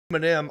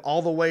M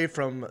all the way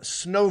from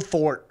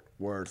Fort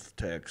Worth,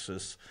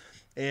 Texas.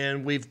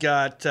 And we've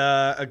got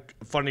a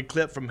funny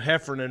clip from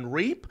Jon and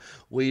Reep.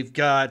 We've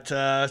got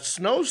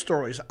snow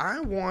stories.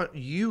 I want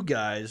you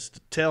guys to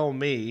tell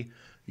me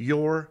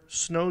your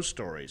snow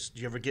stories.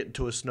 Did you ever get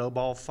into a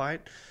snowball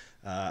fight?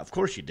 Of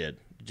course you did.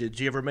 Did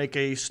you ever make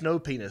a snow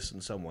penis in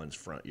someone's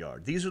front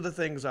yard? These are the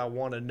things I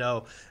want to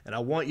know, and I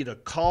want you to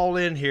call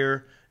in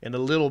here in a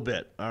little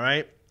bit, all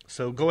right?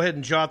 So go ahead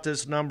and jot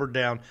this number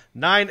down,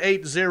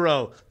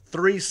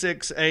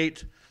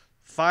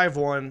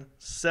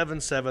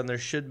 980-368-5177. There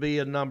should be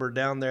a number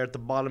down there at the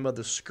bottom of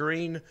the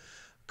screen.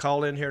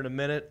 Call in here in a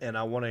minute, and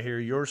I want to hear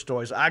your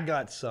stories. I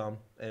got some,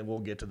 and we'll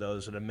get to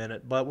those in a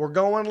minute. But we're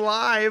going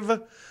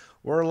live.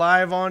 We're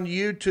live on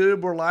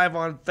YouTube. We're live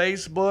on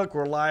Facebook.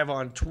 We're live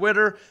on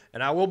Twitter.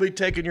 And I will be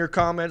taking your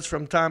comments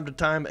from time to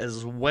time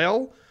as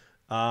well.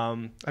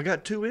 I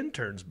got two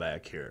interns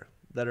back here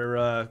that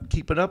are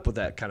keeping up with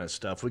that kind of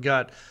stuff. We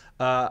got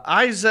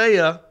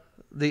Isaiah,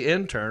 the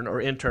intern,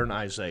 or intern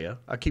Isaiah.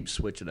 I keep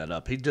switching that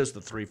up. He does the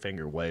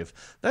three-finger wave.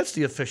 That's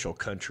the official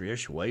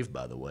country-ish wave,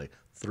 by the way,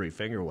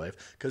 three-finger wave.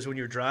 Because when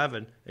you're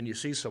driving and you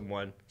see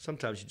someone,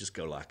 sometimes you just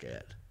go like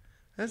that.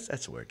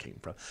 That's where it came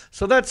from.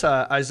 So that's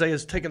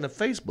Isaiah's taking the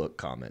Facebook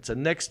comments.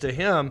 And next to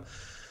him,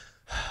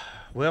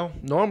 well,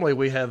 normally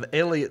we have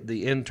Elliot,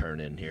 the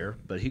intern, in here,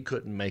 but he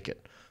couldn't make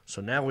it.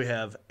 So now we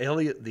have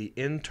Elliot, the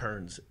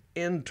intern's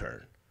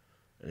intern.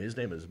 And his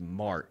name is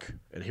Mark,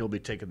 and he'll be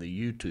taking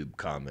the YouTube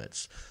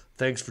comments.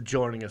 Thanks for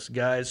joining us,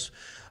 guys.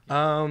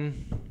 But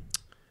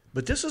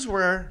this is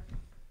where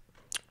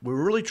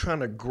we're really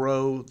trying to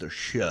grow the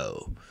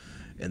show.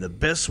 And the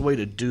best way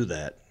to do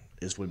that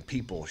is when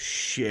people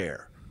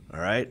share, all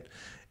right?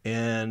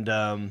 And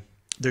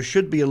there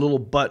should be a little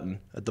button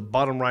at the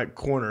bottom right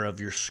corner of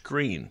your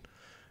screen.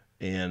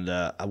 And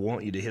I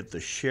want you to hit the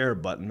share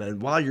button.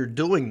 And while you're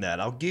doing that,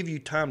 I'll give you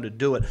time to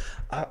do it.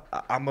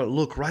 I'm going to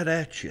look right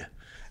at you.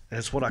 And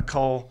it's what I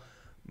call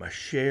my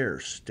share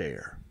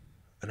stare.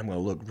 And I'm going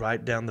to look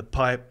right down the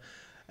pipe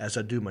as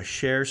I do my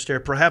share stare.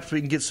 Perhaps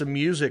we can get some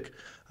music,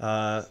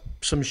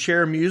 some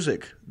share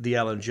music, the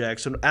Alan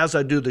Jackson, as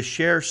I do the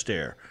share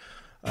stare.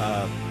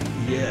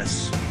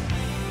 Yes.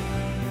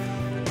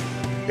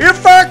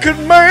 If I could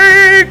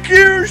make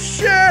you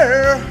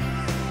share,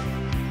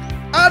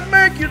 I'd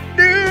make you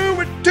do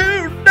it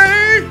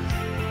today.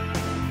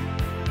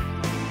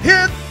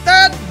 Hit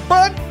that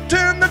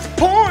button that's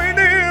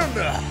pointing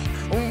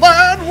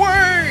that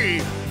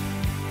way.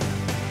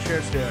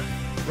 Share Stare,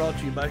 brought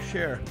to you by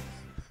Share.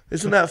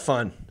 Isn't that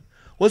fun?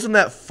 Wasn't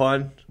that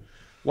fun?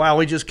 Wow,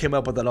 we just came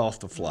up with that off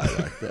the fly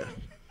like that.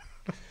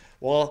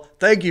 Well,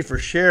 thank you for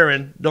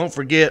sharing. Don't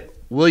forget,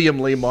 William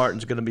Lee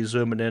Martin's going to be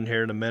zooming in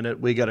here in a minute.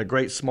 We got a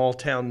great small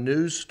town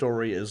news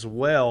story as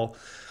well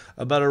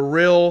about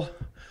a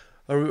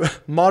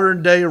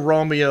modern-day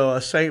Romeo,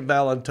 a St.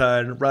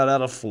 Valentine, right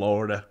out of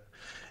Florida.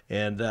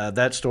 And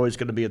that story's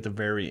going to be at the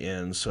very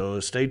end, so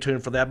stay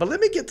tuned for that. But let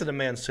me get to the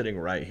man sitting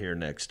right here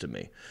next to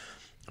me.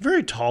 A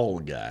very tall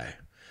guy,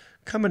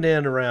 coming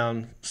in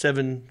around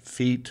 7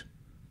 feet,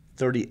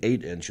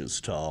 38 inches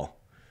tall.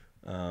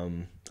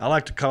 I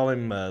like to call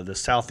him the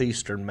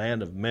southeastern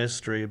man of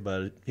mystery,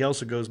 but he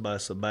also goes by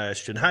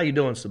Sebastian. How you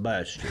doing,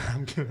 Sebastian?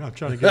 I'm good.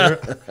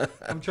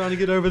 I'm trying to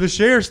get over the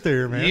share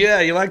stare, man. Yeah,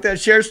 you like that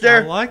share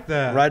stare? I like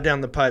that. Right down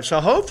the pipe. So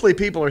hopefully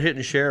people are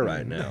hitting share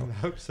right now. I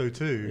hope so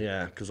too.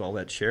 Yeah, because all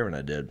that sharing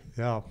I did.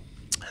 Yeah.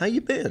 How you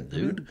been,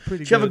 dude?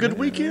 Pretty Did you have a good, good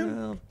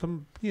weekend?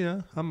 I'm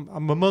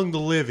among the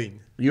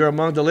living. You're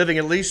among the living.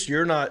 At least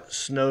you're not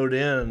snowed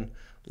in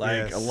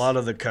like Yes. a lot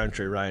of the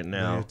country right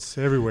now. It's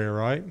everywhere,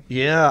 right?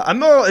 Yeah, I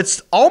know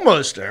it's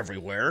almost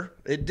everywhere.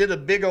 It did a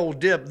big old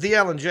dip. The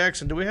Alan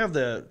Jackson. Do we have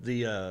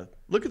the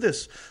look at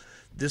this?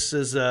 This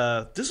is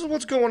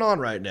what's going on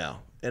right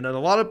now, and a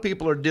lot of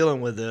people are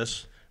dealing with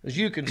this. As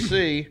you can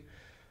see,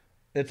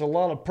 it's a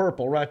lot of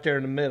purple right there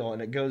in the middle,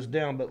 and it goes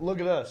down. But look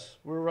at us.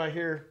 We're right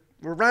here.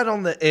 We're right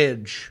on the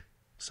edge.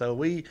 So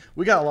we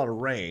got a lot of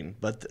rain,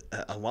 but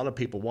a lot of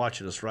people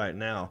watching us right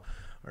now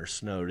are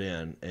snowed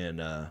in,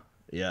 and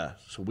yeah,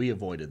 so we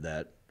avoided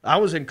that. I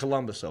was in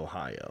Columbus,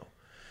 Ohio,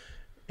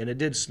 and it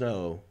did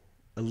snow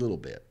a little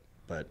bit,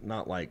 but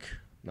not like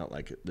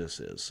this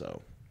is.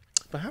 So,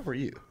 but how are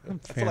you? I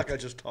feel like I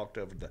just talked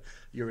over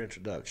your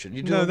introduction.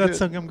 You doing good?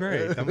 I'm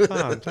great. I'm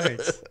fine,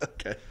 thanks.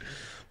 Okay,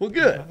 well,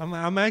 good.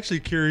 I'm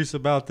actually curious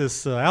about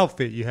this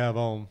outfit you have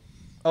on.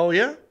 Oh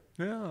yeah?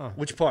 Yeah.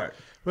 Which part?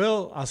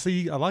 Well, I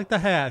like the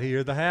hat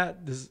here. The hat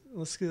is,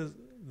 let's get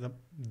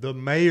the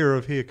mayor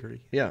of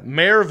Hickory. Yeah,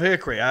 mayor of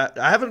Hickory. I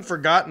haven't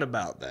forgotten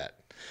about that.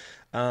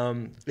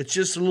 It's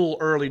just a little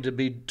early to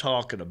be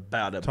talking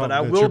about it, but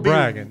I will be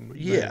bragging.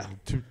 Yeah,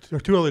 too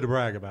early to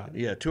brag about it.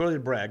 Yeah, too early to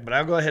brag. But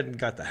I'll go ahead and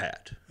got the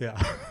hat. Yeah.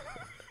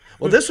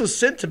 Well, this was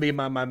sent to me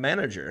by my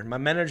manager. My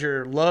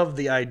manager loved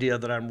the idea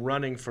that I'm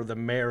running for the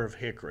mayor of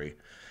Hickory.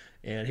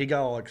 And he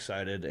got all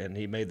excited, and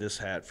he made this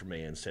hat for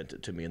me and sent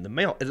it to me in the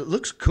mail. And it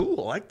looks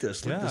cool. I like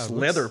this. Look at this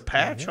leather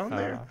patch on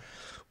there.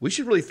 We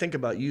should really think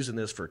about using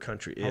this for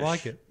country-ish. I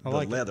like it. The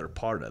leather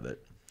part of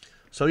it.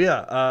 So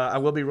yeah, I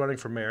will be running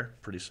for mayor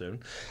pretty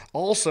soon.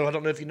 Also, I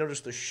don't know if you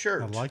noticed the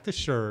shirt. I like the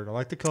shirt. I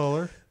like the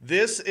color.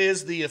 This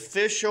is the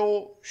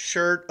official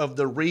shirt of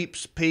the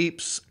Reeps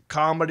Peeps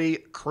Comedy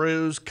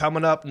Cruise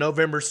coming up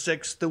November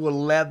 6th through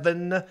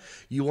 11.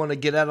 You want to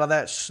get out of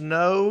that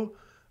snow?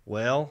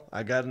 Well,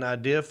 I got an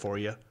idea for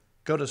you.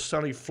 Go to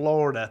sunny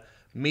Florida.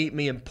 Meet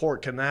me in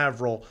Port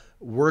Canaveral.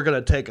 We're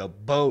going to take a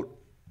boat,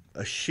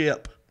 a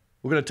ship.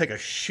 We're going to take a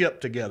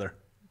ship together.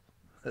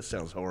 That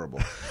sounds horrible.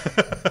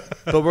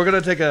 But we're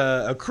going to take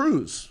a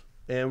cruise,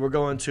 and we're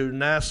going to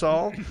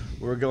Nassau.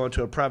 We're going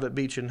to a private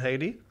beach in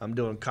Haiti. I'm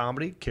doing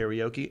comedy,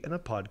 karaoke, and a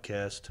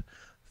podcast.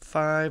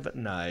 5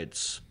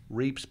 nights.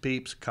 Reeps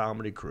Peeps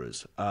Comedy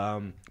Cruise.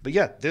 But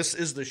yeah, this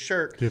is the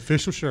shirt. The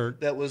official shirt.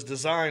 That was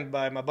designed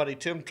by my buddy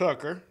Tim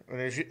Tucker.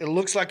 And it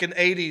looks like an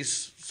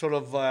 80s sort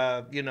of,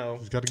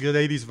 It's got a good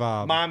 80s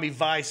vibe. Miami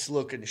Vice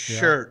looking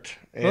shirt.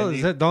 And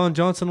is that Don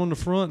Johnson on the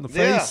front and the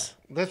face?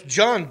 Yeah, that's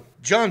Jon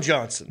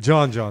Johnson.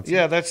 Jon Johnson.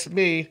 Yeah, that's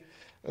me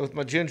with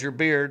my ginger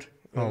beard.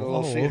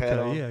 Okay.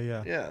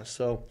 Yeah. Yeah,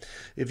 so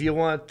if you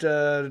want,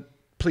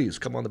 please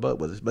come on the boat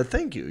with us. But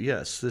thank you.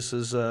 Yes, this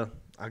is, I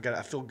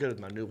feel good with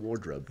my new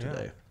wardrobe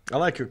today. Yeah. I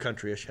like your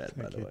country-ish hat,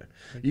 by the way.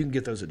 You can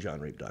get those at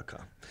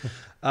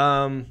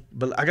jonreep.com.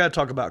 But I got to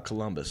talk about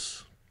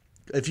Columbus.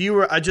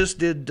 I just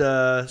did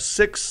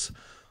 6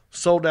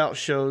 sold-out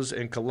shows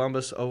in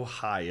Columbus,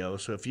 Ohio.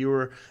 So if you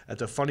were at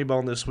the Funny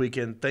Bone this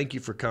weekend, thank you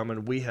for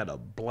coming. We had a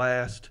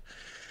blast.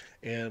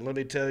 And let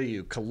me tell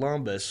you,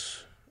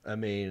 Columbus, I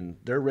mean,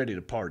 they're ready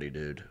to party,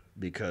 dude,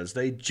 because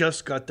they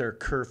just got their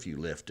curfew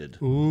lifted.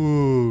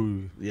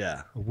 Ooh.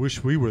 Yeah. I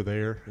wish we were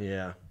there.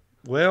 Yeah.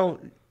 Well,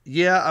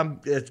 yeah,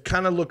 I'm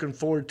kind of looking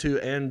forward to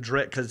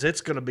Andret because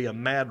it's going to be a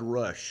mad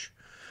rush.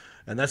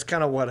 And that's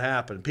kind of what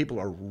happened. People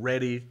are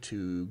ready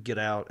to get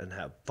out and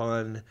have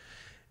fun.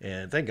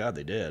 And thank God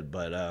they did.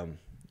 But,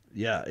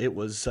 yeah, it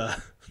was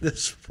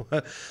this.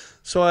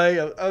 So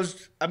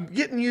I'm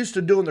getting used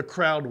to doing the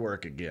crowd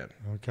work again.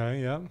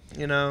 Okay, yeah.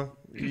 You know,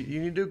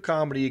 you do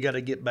comedy, you got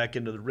to get back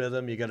into the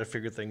rhythm. You got to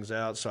figure things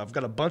out. So I've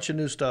got a bunch of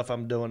new stuff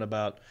I'm doing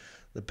about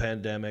the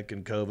pandemic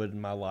and COVID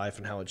in my life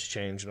and how it's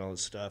changed and all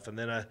this stuff. And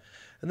then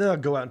I'll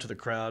go out into the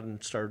crowd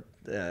and start,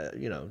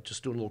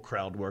 just doing a little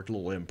crowd work, a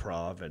little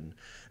improv. And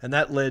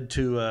that led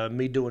to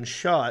me doing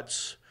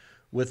shots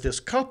with this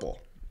couple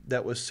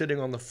that was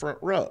sitting on the front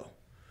row.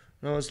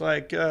 And I was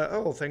like,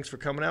 oh, thanks for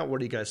coming out. What,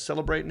 are you guys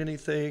celebrating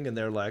anything? And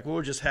they're like, well,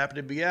 we're just happy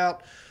to be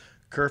out.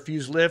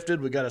 Curfew's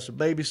lifted. We got us a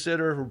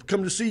babysitter. We're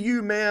coming to see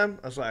you, man.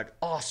 I was like,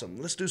 awesome.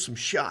 Let's do some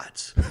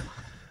shots.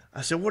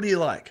 I said, what do you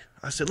like?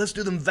 I said, let's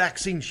do them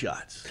vaccine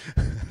shots.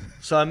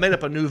 So I made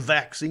up a new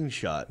vaccine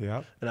shot.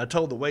 Yeah. And I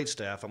told the wait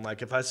staff, I'm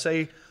like, if I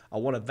say I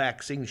want a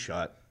vaccine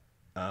shot,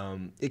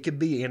 it could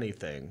be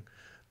anything,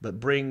 but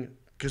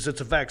because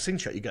it's a vaccine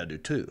shot, you got to do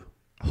 2.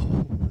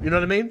 You know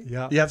what I mean?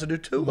 Yeah. You have to do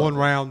 2. One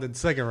round and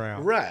second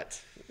round. Right.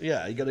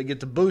 Yeah, you got to get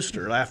the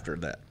booster after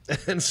that.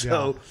 And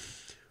so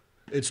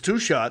it's 2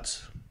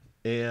 shots,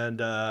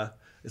 and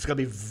it's going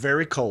to be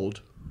very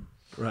cold.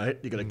 Right?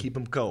 You got to keep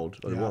them cold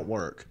or they won't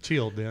work.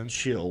 Chilled then.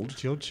 Chilled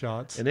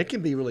shots. And it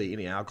can be really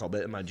any alcohol.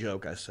 But in my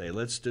joke, I say,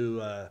 let's do,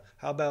 how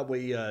about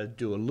we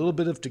do a little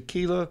bit of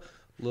tequila, a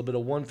little bit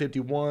of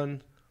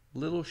 151, a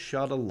little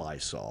shot of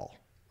Lysol.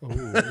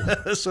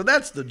 So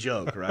that's the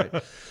joke,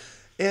 right?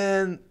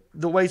 And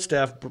the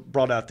waitstaff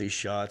brought out these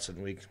shots,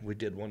 and we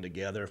did one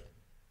together.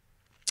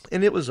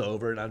 And it was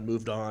over, and I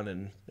moved on,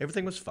 and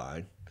everything was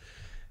fine.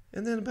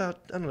 And then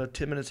about,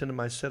 10 minutes into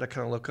my set, I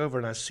kind of look over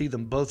and I see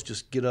them both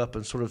just get up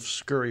and sort of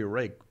scurry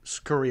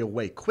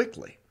away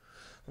quickly.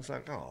 I was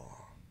like, oh,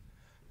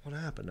 what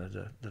happened?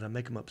 Did I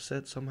make them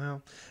upset somehow?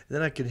 And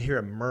then I could hear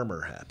a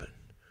murmur happen.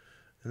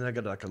 And then I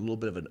got like a little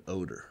bit of an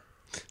odor.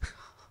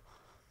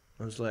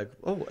 I was like,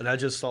 oh, and I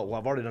just thought, well,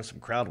 I've already done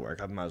some crowd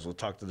work. I might as well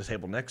talk to the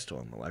table next to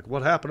him. I'm like,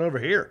 what happened over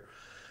here?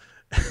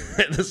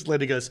 And this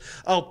lady goes,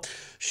 oh,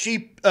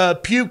 she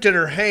puked in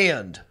her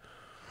hand.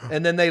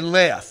 And then they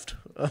left.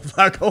 I'm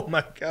like, oh,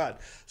 my God.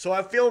 So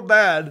I feel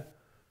bad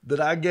that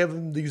I gave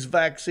them these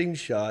vaccine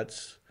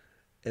shots,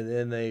 and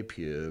then they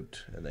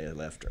puked, and they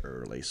left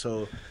early.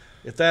 So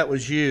if that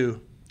was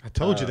you. I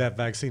told you that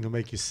vaccine will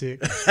make you sick.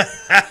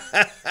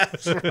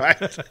 That's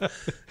right.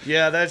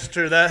 Yeah, that's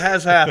true. That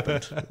has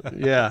happened.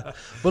 Yeah.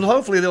 But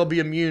hopefully they'll be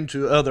immune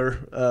to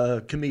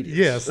other comedians.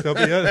 Yes, they'll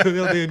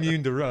be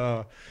immune to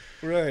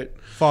right.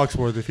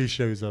 Foxworth if he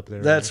shows up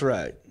there. That's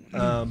right.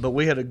 But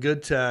we had a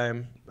good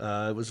time.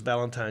 It was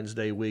Valentine's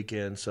Day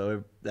weekend,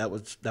 so that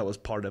was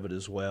part of it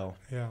as well.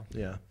 Yeah.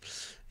 Yeah.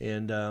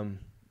 And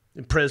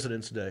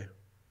President's Day.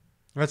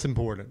 That's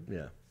important.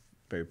 Yeah.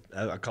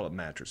 I call it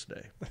Mattress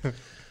Day.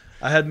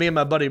 I had me and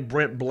my buddy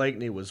Brent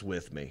Blakeney was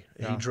with me.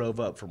 He drove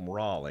up from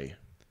Raleigh,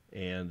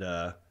 and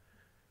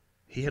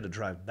he had to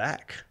drive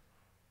back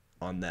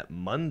on that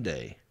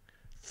Monday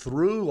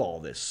through all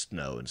this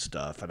snow and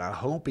stuff, and I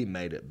hope he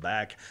made it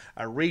back.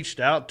 I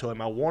reached out to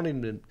him. I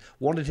wanted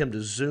him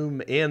to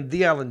zoom in.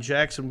 The Alan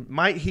Jackson,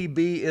 might he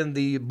be in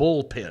the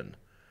bullpen?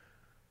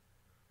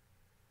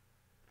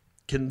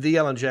 Can the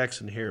Alan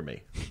Jackson hear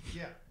me?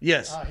 Yeah.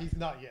 Yes. He's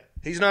not yet.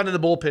 He's not in the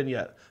bullpen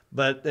yet.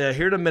 But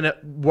here in a minute,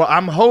 well,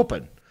 I'm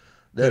hoping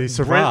that he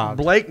survived. Brent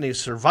Blakeney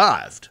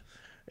survived.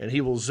 And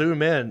he will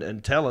zoom in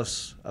and tell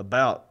us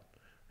about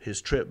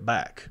his trip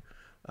back.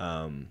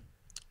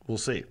 We'll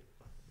see.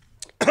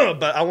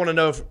 But I want to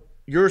know if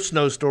your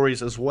snow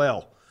stories as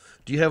well.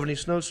 Do you have any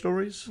snow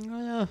stories?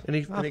 Yeah,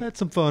 I've had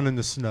some fun in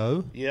the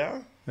snow.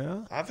 Yeah?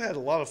 Yeah. I've had a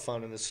lot of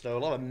fun in the snow, a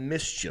lot of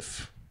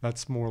mischief.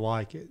 That's more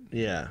like it.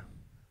 Yeah.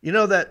 You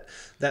know that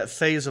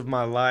phase of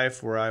my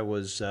life where I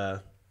was,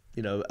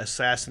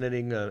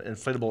 assassinating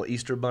inflatable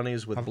Easter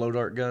bunnies with blow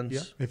dart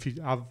guns? Yeah,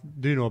 I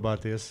do know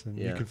about this, and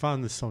Yeah. you can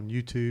find this on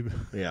YouTube.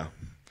 Yeah.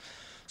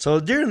 So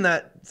during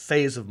that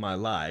phase of my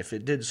life,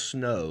 it did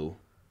snow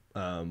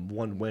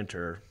one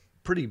winter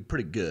pretty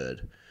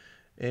good.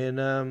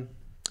 And I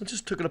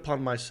just took it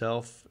upon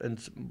myself and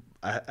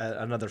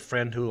another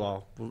friend who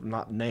I'll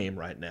not name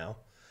right now,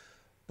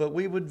 but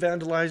we would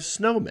vandalize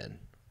snowmen.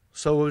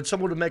 So when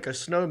someone would make a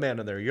snowman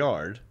in their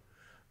yard,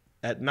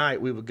 at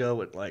night we would go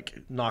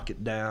and knock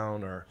it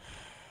down or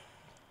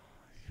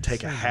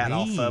take a hat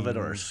off of it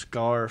or a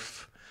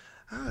scarf.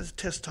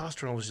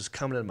 Testosterone was just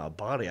coming in my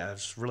body. I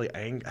was really I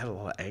had a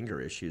lot of anger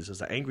issues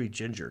as an angry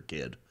ginger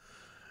kid,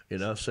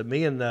 So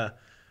me and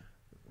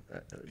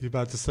You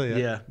about to say it?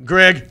 Yeah,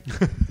 Greg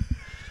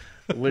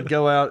would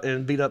go out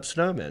and beat up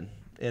snowmen,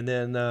 and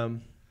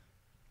then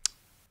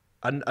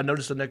I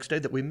noticed the next day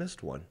that we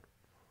missed one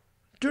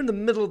during the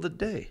middle of the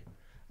day.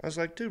 I was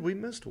like, dude, we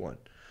missed one.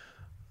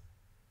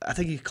 I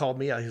think he called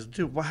me out. He said,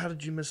 dude, how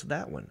did you miss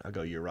that one? I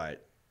go, you're right.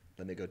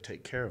 Let me go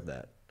take care of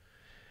that.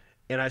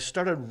 And I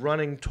started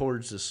running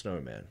towards the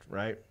snowman,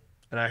 right?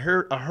 And I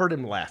heard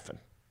him laughing,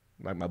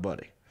 like my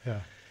buddy. Yeah.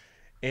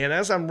 And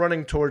as I'm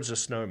running towards the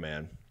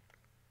snowman,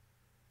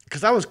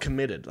 because I was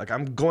committed,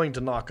 I'm going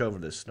to knock over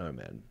this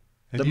snowman.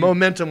 And the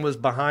momentum was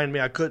behind me.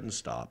 I couldn't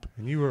stop.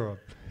 And you were a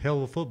hell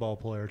of a football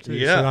player, too.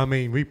 Yeah.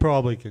 So, we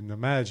probably can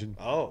imagine.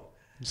 Oh.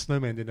 The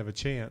snowman didn't have a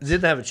chance.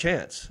 Didn't have a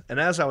chance. And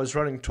as I was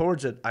running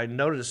towards it, I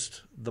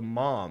noticed the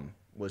mom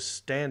was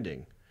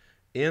standing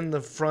in the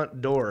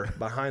front door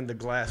behind the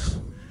glass.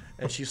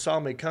 And she saw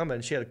me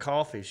coming. She had a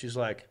coffee. She's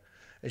like,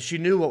 and she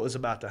knew what was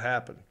about to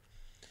happen.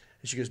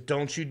 And she goes,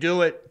 don't you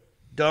do it.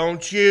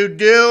 Don't you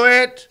do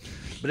it.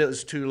 But it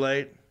was too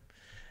late.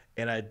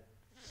 And I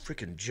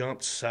freaking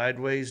jumped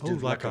sideways,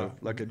 did like a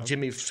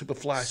Jimmy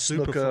Superfly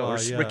Snuka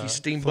or Ricky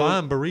Steamboat.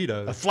 Flying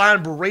burrito. A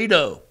flying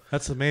burrito.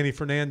 That's a Manny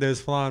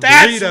Fernandez flying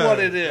burrito. That's what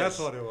it is. That's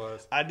what it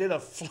was. I did a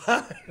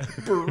flying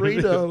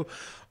burrito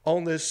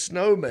on this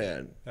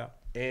snowman. Yeah.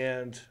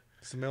 And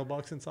Is the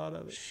mailbox inside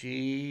of it?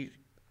 She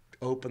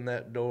opened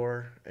that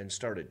door and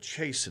started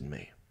chasing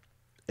me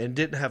and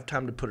didn't have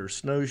time to put her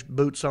snow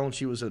boots on.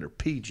 She was in her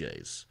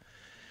PJs.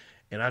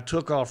 And I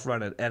took off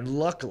running. And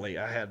luckily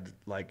I had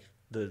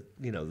the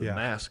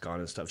mask on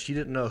and stuff. She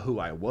didn't know who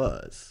I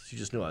was. She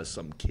just knew I was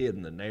some kid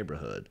in the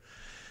neighborhood.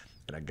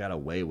 And I got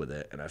away with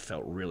it, and I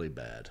felt really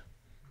bad.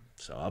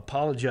 So I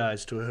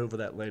apologize to whoever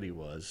that lady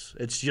was.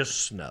 It's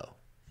just snow.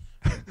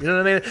 You know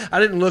what I mean? I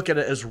didn't look at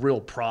it as real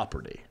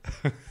property.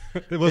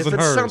 It wasn't if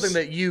it's hers. something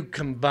that you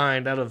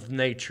combined out of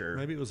nature.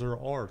 Maybe it was her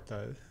art,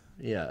 though.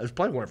 Yeah, it was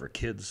probably one of her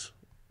kids'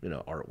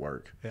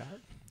 artwork. Yeah.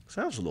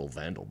 So I was a little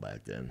vandal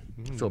back then.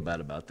 I feel bad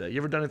about that. You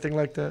ever done anything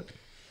like that?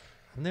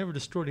 I've never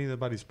destroyed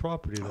anybody's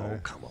property, though. Oh,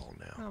 come on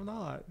now. I'm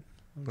not.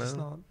 I'm just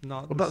not.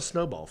 What about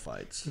snowball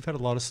fights? We've had a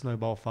lot of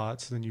snowball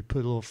fights. Then you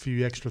put a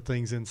few extra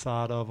things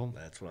inside of them.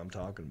 That's what I'm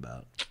talking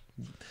about.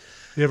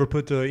 You ever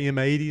put the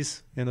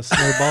M80s in a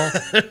snowball?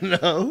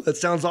 No, that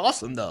sounds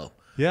awesome though.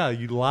 Yeah,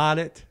 you light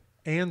it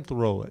and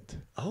throw it.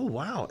 Oh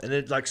wow, and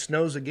it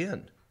snows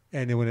again.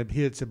 And then when it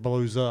hits, it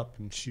blows up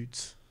and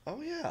shoots.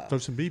 Oh yeah. Throw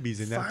some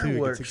BBs in that too. It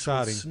Fireworks gets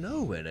exciting. with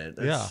snow in it.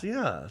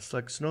 Yeah, it's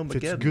like Snowmageddon.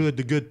 If it's good,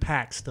 the good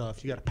pack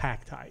stuff. You got to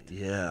pack tight.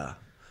 Yeah.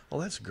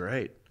 Well, that's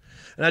great.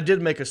 And I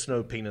did make a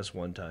snow penis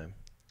one time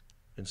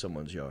in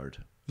someone's yard.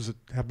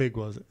 How big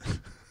was it?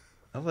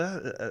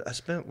 I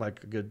spent a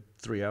good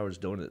 3 hours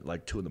doing it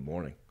at 2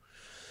 a.m.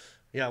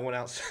 Yeah, I went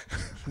out.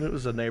 It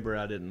was a neighbor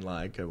I didn't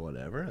like or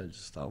whatever. I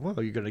just thought,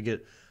 well, you're going to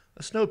get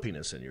a snow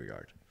penis in your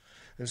yard.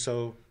 And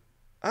so,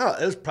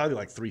 it was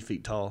probably 3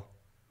 feet tall,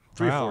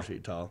 3 or 4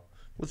 feet tall,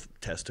 with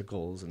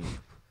testicles and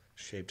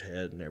shaped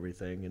head and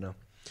everything,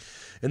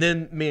 And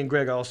then me and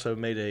Greg also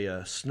made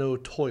a snow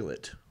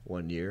toilet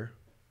one year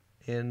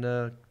and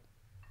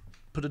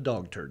put a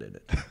dog turd in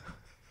it.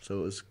 So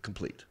it was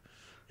complete.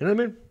 You know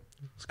what I mean?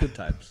 It's good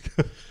times.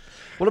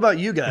 What about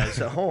you guys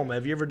at home?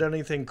 Have you ever done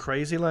anything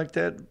crazy like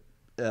that?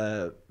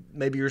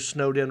 Maybe you're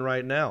snowed in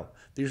right now.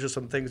 These are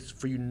some things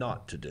for you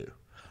not to do.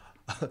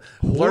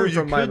 Learn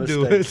from my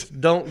mistakes.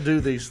 Don't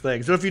do these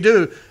things. So if you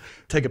do,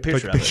 take a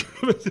picture of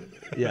it.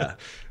 Yeah.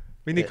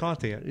 We need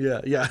content.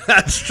 Yeah,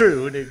 that's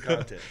true. We need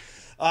content.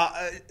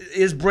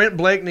 Is Brent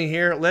Blakeney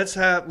here? Let's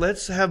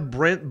have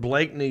Brent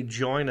Blakeney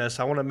join us.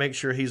 I want to make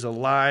sure he's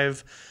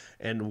alive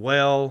and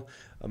well.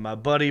 My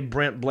buddy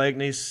Brent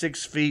Blakeney,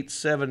 6 feet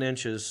 7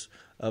 inches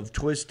of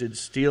twisted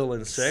steel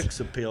and sex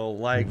appeal,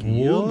 like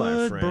you,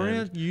 my friend.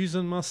 Brent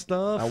using my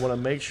stuff. I want to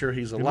make sure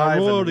he's alive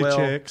and well.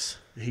 Checks.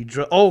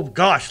 Oh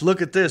gosh,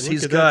 look at this.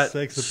 He's at got that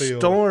sex appeal.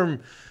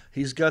 Storm.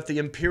 He's got the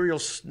Imperial.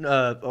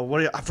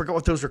 I forgot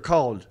what those are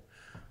called.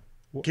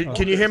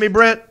 Can you hear me,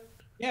 Brent?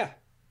 Yeah.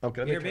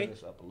 Okay, let You me hear turn me?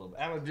 this up a little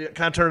bit.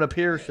 Can I turn it up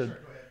here? Here,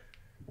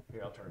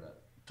 I'll turn it up.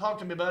 Talk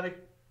to me, buddy.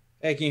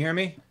 Hey, can you hear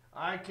me?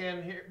 I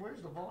can hear.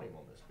 Where's the volume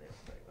on this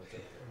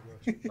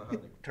damn thing? Okay.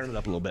 Turn it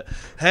up a little bit.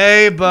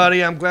 Hey,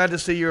 buddy, I'm glad to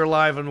see you're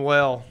alive and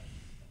well.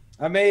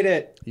 I made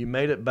it. You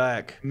made it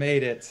back.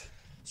 Made it.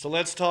 So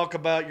let's talk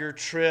about your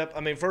trip.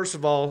 I mean, first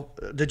of all,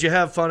 did you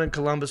have fun in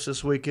Columbus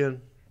this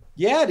weekend?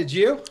 Yeah, did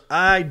you?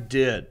 I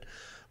did.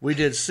 We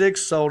did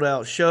 6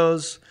 sold-out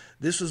shows.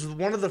 This was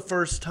one of the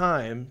first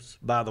times,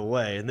 by the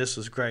way, and this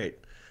was great,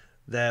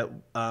 that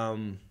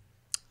and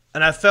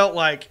I felt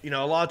like, a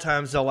lot of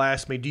times they'll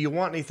ask me, do you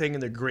want anything in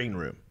the green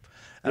room?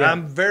 And Yeah.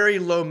 I'm very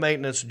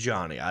low-maintenance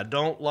Johnny. I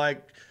don't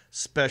like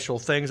special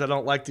things. I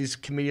don't like these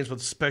comedians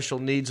with special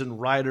needs and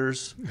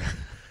writers.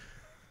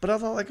 But I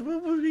thought,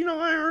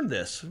 I earned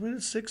this. We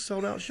did 6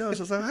 sold-out shows.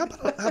 I was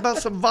like, how about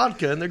some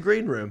vodka in the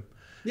green room?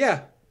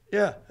 Yeah.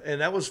 Yeah,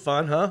 and that was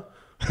fun, huh?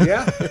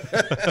 Yeah.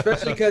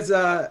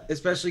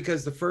 especially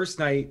because the first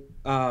night,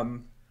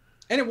 and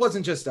it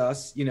wasn't just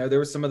us. There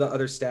was some of the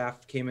other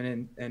staff came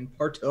in and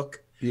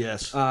partook.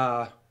 Yes.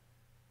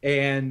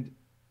 And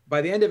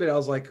by the end of it, I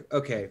was like,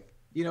 okay,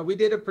 we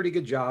did a pretty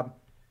good job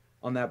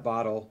on that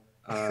bottle.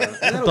 I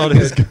thought he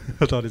was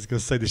going to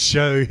say the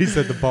show. He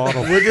said the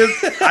bottle.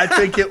 I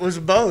think it was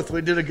both.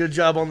 We did a good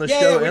job on the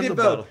show we and did the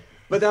both. bottle.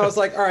 But that was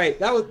like, all right,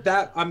 that was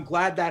that. I'm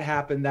glad that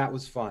happened. That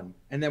was fun.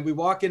 And then we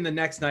walk in the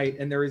next night,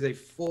 and there is a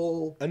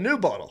new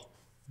bottle,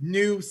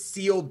 new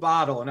sealed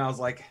bottle, and I was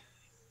like,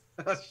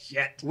 oh,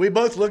 shit. We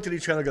both looked at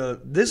each other and go,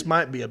 this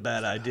might be a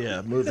bad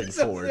idea moving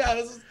forward. Yeah,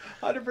 this is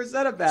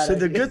 100% a bad So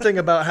idea. the good thing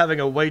about having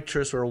a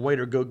waitress or a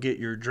waiter go get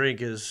your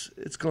drink is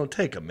it's going to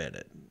take a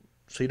minute.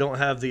 So you don't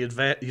have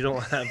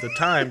the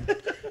time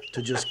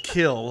to just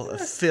kill a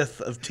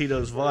fifth of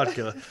Tito's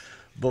vodka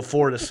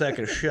before the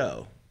second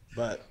show.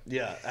 But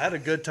yeah, I had a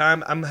good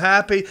time. I'm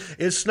happy.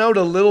 It snowed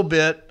a little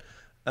bit.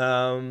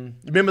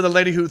 Remember the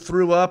lady who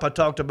threw up? I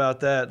talked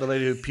about that. The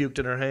lady who puked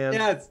in her hand.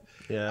 Yes.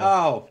 Yeah.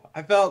 Oh,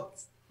 I felt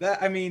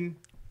that. I mean,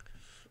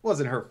 it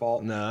wasn't her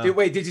fault. No.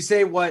 Did you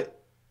say what?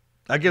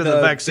 I give her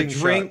the vaccine the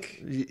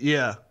drink. shot.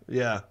 Yeah.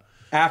 Yeah.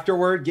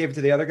 Afterward, gave it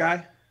to the other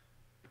guy.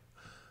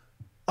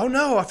 Oh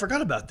no, I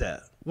forgot about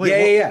that.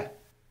 Wait, Yeah.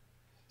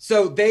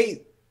 So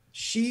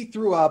she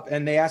threw up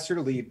and they asked her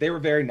to leave. They were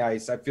very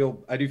nice. I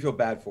do feel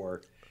bad for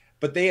her,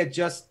 but they had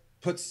just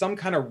put some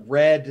kind of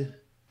red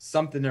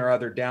something or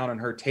other down on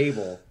her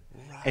table,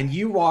 right. And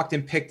you walked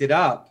and picked it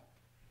up,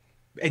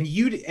 and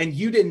you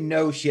didn't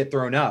know she had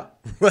thrown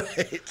up.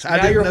 Right.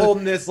 Now you're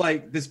holding this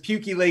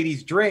pukey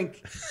lady's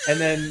drink, and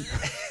then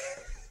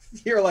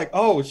you're like,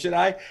 oh, should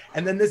I?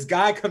 And then this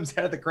guy comes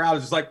out of the crowd,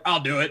 is just like,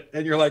 I'll do it,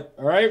 and you're like,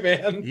 all right,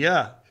 man.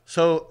 Yeah.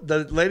 So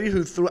the lady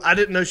who threw, I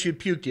didn't know she'd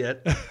puked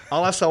yet.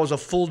 All I saw was a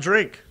full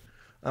drink.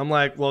 I'm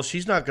like, well,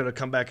 she's not going to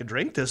come back and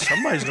drink this.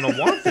 Somebody's going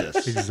to want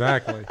this.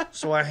 Exactly.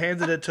 So I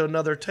handed it to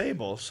another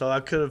table. So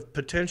I could have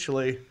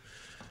potentially.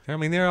 I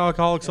mean, there are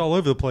alcoholics all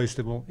over the place.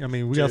 We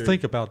got to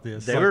think about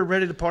this. They were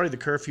ready to party. The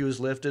curfew was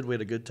lifted. We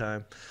had a good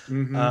time.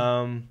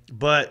 Mm-hmm.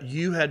 But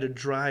you had to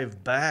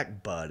drive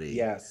back, buddy.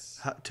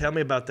 Yes. Tell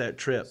me about that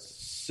trip.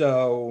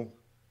 So,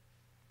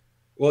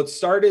 it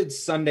started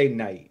Sunday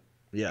night.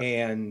 Yeah.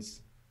 And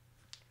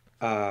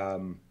I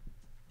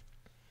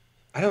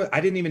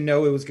didn't even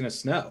know it was going to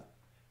snow.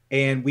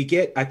 And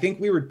I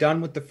think we were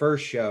done with the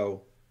first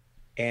show,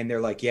 and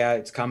they're like, yeah,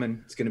 it's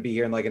coming. It's going to be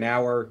here in like an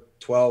hour,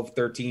 12,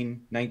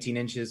 13, 19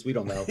 inches. We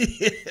don't know.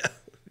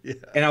 Yeah.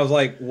 And I was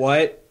like,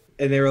 what?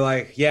 And they were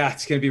like, yeah,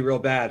 it's going to be real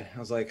bad. I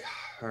was like,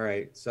 all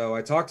right. So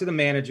I talked to the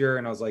manager,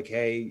 and I was like,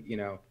 hey,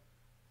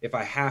 if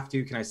I have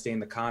to, can I stay in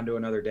the condo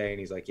another day? And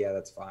he's like, yeah,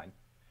 that's fine.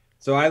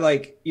 So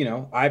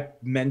I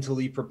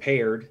mentally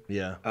prepared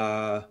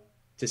to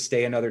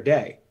stay another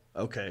day.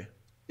 Okay.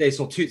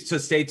 So to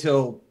stay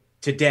till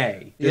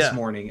today, this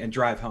morning, and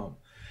drive home.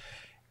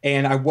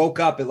 And I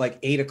woke up at like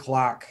 8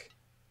 o'clock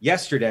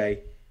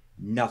yesterday.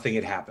 Nothing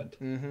had happened.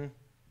 Mm-hmm.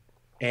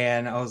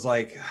 And I was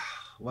like,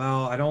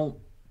 well, I don't.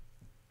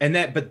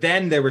 But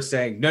then they were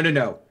saying,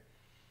 no,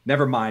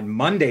 never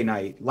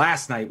mind.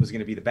 Last night was going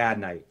to be the bad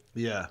night.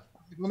 Yeah.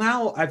 Well,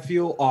 now I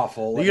feel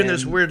awful. You're in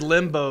this weird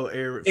limbo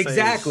area.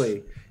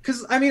 Exactly.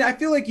 Because I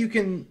feel like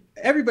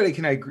everybody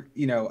can,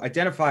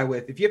 identify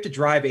with, if you have to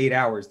drive 8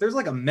 hours, there's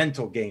like a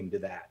mental game to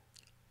that.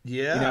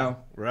 Yeah.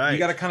 Right. You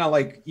got to kind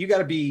of you got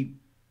to be,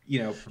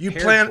 you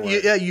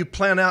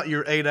plan out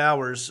your 8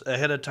 hours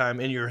ahead of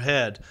time in your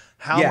head.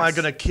 How am I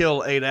going to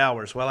kill 8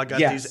 hours? Well, I got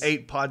these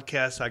 8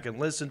 podcasts I can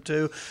listen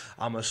to.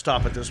 I'm going to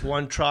stop at this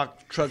one truck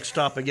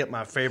stop and get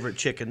my favorite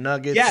chicken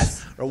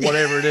nuggets or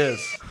whatever it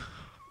is.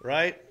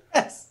 Right?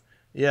 Yes.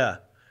 Yeah.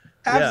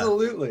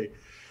 Absolutely.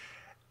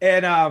 Yeah.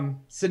 And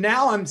so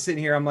now I'm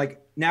sitting here. I'm like,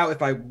 now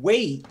if I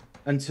wait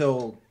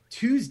until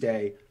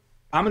Tuesday,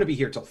 I'm going to be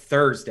here till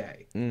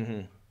Thursday.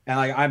 Mm-hmm. And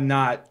I'm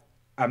not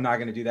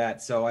going to do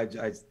that. So I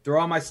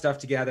throw all my stuff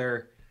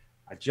together.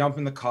 I jump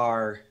in the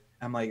car.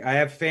 I'm like, I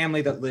have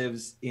family that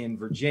lives in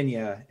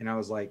Virginia, and I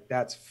was like,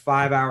 that's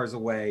 5 hours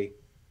away.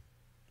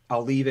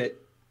 I'll leave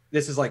it.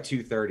 This is like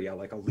 2:30.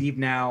 I'll leave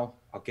now.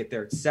 I'll get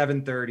there at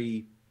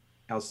 7:30.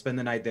 I'll spend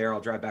the night there.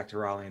 I'll drive back to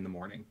Raleigh in the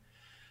morning.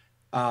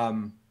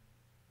 And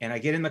I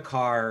get in the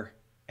car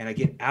and I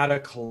get out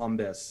of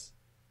Columbus,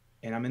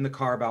 and I'm in the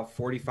car about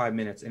 45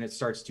 minutes, and it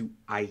starts to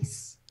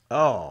ice.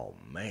 Oh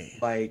man.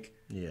 Like,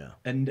 yeah.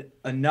 And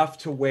enough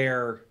to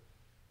where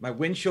my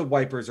windshield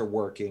wipers are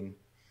working,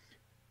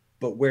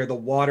 but where the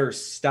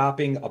water's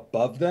stopping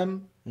above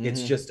them,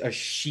 it's just a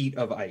sheet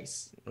of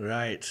ice.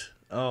 Right.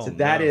 Oh, so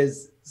that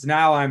is, so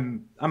now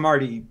I'm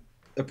already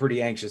a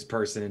pretty anxious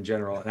person in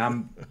general, and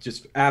I'm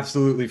just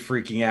absolutely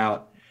freaking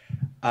out.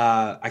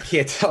 I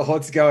can't tell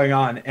what's going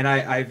on. And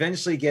I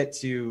eventually get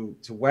to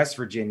West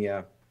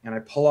Virginia, and I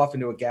pull off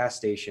into a gas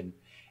station,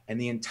 and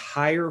the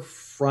entire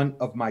front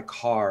of my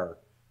car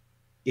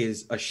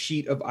is a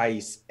sheet of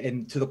ice,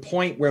 and to the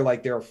point where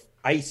like there are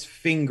ice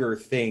finger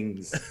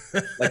things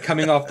like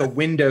coming off the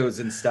windows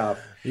and stuff.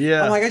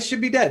 Yeah. I'm like, I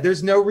should be dead.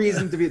 There's no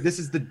reason to be. This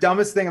is the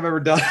dumbest thing I've ever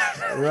done.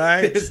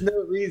 Right. There's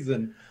no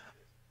reason.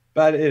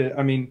 But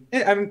I'm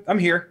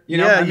here. You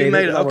know, yeah, I you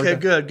made it. Okay,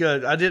 good.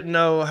 good. I didn't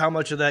know how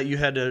much of that you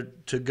had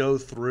to go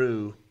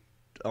through.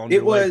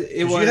 It was.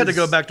 You had to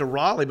go back to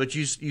Raleigh, but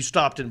you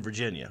stopped in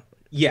Virginia.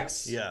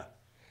 Yes. Yeah.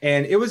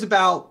 And it was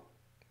about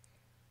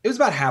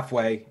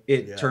halfway.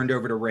 It turned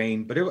over to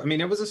rain, but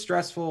it was a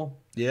stressful.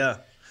 Yeah.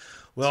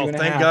 Well,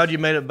 thank God you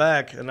made it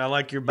back, and I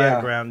like your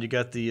background. You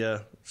got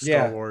the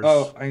Star Wars.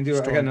 Oh, I can do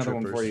it. I got another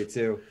one for you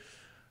too.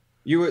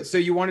 So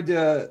you wanted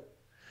to.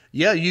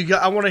 Yeah,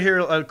 I want to hear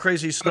a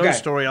crazy snow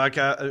story, like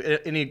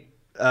any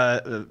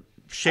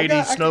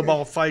shady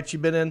snowball fights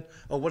you've been in.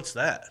 Oh, what's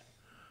that?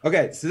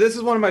 Okay, so this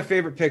is one of my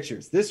favorite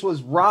pictures. This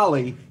was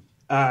Raleigh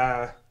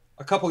a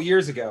couple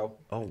years ago.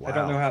 Oh, wow. I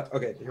don't know how.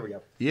 Okay, here we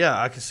go. Yeah,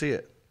 I can see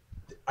it.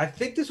 I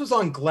think this was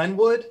on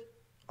Glenwood.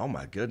 Oh,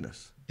 my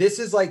goodness. This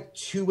is like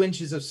 2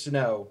 inches of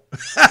snow.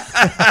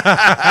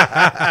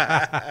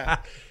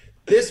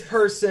 This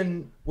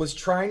person was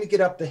trying to get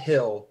up the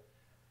hill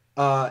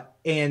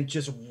and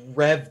just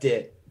revved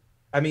it.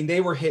 I mean, they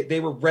were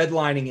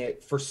redlining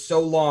it for so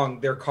long,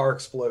 their car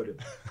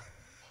exploded.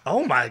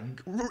 Oh my!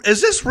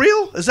 Is this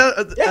real? Is that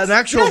an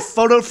actual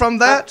photo from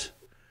that?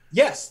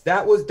 Yes,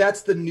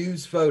 that's the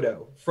news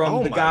photo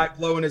from the guy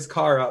blowing his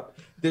car up.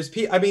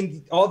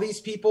 All these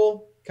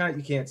people.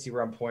 You can't see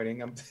where I'm pointing.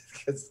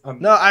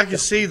 No, I can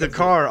see the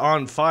car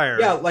on fire.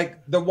 Yeah,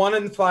 like the one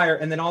on fire,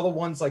 and then all the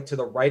ones like to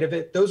the right of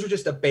it. Those are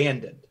just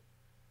abandoned.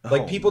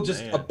 Like people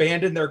just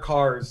abandoned their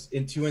cars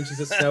in 2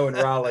 inches of snow in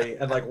Raleigh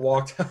and like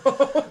walked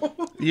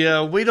home.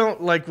 Yeah, we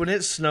don't like when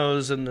it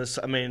snows in this.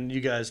 I mean, you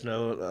guys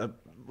know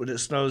when it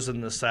snows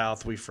in the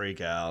South, we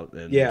freak out.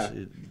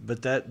 And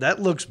but that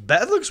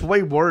looks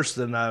way worse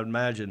than I would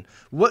imagine.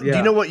 Do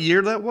you know what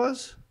year that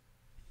was?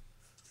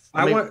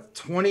 I went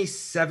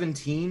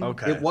 2017.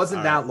 Okay, it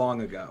wasn't that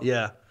long ago.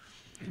 Yeah.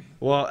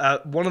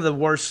 Well, one of the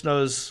worst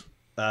snows.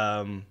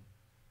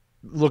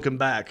 Looking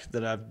back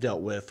that I've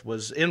dealt with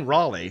was in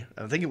Raleigh.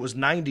 I think it was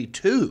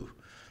 92.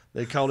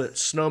 They called it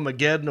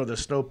Snowmageddon or the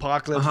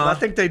Snowpocalypse. I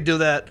think they do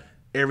that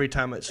every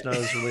time it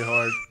snows really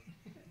hard.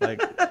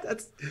 Like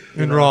that's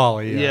in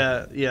Raleigh.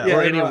 Yeah,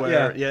 or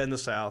anywhere. Yeah, in the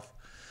South.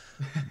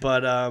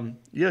 But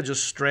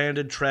just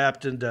stranded,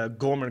 trapped into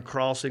Gorman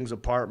Crossings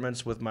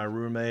apartments with my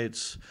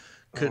roommates.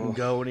 Couldn't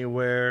go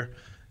anywhere.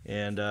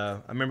 And I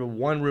remember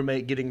one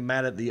roommate getting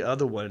mad at the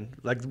other one.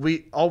 Like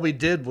all we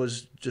did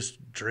was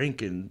just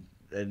drink and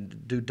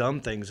do dumb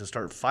things and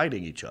start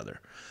fighting each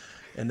other.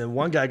 And then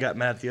one guy got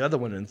mad at the other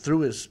one and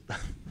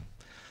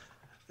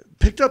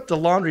picked up the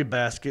laundry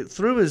basket,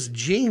 threw his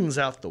jeans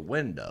out the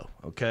window,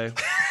 okay?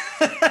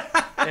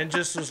 And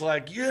just was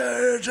like,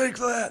 yeah, take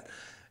that.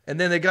 And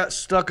then they got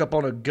stuck up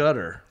on a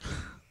gutter.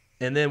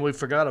 And then we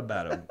forgot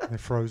about him. They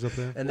froze up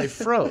there? And they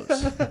froze.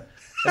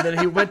 And then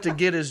he went to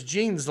get his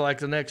jeans like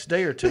the next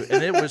day or two,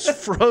 and it was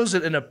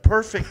frozen in a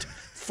perfect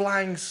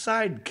flying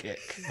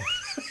sidekick,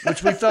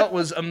 which we thought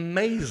was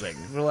amazing.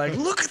 We're like,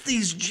 look at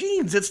these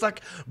jeans. It's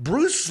like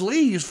Bruce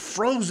Lee's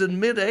frozen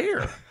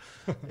midair.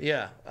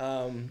 Yeah.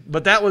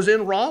 But that was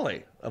in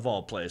Raleigh, of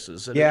all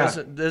places. And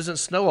it doesn't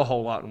snow a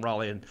whole lot in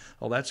Raleigh. And,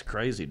 that's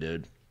crazy,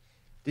 dude.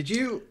 Did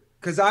you –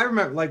 because I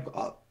remember, like,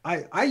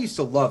 I used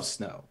to love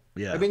snow.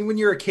 Yeah. I mean, when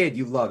you're a kid,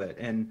 you love it.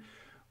 And,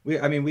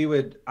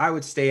 I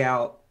would stay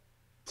out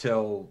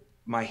till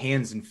my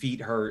hands and feet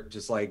hurt,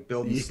 just like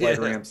building sled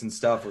ramps and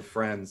stuff with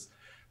friends.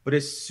 But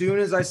as soon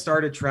as I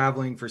started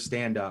traveling for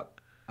stand-up,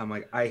 I'm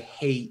like, I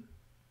hate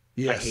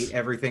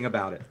everything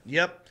about it.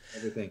 Yep.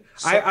 Everything.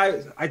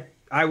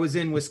 I was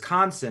in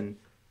Wisconsin,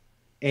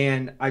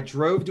 and I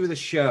drove to the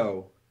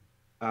show.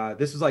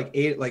 This was like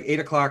 8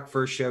 o'clock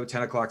first show,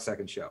 10 o'clock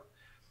second show.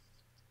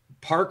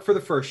 Park for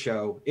the first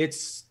show.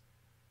 It's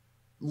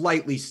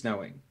lightly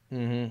snowing.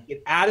 Mm-hmm.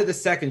 Get out of the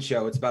second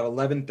show. It's about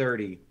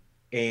 11:30,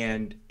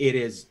 and it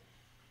is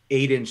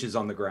 8 inches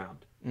on the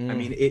ground. I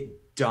mean,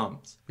 it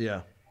dumped.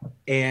 Yeah.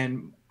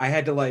 And I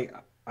had to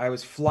I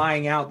was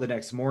flying out the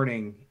next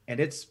morning, and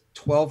it's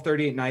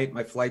 12:30 at night.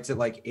 My flight's at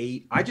like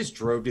 8. I just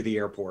drove to the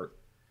airport.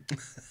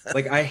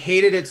 Like, I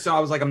hated it. So I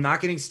was like, I'm not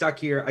getting stuck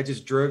here. I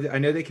just drove. I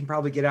know they can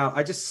probably get out.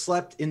 I just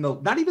slept in the,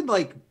 not even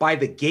like by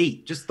the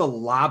gate, just the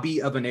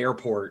lobby of an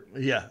airport.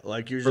 Yeah.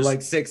 Like you're for just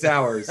like 6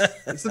 hours.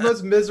 It's the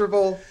most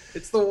miserable.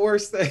 It's the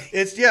worst thing.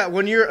 It's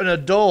when you're an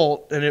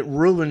adult and it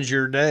ruins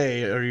your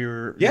day or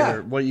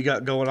your what you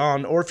got going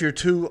on, or if you're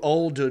too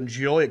old to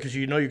enjoy it because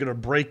you know you're going to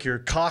break your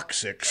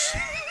coccyx.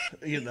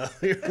 You know,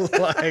 you're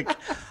like,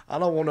 I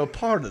don't want no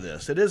part of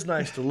this. It is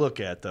nice to look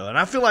at, though. And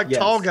I feel like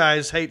tall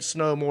guys hate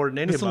snow more than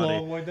anybody. It's a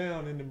long way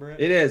down, isn't it, Brent?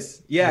 It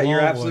is. Yeah,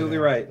 you're absolutely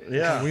right.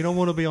 Yeah. We don't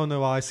want to be on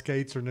no ice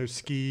skates or no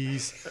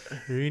skis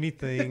or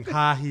anything.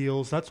 High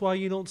heels. That's why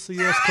you don't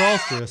see us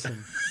cross-dressing.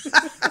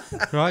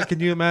 Right? Can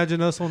you imagine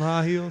us on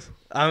high heels?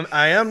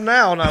 I am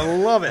now, and I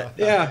love it.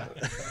 Yeah.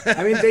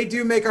 I mean, they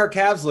do make our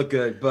calves look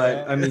good,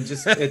 but I mean,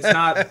 just it's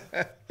not.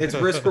 It's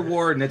risk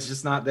reward, and it's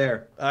just not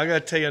there. I got to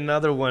tell you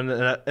another one.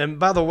 And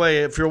by the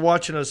way, if you're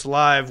watching us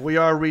live, we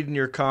are reading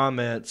your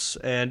comments.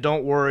 And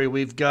don't worry,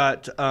 we've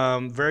got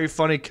very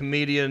funny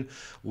comedian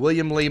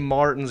William Lee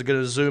Martin's going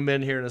to zoom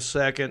in here in a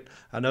second.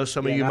 I know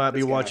some of you might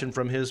be watching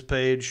from his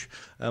page.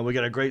 We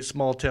got a great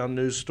small town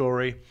news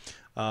story.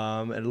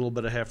 And a little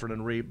bit of Heffern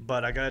and Reep.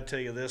 But I got to tell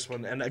you this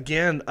one. And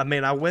again, I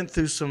mean, I went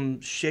through some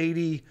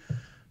shady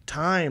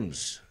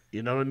times.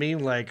 You know what I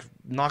mean? Like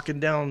knocking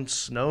down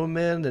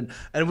snowmen.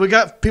 And we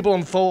got people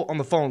on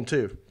the phone,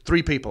 too.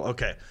 3 people.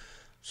 Okay.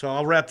 So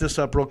I'll wrap this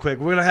up real quick.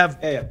 We're going to have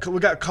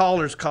we got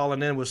callers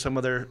calling in with some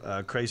of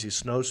their crazy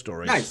snow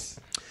stories. Nice.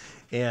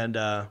 And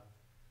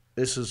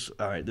this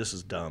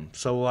is dumb.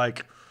 So,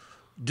 like,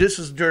 this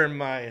is during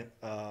my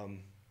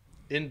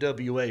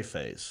NWA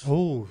phase.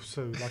 Oh,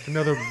 so like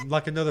another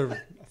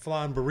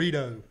flying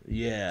burrito.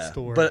 Yeah,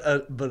 story.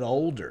 but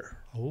older.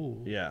 Oh,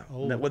 yeah.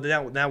 Oh.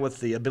 Now with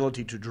the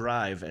ability to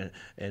drive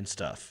and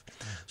stuff.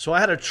 So I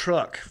had a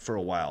truck for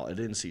a while at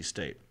NC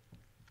State,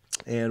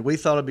 and we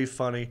thought it'd be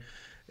funny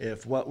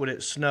if when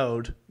it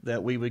snowed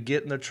that we would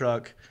get in the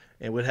truck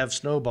and we'd have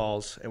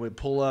snowballs and we'd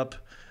pull up.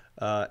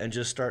 And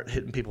just start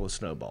hitting people with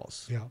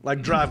snowballs. Yeah.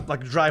 Like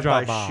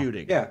drive-by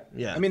shooting. Yeah.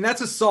 Yeah. I mean,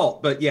 that's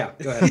assault, but yeah,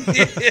 go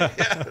ahead.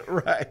 Yeah,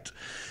 right.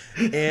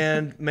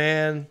 And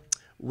man,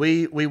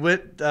 we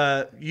went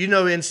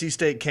NC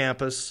State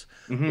campus.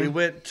 Mm-hmm. We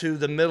went to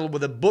the middle where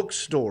the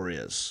bookstore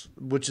is,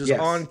 which is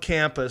on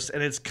campus,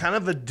 and it's kind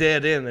of a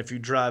dead end if you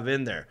drive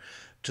in there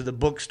to the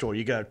bookstore.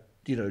 You got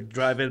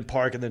drive in,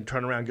 park, and then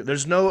turn around.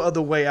 There's no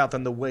other way out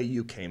than the way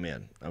you came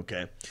in.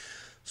 Okay.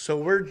 So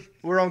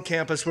we're on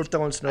campus. We're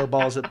throwing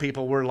snowballs at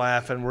people. We're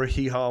laughing. We're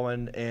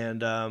hee-hawing,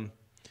 and I'm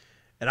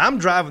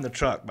driving the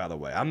truck. By the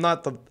way, I'm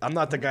not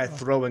the guy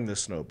throwing the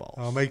snowballs.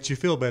 Oh, makes you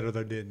feel better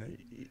though, didn't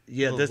it?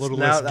 Yeah, I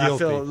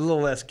feel a little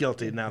less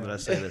guilty now that I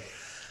say this.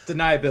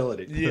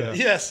 Deniability. Yeah.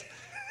 Yes,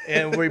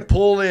 and we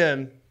pull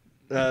in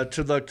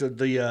to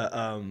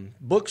the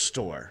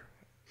bookstore,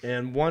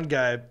 and one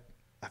guy,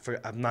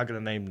 I'm not going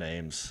to name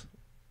names.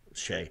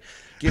 Shay,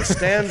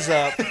 stands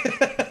up,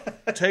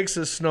 takes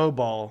his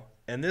snowball.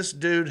 And this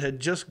dude had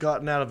just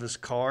gotten out of his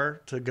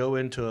car to go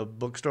into a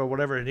bookstore or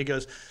whatever, and he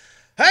goes,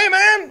 "Hey,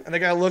 man!" And the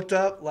guy looked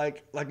up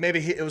like maybe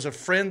it was a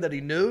friend that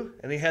he knew,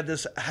 and he had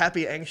this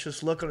happy,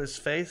 anxious look on his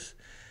face,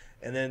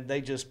 and then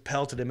they just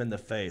pelted him in the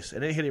face,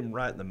 and it hit him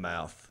right in the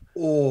mouth.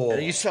 Oh.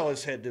 And you saw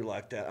his head do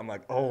like that. I'm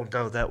like, oh,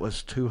 no, that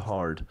was too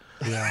hard.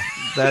 Yeah.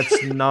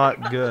 That's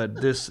not good.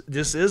 This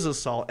is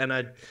assault, and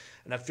I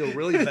feel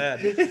really bad.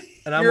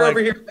 And I'm You're like, over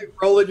here like,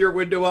 rolling your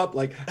window up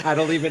like, I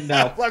don't even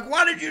know. Like,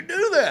 why did you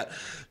do that?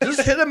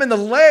 Just hit him in the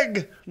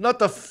leg, not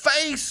the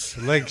face.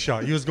 Leg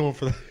shot. You was going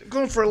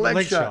for a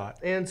leg shot.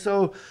 And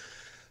so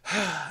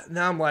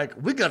now I'm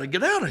like, we got to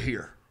get out of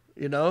here,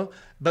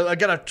 But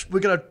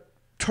we gotta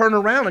turn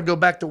around and go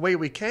back the way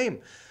we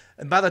came.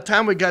 And by the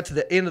time we got to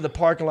the end of the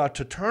parking lot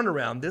to turn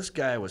around, this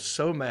guy was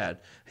so mad.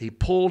 He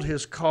pulled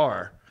his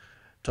car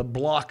to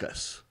block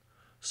us.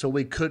 So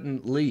we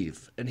couldn't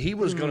leave, and he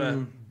was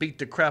gonna beat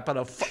the crap out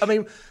of. I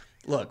mean,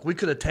 look, we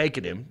could have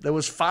taken him. There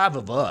was 5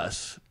 of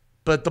us,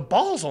 but the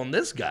ball's on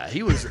this guy.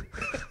 He was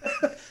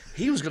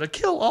gonna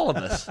kill all of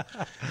us.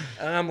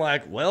 And I'm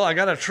like, well, I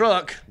got a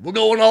truck. We're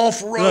going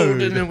off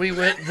road, and then we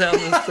went down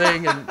this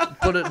thing and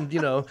put it. And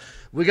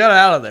we got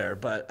out of there.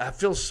 But I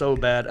feel so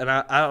bad, and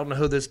I don't know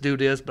who this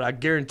dude is, but I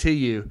guarantee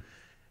you,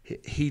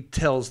 he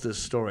tells this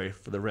story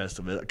for the rest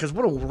of it. Because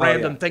what a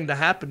random thing to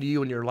happen to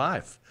you in your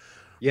life.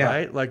 Yeah.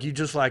 Right? Like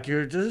this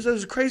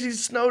was a crazy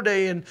snow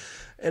day at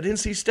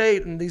NC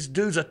State, and these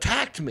dudes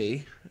attacked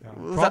me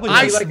with an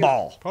ice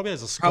ball. Probably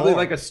as a scar. Probably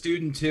like a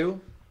student too.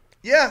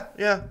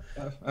 Yeah.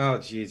 Oh,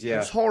 geez,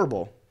 yeah. It's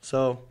horrible.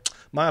 So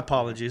my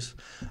apologies.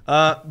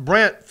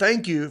 Brent,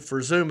 thank you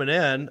for zooming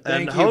in. Thank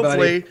and you,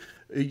 hopefully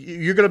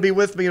you're going to be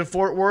with me in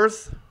Fort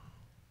Worth?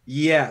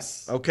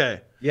 Yes.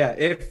 Okay. Yeah,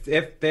 if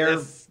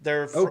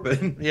they're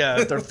open. Yeah,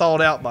 if they're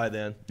thawed out by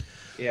then.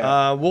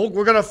 Yeah.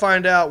 We're going to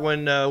find out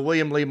when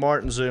William Lee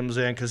Martin zooms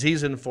in because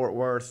he's in Fort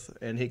Worth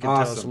and he can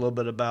tell us a little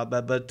bit about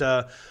that.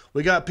 But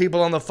we got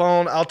people on the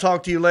phone. I'll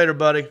talk to you later,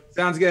 buddy.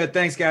 Sounds good.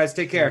 Thanks, guys.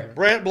 Take care.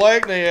 Brent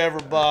Blakeney,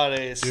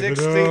 everybody. 6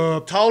 feet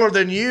up. taller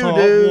than you, Top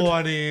dude.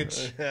 1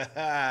 inch.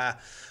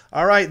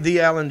 All right,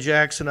 the Alan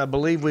Jackson. I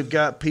believe we've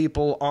got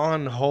people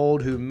on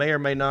hold who may or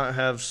may not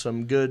have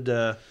some good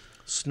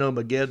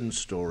Snowmageddon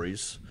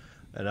stories,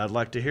 and I'd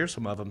like to hear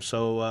some of them.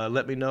 So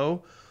let me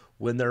know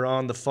when they're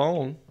on the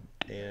phone.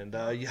 And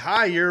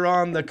hi, you're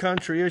on the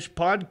Country-ish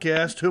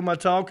podcast. Who am I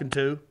talking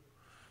to?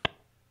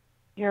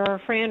 Your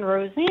friend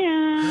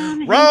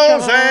Roseanne.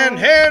 Roseanne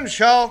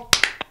Henshaw.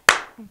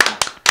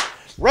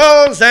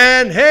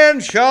 Roseanne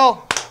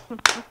Henshaw.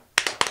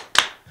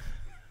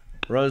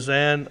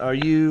 Roseanne, are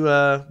you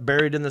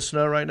buried in the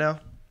snow right now?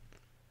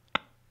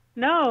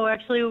 No,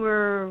 actually,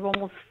 we're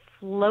almost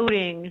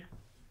floating.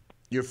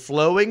 You're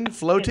floating?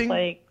 It's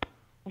like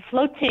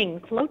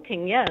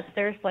floating. Yes,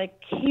 there was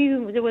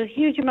a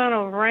huge amount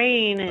of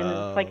rain, and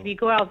it's like if you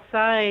go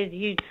outside,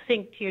 you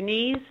sink to your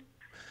knees.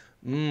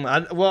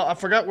 I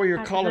forgot where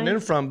you're calling in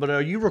from, but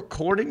are you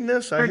recording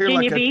this? I hear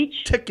like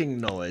Beach. A ticking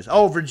noise.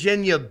 Oh,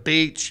 Virginia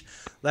Beach.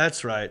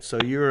 That's right. So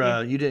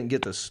you're you didn't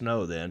get the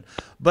snow then.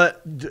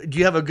 But do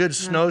you have a good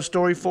snow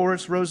story for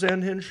us,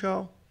 Roseanne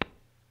Henshaw?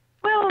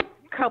 Well,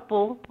 a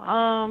couple.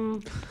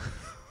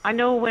 I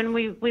know when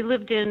we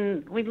lived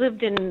in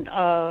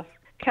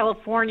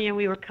California, and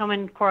we were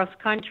coming across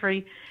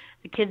country.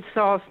 The kids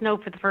saw snow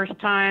for the first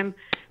time.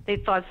 They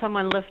thought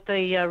someone left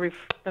the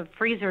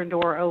freezer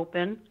door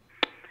open.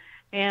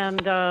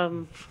 And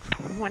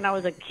when I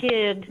was a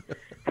kid,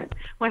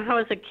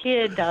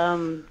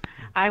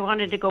 I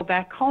wanted to go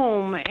back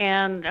home,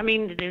 and I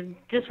mean,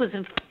 this was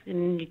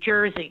in New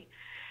Jersey,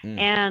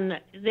 and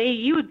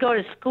you would go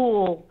to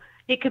school.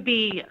 It could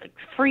be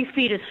 3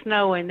 feet of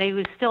snow, and they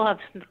would still have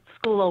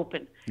school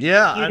open.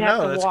 Yeah, You'd I have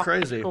know. to That's walk to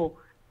crazy. school.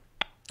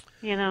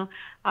 You know,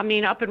 I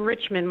mean, up in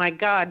Richmond, my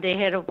God, they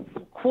had a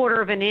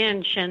quarter of an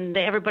inch, and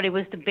everybody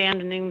was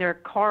abandoning their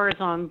cars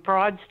on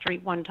Broad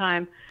Street one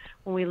time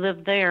when we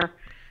lived there.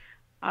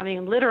 I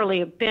mean,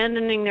 literally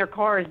abandoning their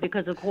cars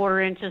because of a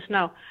quarter inch of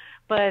snow.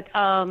 But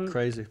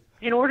Crazy.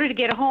 in order to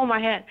get home, I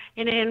had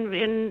in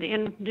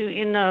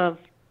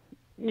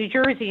New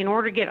Jersey. In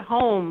order to get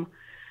home,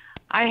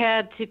 I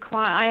had to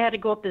climb. I had to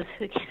go up this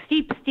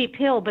steep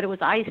hill, but it was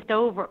iced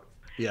over.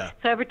 Yeah.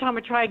 So every time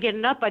I tried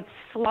getting up, I'd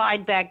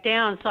slide back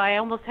down. So I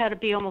almost had to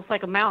be almost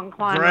like a mountain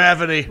climber.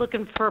 Gravity.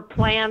 Looking for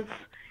plants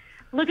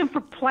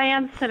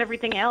and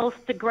everything else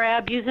to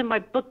grab, using my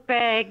book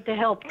bag to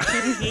help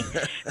keep me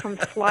from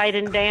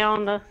sliding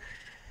down the.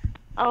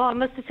 Oh, it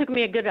must have took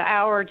me a good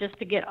hour just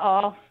to get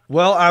off.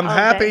 Well, I'm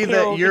happy that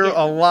that you're get-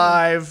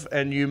 alive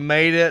and you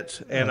made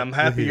it, and I'm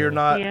happy you're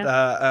not.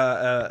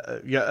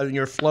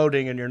 You're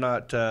floating and you're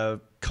not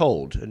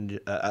cold, and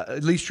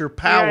at least your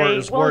power Right.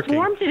 is Well, working. it's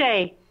warm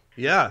today.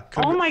 Yeah.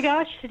 Oh my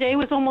gosh, today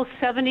was almost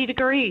 70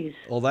 degrees.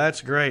 Well,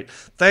 that's great.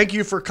 Thank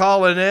you for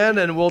calling in,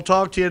 and we'll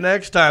talk to you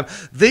next time.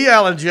 The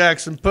Alan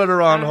Jackson, put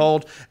her on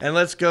hold, and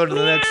let's go to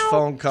the next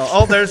phone call.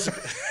 Oh, there's.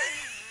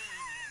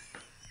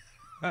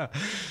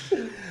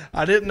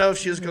 I didn't know if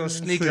she was going to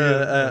sneak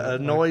a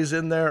noise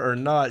in there or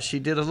not. She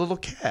did a little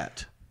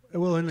cat.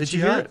 Well, and Did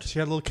you hear it? She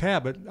had a little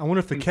cat, but I wonder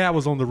if the cat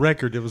was on the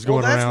record that was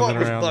going that's around what and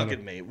was around.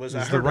 bugging me. Was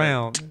I It's heard the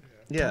round.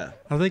 Yeah.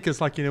 I think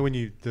it's like, when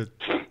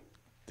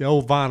the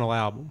old vinyl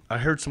album. I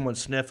heard someone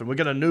sniffing. We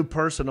got a new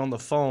person on the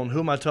phone. Who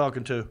am I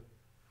talking to?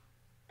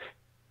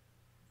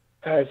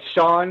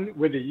 Sean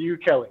with the U.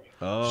 Kelly.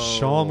 Oh.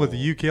 Sean with the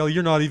U. Kelly.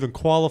 You're not even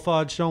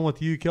qualified, Sean with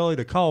the U. Kelly,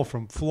 to call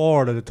from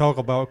Florida to talk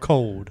about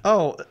cold.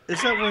 Oh,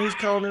 is that where he's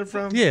calling in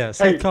from? Yes,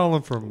 Hey. he's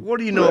calling from. What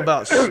do you know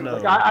about snow?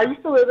 Look, I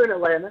used to live in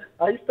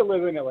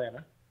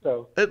Atlanta.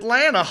 So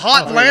Atlanta,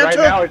 hot I mean, right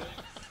Atlanta. now it's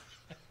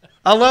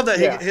I love that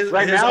Yeah. his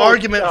Right now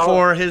argument it's,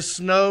 for his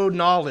snow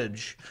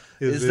knowledge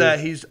is that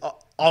he's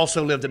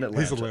also lived in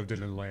Atlanta. He's lived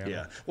in Atlanta.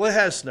 Yeah. Well, it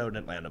has snowed in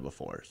Atlanta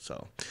before.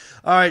 So,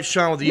 all right,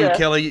 Sean with the U. Yeah.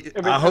 Kelly.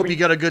 I mean- I hope I mean- you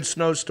got a good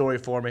snow story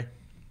for me.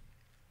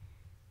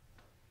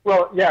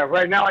 well, yeah.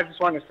 Right now, I just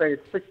want to say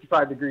it's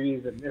 65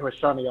 degrees and it was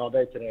sunny all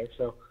day today.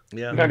 So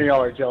Yeah. none of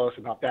y'all are jealous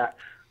about that.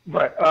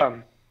 But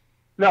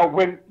no,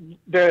 when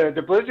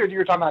the blizzard you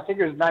were talking about, I think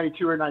it was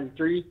 92 or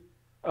 93.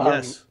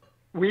 Yes.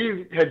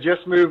 We had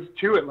just moved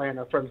to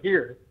Atlanta from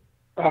here,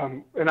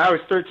 and I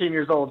was 13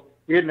 years old.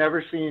 We had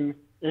never seen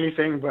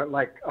anything but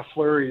like a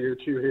flurry or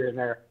two here and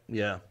there.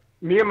 Yeah.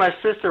 Me and my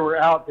sister were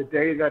out the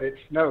day that it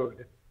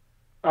snowed,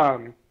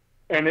 and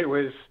it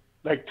was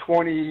like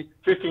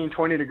 15,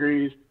 20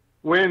 degrees,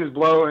 winds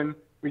blowing.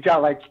 We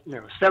got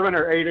 7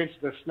 or 8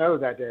 inches of snow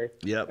that day.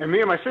 Yep. And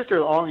me and my sister are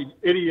the only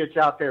idiots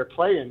out there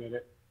playing in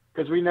it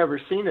because we never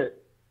seen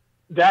it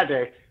that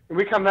day. And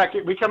we come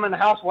in the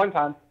house one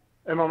time,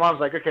 and my mom's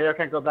like, "Okay, I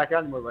can't go back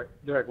out anymore."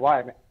 They're like,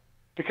 "Why?"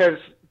 Because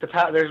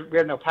we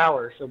had no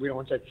power, so we don't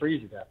want to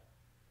freeze to death.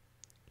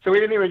 So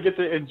we didn't even get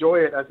to enjoy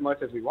it as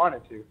much as we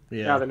wanted to.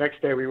 Yeah. Now the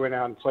next day we went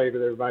out and played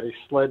with everybody,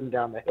 sledding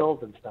down the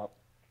hills and stuff.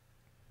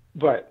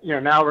 But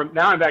now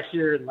I'm back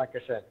here, and like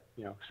I said,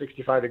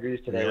 65 degrees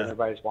today Yeah. when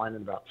everybody's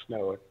whining about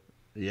snow. It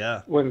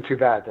Yeah. wasn't too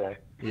bad today.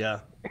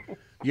 Yeah.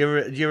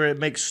 You ever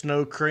make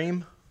snow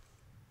cream?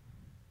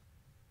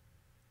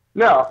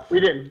 No, we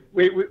didn't.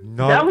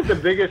 No. That was the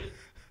biggest,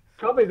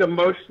 probably the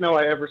most snow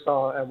I ever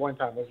saw at one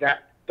time. Was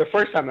that the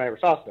first time I ever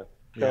saw snow?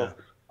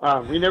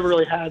 So we never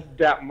really had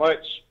that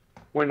much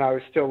when I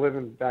was still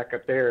living back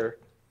up there.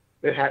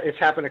 It's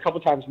happened a couple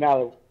times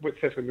now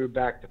since we moved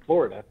back to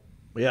Florida.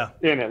 Yeah.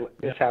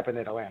 It's happened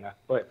in Atlanta,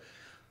 but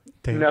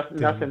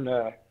nothing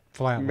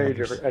Flat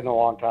major waters. in a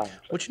long time. So.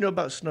 What you know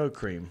about snow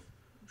cream,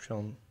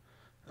 Sean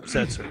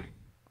Setzer?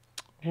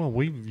 Well,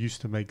 we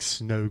used to make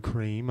snow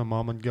cream. My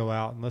mom would go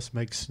out and let's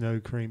make snow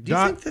cream. Do you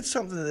think that's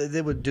something that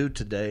they would do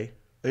today?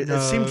 It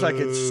seems like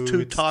it's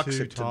too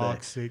toxic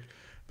today.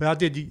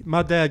 But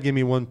my dad gave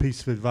me one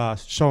piece of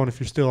advice. Sean, if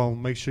you're still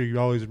on, make sure you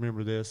always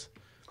remember this.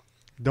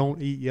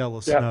 Don't eat yellow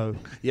snow.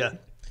 Yeah.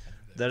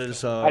 That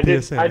is. I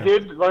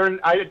did learn.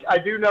 I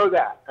do know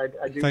that.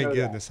 I do. Thank know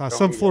goodness. That.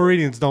 Some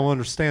Floridians don't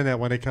understand that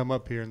when they come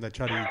up here and they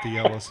try to eat the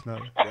yellow snow.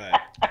 Right.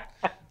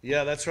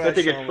 Yeah, that's right. I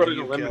think Sean, it's frozen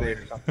you lemonade Kelly.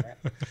 or something.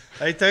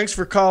 Hey, thanks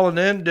for calling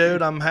in,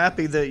 dude. I'm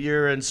happy that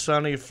you're in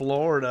sunny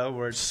Florida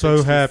where it's So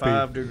 65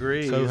 happy.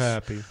 degrees. So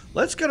happy.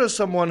 Let's go to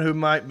someone who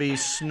might be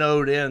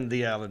snowed in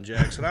the Alan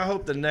Jackson. I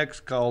hope the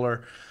next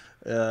caller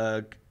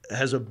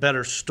has a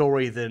better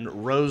story than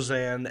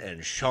Roseanne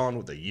and Sean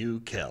with a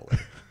U. Kelly.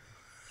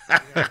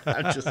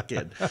 I'm just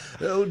kidding.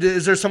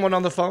 Is there someone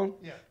on the phone?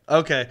 Yeah.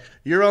 Okay.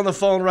 You're on the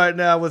phone right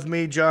now with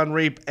me, Jon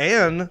Reep,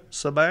 and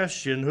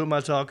Sebastian. Who am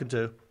I talking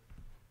to?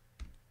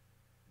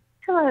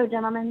 Hello,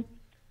 gentlemen.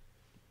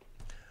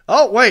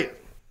 Oh, wait.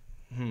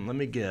 Let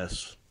me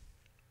guess.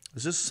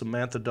 Is this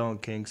Samantha Dawn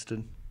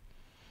Kingston?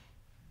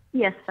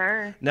 Yes,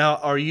 sir. Now,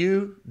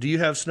 do you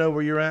have snow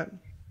where you're at?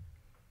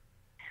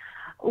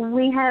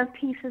 We have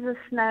pieces of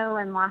snow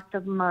and lots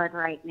of mud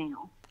right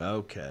now.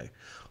 Okay.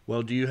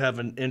 Well, do you have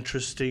an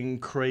interesting,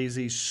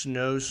 crazy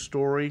snow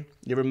story?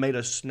 You ever made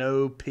a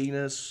snow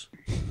penis?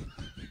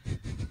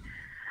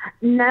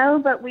 No,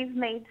 but we've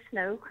made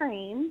snow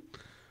cream.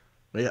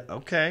 Yeah,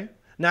 okay.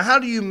 Now, how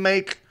do you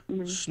make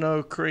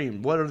snow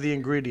cream? What are the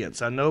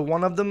ingredients? I know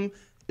one of them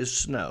is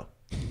snow.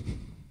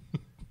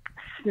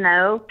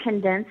 Snow,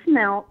 condensed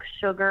milk,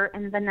 sugar,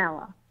 and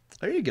vanilla.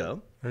 There you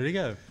go. There you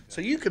go.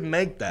 So you can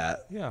make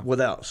that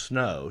without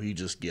snow. You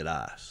just get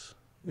ice.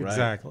 Right?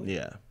 Exactly.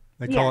 Yeah.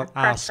 They call it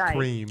ice fresh ice.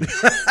 cream.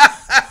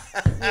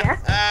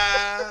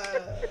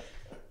 Yeah.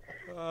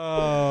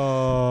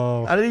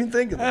 Oh. I didn't even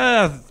think of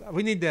that.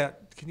 We need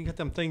that. Can you get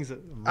them things that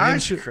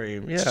Ice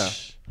cream, yeah.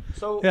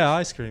 So yeah,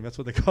 ice cream. That's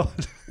what they call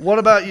it. What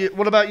about you?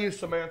 What about you,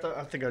 Samantha?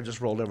 I think I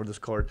just rolled over this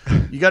card.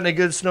 You got any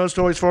good snow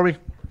stories for me?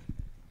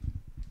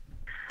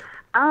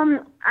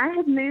 I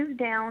had moved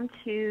down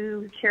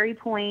to Cherry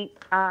Point,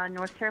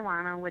 North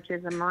Carolina, which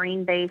is a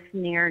Marine base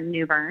near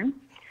New Bern,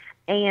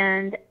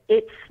 and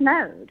it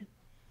snowed.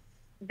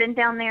 Been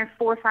down there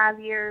 4 or 5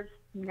 years,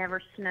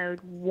 never snowed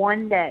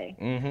one day.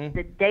 Mm-hmm.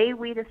 The day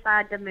we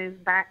decide to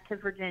move back to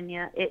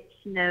Virginia, it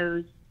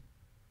snows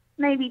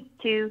maybe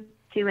 2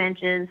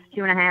 inches,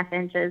 2.5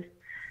 inches.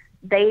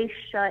 They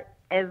shut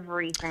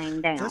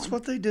everything down. That's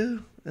what they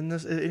do. And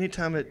this,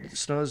 anytime it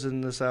snows in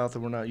the South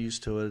and we're not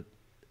used to it,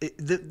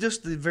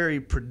 just the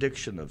very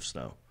prediction of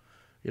snow.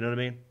 You know what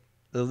I mean?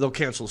 They'll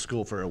cancel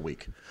school for a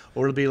week.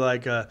 Or it'll be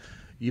like,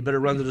 you better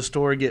run to the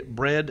store and get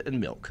bread and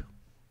milk.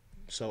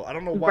 So I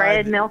don't know why.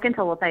 Bread, milk, and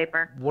toilet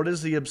paper. What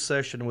is the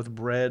obsession with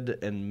bread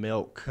and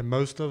milk? And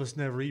most of us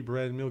never eat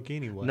bread and milk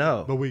anyway.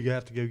 No. But we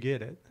have to go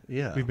get it.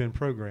 Yeah. We've been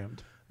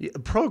programmed. Yeah,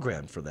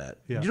 programmed for that.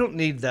 Yeah. You don't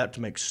need that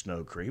to make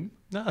snow cream.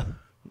 No.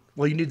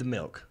 Well, you need the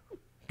milk.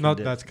 No,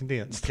 that's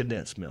condensed.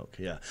 Condensed milk,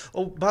 yeah.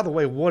 Oh, by the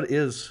way, what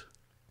is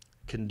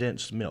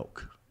condensed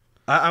milk?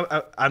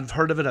 I've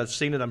heard of it. I've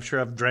seen it. I'm sure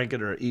I've drank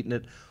it or eaten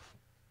it.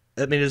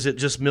 I mean, is it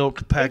just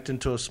milk packed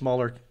into a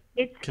smaller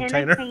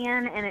container? It's in a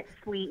can, and it's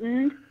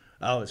sweetened.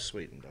 Oh, it's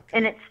sweetened. Okay.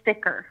 And it's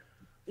thicker.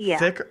 Yeah.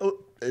 Thicker?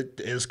 Oh, it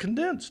is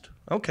condensed.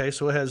 Okay,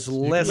 so it has You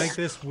less can make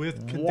this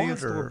with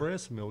condensed water. or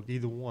breast milk,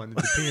 either one. It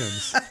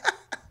depends.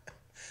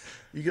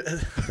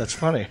 That's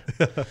funny.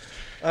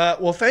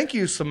 Well, thank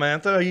you,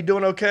 Samantha. Are you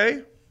doing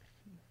okay?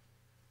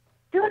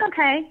 Doing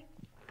okay.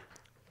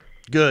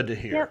 Good to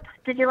hear. Yep.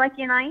 Did you like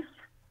your knife?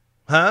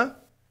 Huh?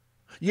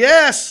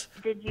 Yes.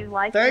 Did you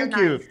like Thank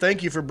your you. knife?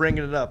 Thank you for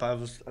bringing it up. I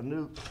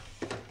knew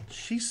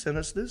she sent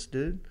us this,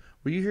 dude.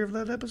 Were you here for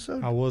that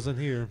episode? I wasn't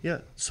here. Yeah.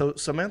 So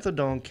Samantha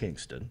Dawn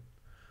Kingston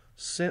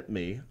sent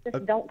me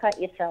Just don't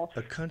cut yourself.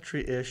 a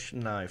country-ish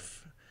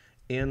knife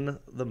in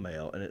the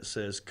mail, and it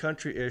says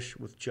country-ish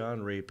with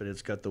Jon Reep, and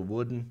it's got the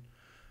wooden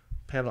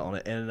panel on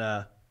it.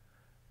 And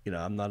you know,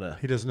 I'm not a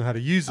He doesn't know how to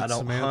use it, I don't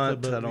Samantha,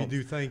 hunt. but I we don't.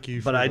 do thank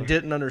you. But for I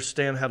didn't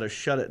understand how to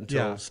shut it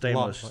until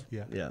stainless. lock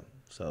it, Yeah.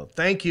 So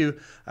thank you.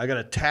 I got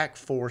a Tac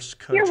Force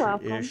You're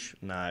country-ish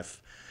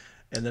knife,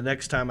 and the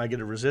next time I get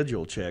a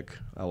residual check,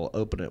 I will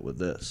open it with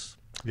this.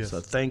 Yes.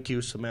 So thank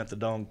you, Samantha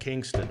Dawn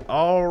Kingston.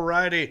 All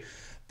righty.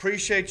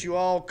 Appreciate you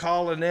all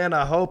calling in.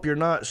 I hope you're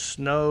not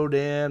snowed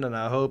in, and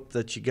I hope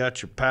that you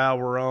got your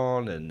power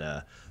on.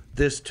 And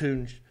this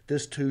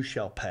this too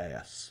shall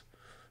pass.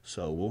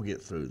 So we'll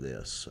get through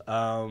this.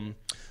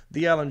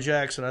 The Alan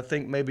Jackson, I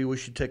think maybe we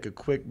should take a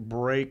quick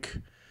break.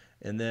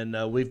 And then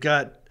we've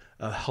got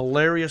a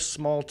hilarious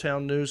small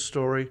town news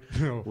story.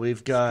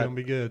 We've got, it's going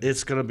to be good.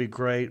 It's going to be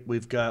great.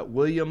 We've got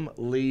William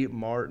Lee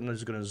Martin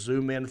who's going to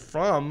zoom in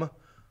from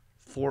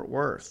Fort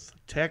Worth,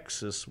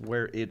 Texas,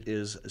 where it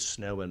is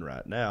snowing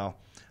right now.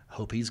 I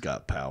hope he's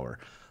got power.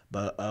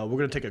 But we're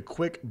going to take a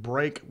quick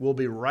break. We'll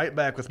be right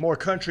back with more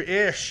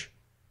country-ish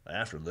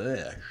after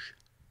this.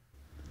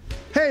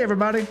 Hey,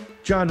 everybody.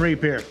 Jon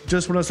Reep here.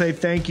 Just want to say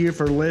thank you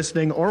for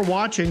listening or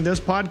watching this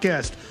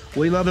podcast.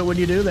 We love it when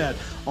you do that.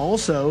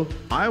 Also,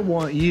 I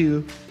want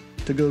you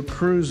to go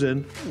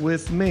cruising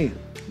with me.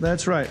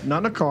 That's right. Not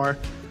in a car,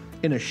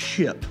 in a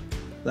ship.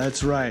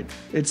 That's right.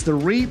 It's the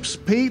Reeps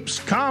Peeps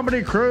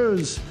Comedy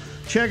Cruise.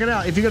 Check it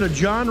out. If you go to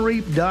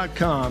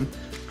jonreep.com,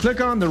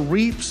 click on the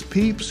Reeps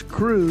Peeps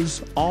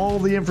Cruise. All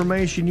the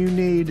information you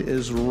need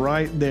is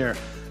right there.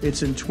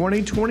 It's in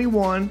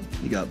 2021.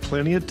 You got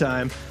plenty of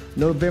time.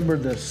 November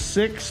the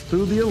 6th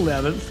through the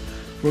 11th.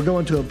 We're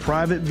going to a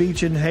private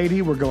beach in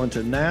Haiti. We're going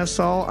to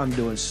Nassau. I'm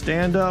doing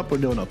stand-up. We're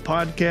doing a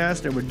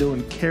podcast, and we're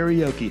doing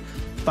karaoke.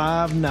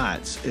 5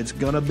 nights. It's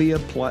going to be a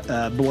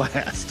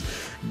blast.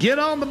 Get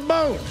on the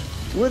boat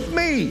with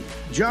me,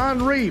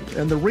 Jon Reep,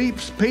 and the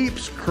Reeps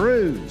Peeps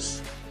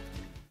Cruise.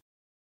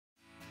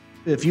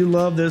 If you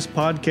love this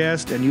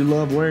podcast and you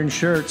love wearing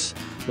shirts,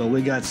 well,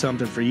 we got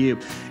something for you.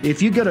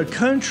 If you go to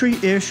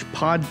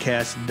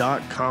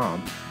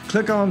countryishpodcast.com,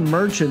 click on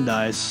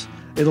merchandise,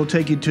 it'll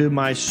take you to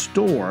my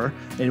store,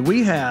 and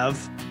we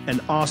have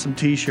an awesome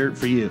t-shirt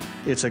for you.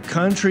 It's a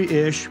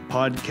Country-ish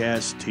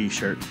podcast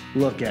t-shirt.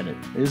 Look at it.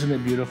 Isn't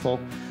it beautiful?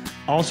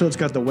 Also, it's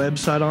got the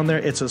website on there.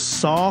 It's a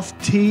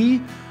soft tee,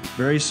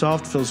 very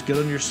soft, feels good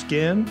on your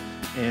skin,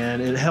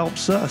 and it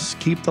helps us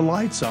keep the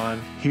lights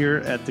on here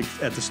at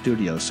the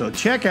studio. So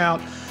check out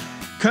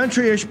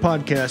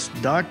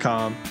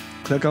countryishpodcast.com,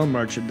 click on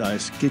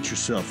merchandise, get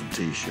yourself a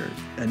t-shirt,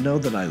 and know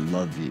that I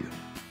love you.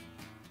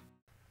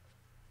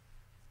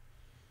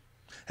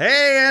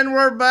 Hey, and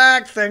we're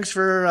back. Thanks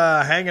for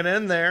hanging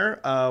in there.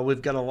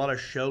 We've got a lot of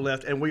show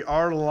left, and we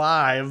are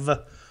live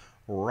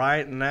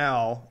right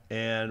now,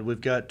 and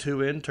we've got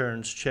 2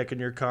 interns checking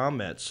your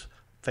comments,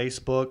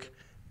 Facebook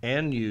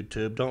and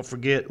YouTube. Don't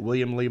forget,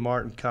 William Lee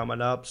Martin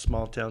coming up,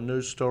 small town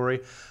news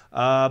story.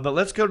 But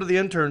let's go to the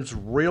interns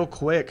real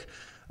quick.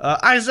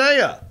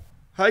 Isaiah,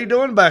 how you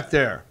doing back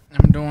there?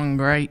 I'm doing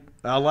great.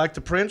 I like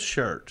the Prince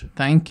shirt.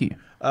 Thank you.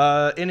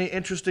 Any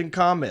interesting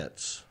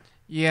comments?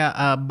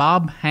 Yeah,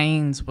 Bob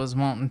Haynes was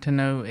wanting to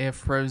know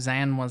if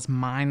Roseanne was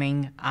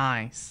mining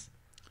ice.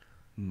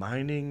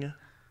 Mining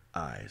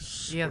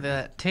ice. Yeah,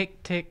 the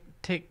tick, tick,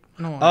 tick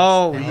noise.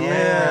 Oh,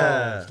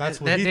 yeah.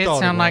 That's what That he did thought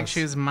sound it like was.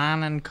 she was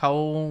mining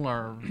coal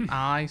or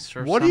ice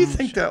or What do you some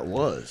think shit. that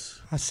was?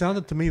 It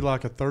sounded to me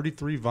like a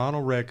 33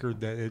 vinyl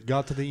record that it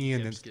got to the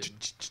end and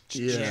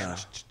Yeah.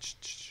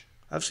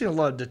 I've seen a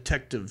lot of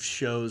detective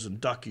shows and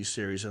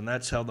docuseries, and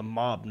that's how the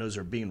mob knows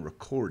they're being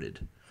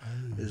recorded,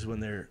 is when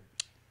there's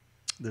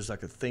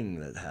like a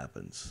thing that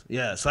happens.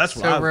 Yeah, so that's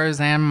what So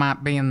Roseanne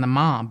might be in the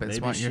mob, is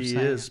maybe what you're she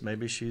saying. is.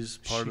 Maybe she's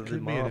part She of the could be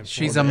an mob. informant.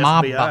 She's Or a the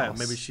mob FBI. boss.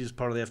 Maybe she's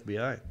part of the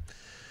FBI.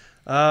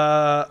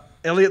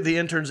 Elliot, the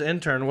intern's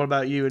intern, what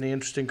about you? Any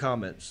interesting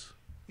comments?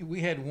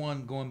 We had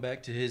one going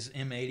back to his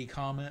M80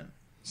 comment.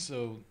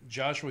 So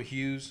Joshua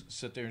Hughes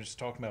sat there and was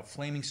talking about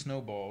flaming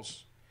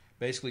snowballs,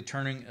 basically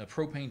turning a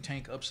propane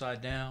tank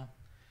upside down,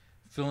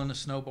 filling the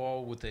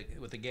snowball with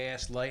the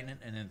gas, lighting it,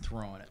 and then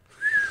throwing it.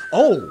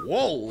 Oh,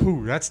 whoa.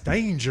 Ooh, that's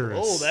dangerous.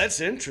 Oh, that's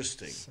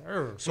interesting.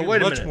 Sir, So we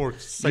wait a much minute. more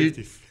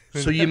safety.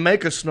 So you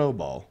make a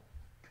snowball,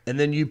 and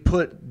then you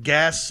put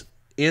gas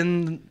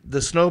in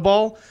the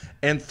snowball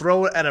and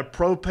throw it at a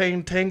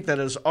propane tank that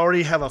has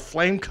already have a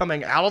flame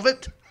coming out of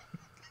it?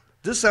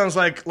 This sounds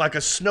like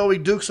a snowy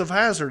Dukes of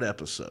Hazzard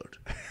episode.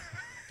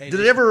 Hey, Did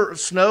it ever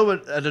snow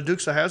at a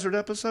Dukes of Hazzard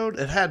episode?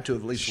 It had to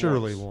at least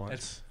Surely once. once.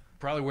 That's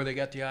probably where they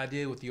got the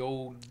idea with the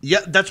old. Yeah,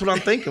 that's what I'm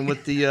thinking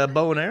with the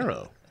bow and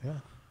arrow. Yeah.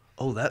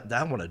 Oh,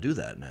 I want to do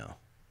that now.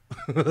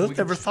 I've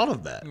never thought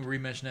of that. We'll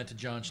re-mention that to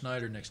John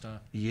Schneider next time.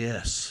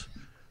 Yes.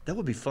 That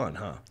would be fun,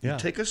 huh? You Yeah.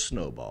 take a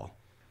snowball.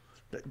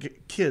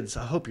 Kids,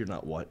 I hope you're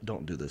not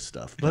don't do this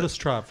stuff. Let but- us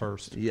try it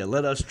first. Yeah,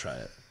 let us try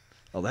it.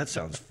 Oh, that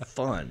sounds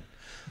fun.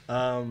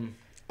 All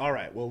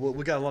right. Well,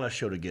 we got a lot of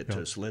show to get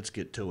to, so let's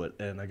get to it.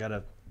 And I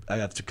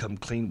have to come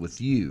clean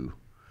with you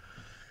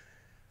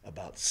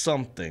about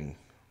something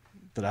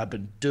that I've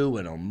been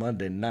doing on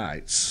Monday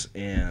nights,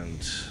 and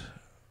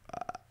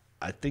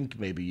I think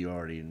maybe you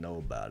already know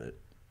about it.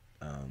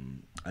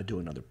 I do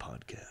another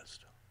podcast.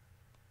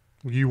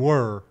 You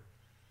were,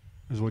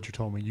 is what you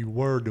told me. You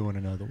were doing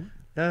another one.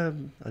 I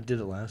did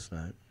it last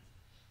night.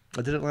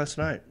 With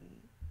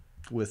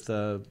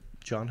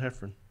John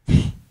Heffron,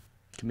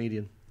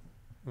 comedian.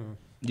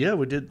 Yeah,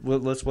 we did. Well,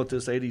 let's put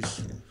this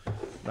 80s,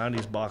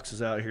 90s box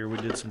is out here. We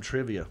did some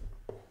trivia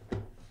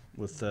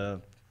with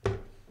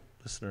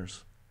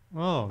listeners.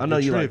 Oh, I know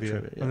the you like trivia.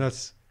 trivia, yeah. And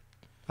that's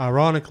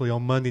ironically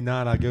on Monday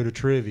night I go to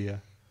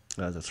trivia.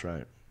 That's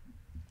right.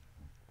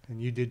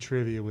 and you did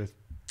trivia with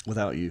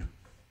Without you.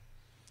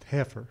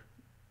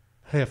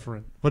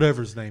 Hefferon,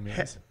 whatever his name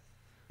is.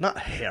 Not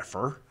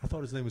Heifer. I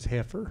thought his name was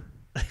Heifer.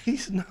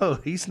 He's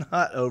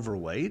not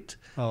overweight.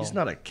 Oh. He's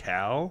not a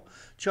cow.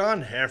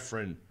 John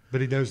Heffron.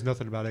 But he knows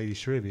nothing about 80s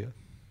trivia.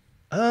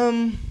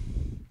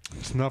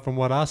 It's not from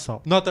what I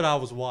saw. Not that I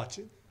was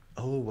watching.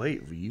 Oh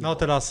wait, not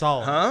that I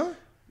saw it. Huh?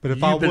 But if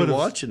You've I been would have,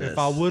 watching if this.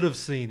 I would have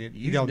seen it,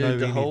 You don't did know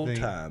the anything. whole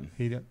time.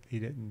 He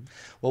didn't.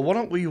 Well, why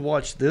don't we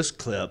watch this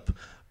clip?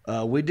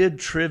 We did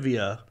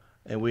trivia,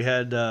 and we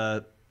had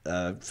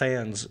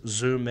fans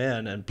zoom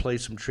in and play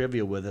some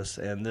trivia with us,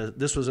 and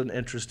this was an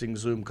interesting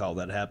Zoom call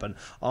that happened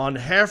on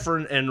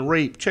Heffron and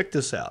Reep. Check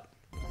this out.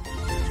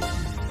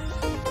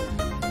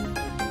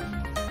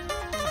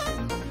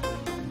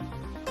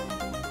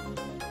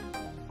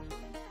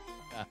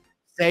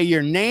 Say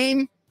your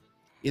name,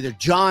 either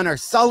John or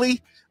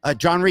Sully.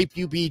 Jon Reep,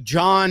 you be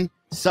John.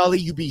 Sully,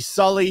 you be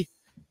Sully.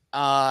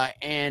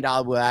 And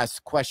I will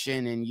ask a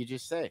question, and you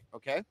just say,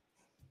 okay?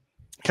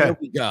 Here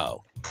we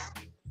go.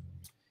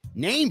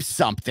 Name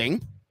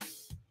something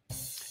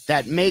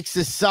that makes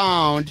a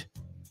sound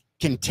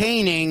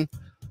containing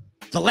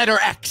the letter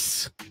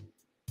X.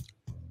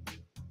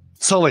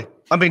 Sully.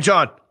 I mean,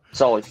 John.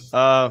 Sully.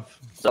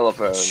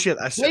 Telephone. Shit.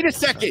 Wait a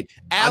second.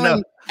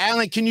 Alan,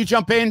 can you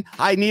jump in?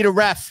 I need a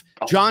ref.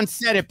 John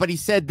said it, but he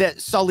said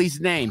that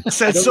Sully's name.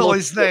 Said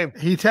Sully's name.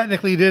 He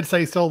technically did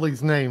say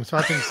Sully's name, so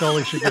I think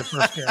Sully should get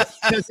first guess.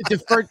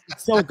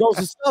 So it goes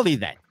to Sully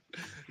then.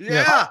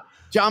 Yeah.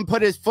 John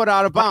put his foot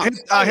out of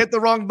bounds. I hit the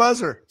wrong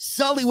buzzer.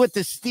 Sully with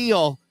the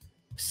steal,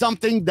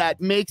 something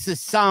that makes a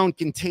sound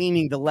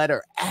containing the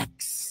letter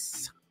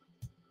X.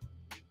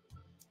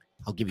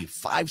 I'll give you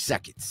 5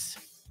 seconds.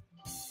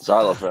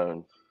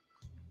 Xylophone.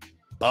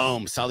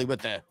 Boom. Sully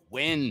with the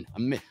win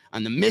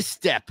on the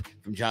misstep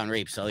from Jon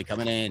Reep. Sully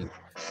coming in.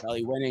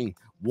 Sully winning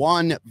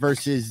 1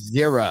 versus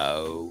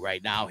 0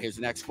 right now. Here's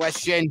the next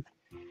question.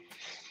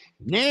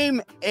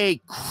 Name a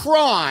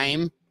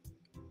crime.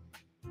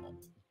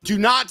 Do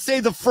not say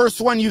the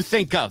first one you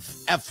think of,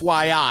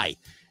 FYI.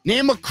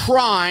 Name a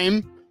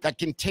crime that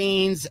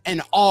contains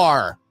an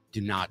R.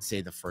 Do not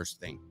say the first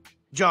thing.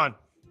 John.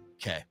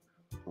 Okay.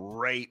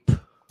 Rape.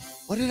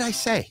 What did I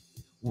say?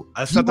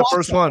 That's not the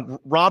first one.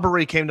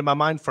 Robbery came to my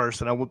mind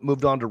first, and I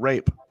moved on to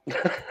rape.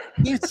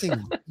 You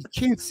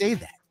can't say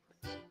that.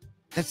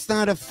 That's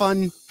not a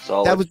fun.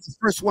 Solid. That was the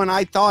first one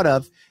I thought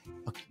of.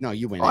 Okay, no,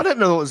 you win. I didn't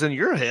know it was in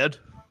your head.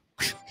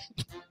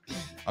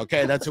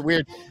 Okay, that's a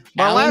weird.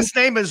 My last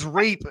name is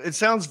Reep. It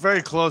sounds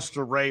very close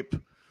to rape.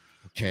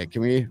 Okay,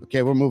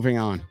 Okay, we're moving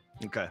on.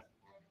 Okay.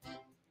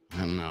 I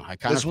don't know. I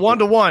kind It's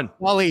 1-1.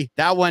 Wally,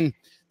 that one.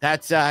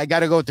 That's I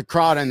got to go with the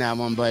crowd on that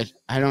one, but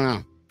I don't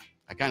know.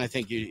 I kind of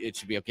think it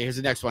should be okay. Here's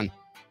the next one.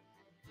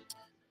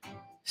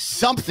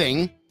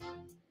 Something.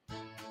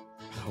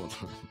 Hold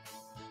on.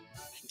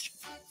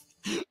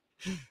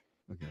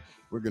 Okay,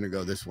 we're gonna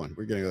go this one.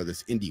 We're gonna go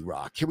this indie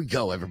rock. Here we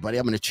go, everybody.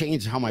 I'm gonna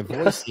change how my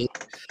voice is.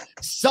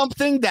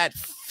 Something that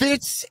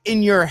fits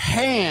in your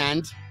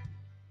hand,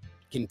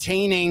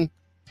 containing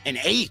an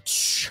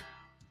H.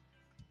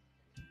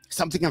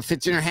 Something that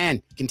fits in your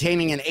hand,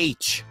 containing an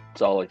H.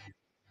 Sully.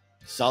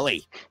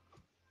 Sully.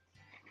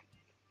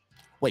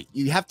 Wait,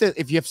 you have to,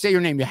 if you have to say your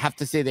name, you have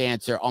to say the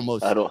answer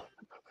almost. I don't.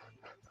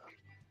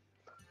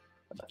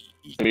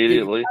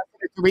 Immediately.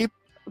 The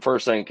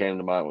first thing that came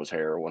to mind was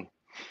heroin.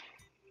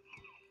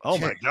 Oh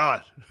my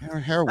God.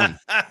 Heroin.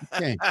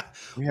 Okay.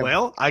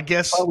 Well, I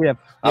guess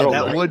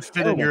that would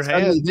fit in your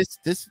hand.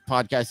 This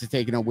podcast is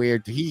taking a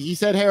weird. He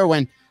said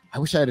heroin. I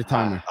wish I had a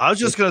timer. I was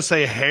just gonna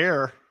say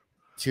hair.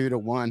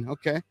 2-1.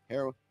 Okay.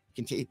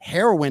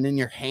 Heroin in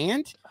your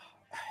hand.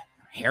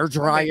 Hair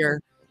dryer.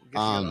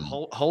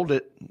 Hold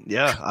it.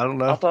 Yeah, I don't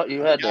know. I thought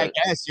you had to. I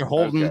guess you're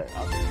holding. Okay.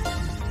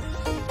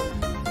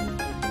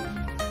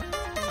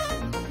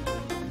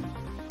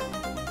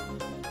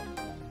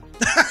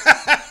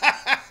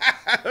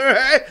 All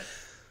right.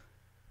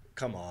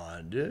 Come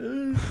on,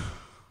 dude.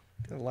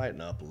 Gotta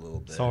lighten up a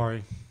little bit.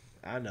 Sorry.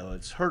 I know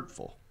it's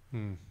hurtful.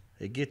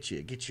 It gets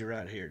you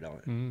right here,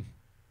 don't it?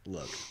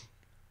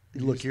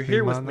 Look, you're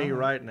here with me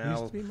right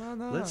now.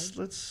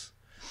 Let's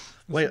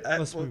wait.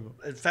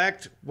 In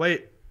fact,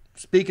 wait.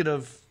 Speaking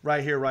of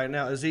right here, right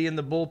now, is he in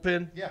the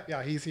bullpen?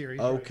 Yeah, he's here.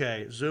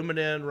 Okay, zooming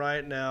in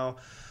right now,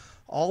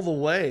 all the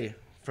way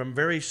from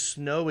very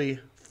snowy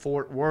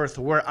Fort Worth,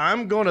 where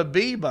I'm going to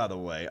be, by the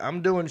way.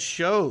 I'm doing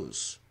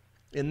shows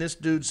in this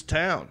dude's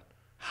town,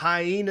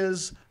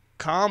 Hyenas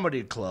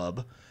Comedy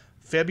Club,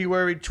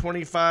 February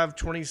 25,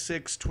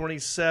 26,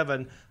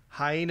 27,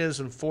 Hyenas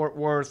in Fort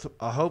Worth.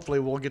 Hopefully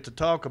we'll get to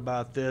talk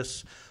about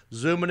this.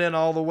 Zooming in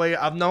all the way.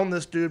 I've known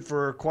this dude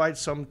for quite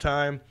some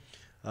time.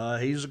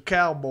 He's a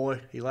cowboy.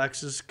 He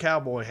likes his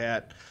cowboy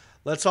hat.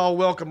 Let's all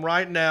welcome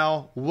right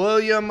now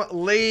William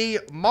Lee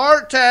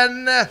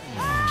Martin.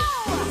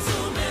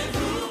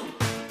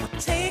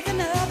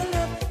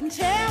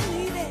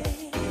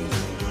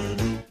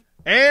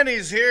 And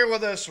he's here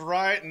with us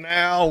right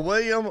now,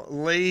 William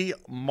Lee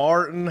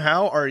Martin.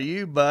 How are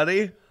you,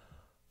 buddy?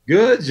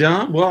 Good,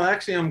 John. Well,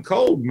 actually, I'm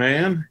cold,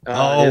 man.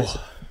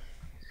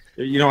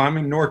 You know, I'm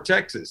in North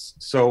Texas,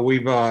 so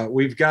we've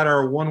got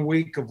our 1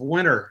 week of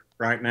winter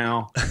right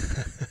now,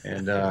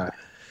 and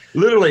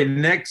literally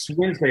next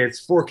Wednesday it's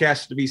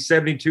forecast to be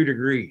 72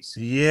 degrees.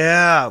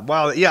 Yeah,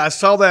 wow. Yeah, I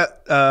saw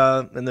that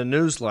in the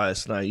news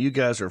last night. You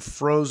guys are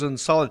frozen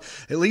solid.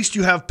 At least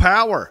you have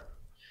power.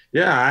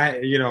 Yeah,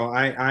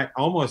 I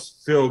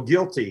almost feel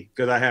guilty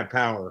because I have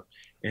power,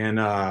 and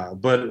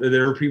but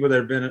there are people that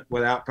have been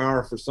without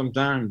power for some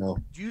time though.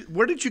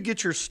 Where did you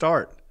get your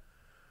start?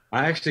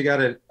 I actually got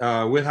it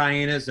with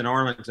hyenas in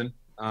Arlington.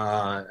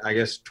 I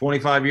guess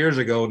 25 years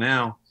ago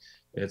now.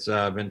 It's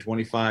been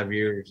 25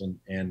 years,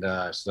 and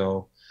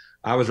so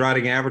I was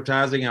writing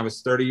advertising. I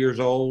was 30 years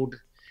old,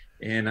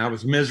 and I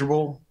was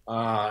miserable.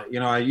 You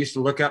know, I used to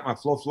look out my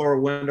floor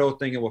window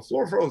thinking, well,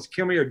 floors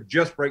kill me or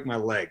just break my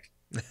leg.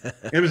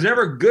 It was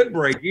never a good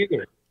break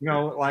either. You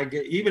know, like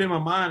even in my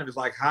mind, it was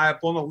like high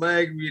up on the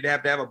leg. You'd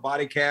have to have a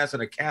body cast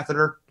and a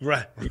catheter.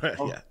 Right.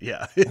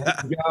 Yeah. Here's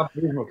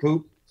my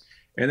poop.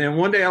 And then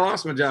one day I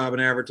lost my job in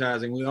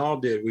advertising. We all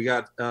did. We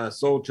got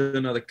sold to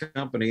another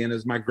company. And it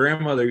was my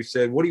grandmother who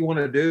said, what do you want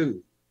to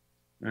do?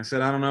 And I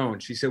said, I don't know.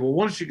 And she said, well,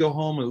 why don't you go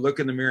home and look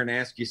in the mirror and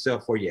ask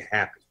yourself, are you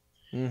happy?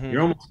 Mm-hmm.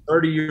 You're almost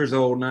 30 years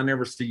old and I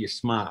never see you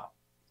smile.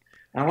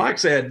 I like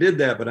to say I did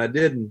that, but I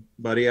didn't,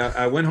 buddy.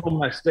 I went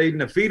home and I stayed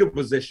in a fetal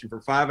position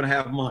for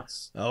 5.5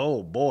 months.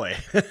 Oh, boy.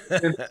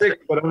 And 6,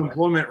 but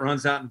unemployment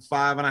runs out in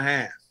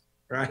 5.5.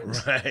 Right.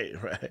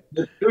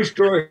 The true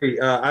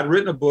story. I'd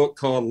written a book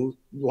called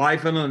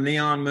Life Under the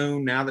Neon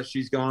Moon. Now that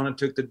she's gone, and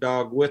took the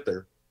dog with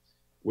her,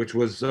 which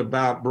was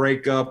about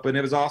breakup. And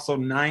it was also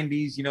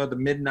 90s, you know, the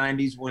mid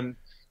 90s when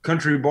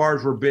country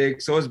bars were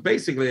big. So it was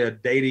basically a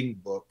dating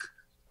book,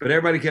 but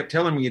everybody kept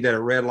telling me that it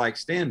read like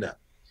stand up.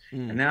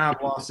 And now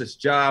I've lost this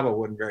job. I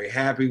wasn't very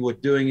happy with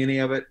doing any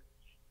of it.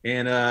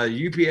 And a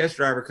UPS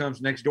driver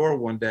comes next door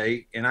one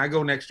day, and I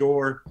go next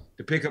door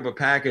to pick up a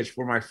package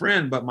for my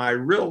friend. But my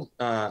real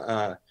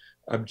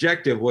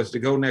objective was to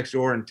go next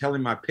door and tell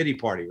him my pity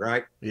party,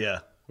 right? Yeah,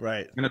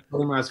 right. And I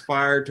told him I was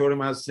fired, told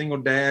him I was a single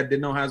dad,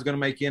 didn't know how I was going to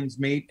make ends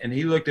meet. And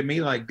he looked at me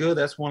like, good,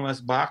 that's one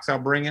less box I'll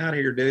bring out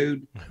here,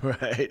 dude.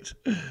 Right.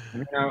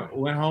 And I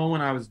went home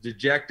and I was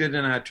dejected,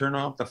 and I turned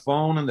off the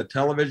phone and the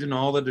television,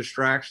 all the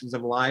distractions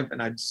of life.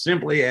 And I'd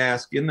simply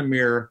ask in the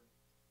mirror,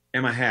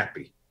 am I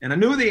happy? And I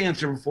knew the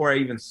answer before I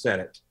even said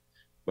it.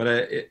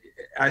 But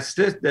I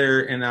stood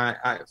there, and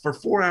I for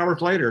 4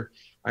 hours later,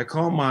 I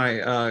called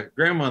my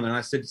grandmother, and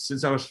I said,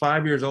 since I was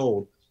 5 years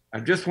old, I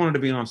just wanted to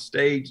be on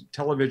stage,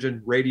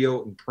 television,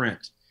 radio, and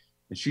print.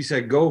 And she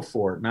said, go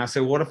for it. And I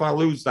said, what if I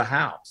lose the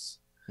house?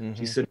 Mm-hmm.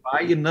 She said,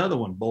 buy you another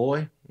one,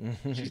 boy.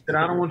 Mm-hmm. She said,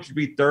 I don't want you to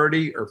be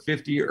 30 or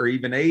 50 or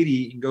even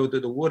 80 and go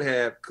through the would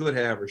have, could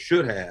have, or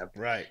should have.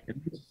 Right. And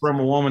this is from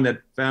a woman that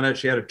found out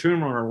she had a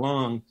tumor on her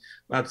lung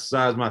about the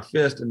size of my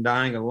fist and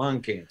dying of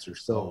lung cancer.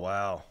 So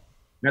wow.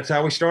 That's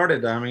how we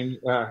started. I mean,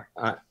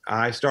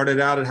 I started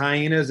out at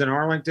Hyenas in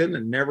Arlington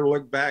and never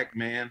looked back,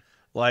 man.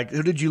 Like,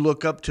 who did you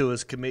look up to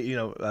as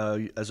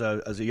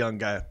as a young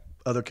guy?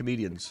 Other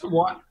comedians?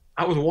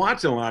 I was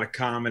watching a lot of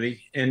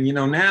comedy, and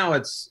now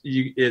it's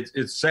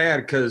sad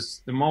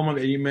because the moment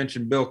that you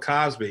mentioned Bill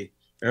Cosby,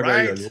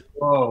 everybody goes,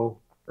 "Whoa!"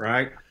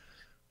 Right?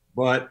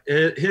 But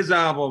his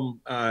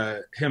album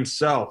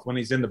himself, when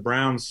he's in the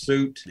brown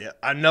suit, yeah,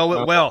 I know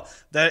it well.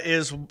 That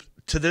is,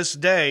 to this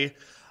day,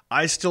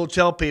 I still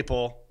tell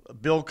people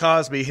Bill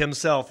Cosby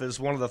himself is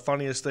one of the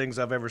funniest things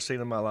I've ever seen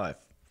in my life.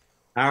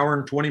 Hour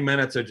and 20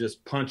 minutes of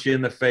just punch you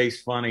in the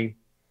face funny.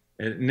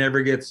 It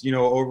never gets,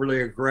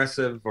 overly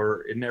aggressive,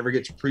 or it never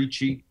gets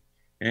preachy,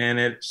 and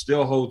it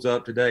still holds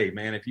up today,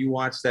 man. If you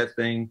watch that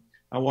thing,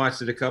 I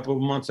watched it a couple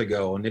of months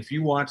ago, and if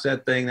you watch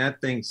that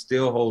thing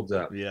still holds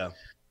up. Yeah.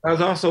 I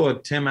was also a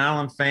Tim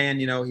Allen fan.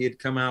 He had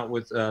come out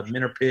with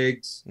Men Are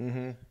Pigs,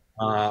 mm-hmm.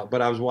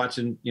 But I was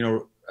watching,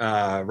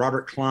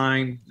 Robert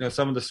Klein,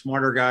 some of the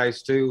smarter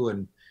guys too,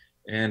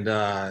 and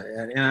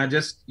I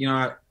just,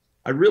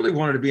 I really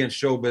wanted to be in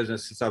show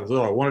business since I was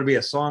little. I wanted to be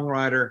a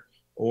songwriter,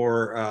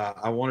 or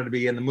I wanted to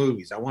be in the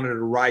movies. I wanted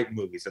to write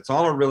movies. That's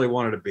all I really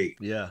wanted to be.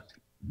 Yeah.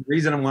 The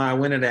reason why I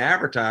went into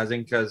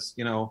advertising, because,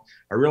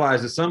 I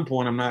realized at some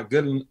point I'm not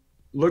good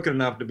looking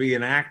enough to be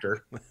an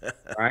actor,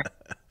 right?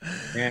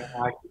 And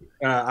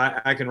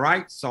I can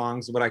write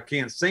songs, but I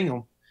can't sing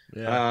them.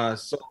 Yeah.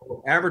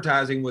 So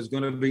advertising was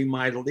going to be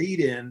my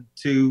lead-in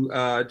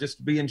to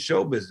just be in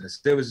show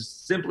business. It was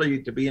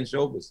simply to be in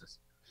show business.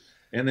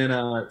 And then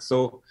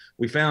so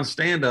we found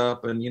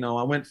stand-up, and,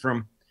 I went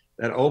from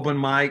that open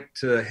mic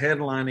to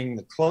headlining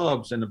the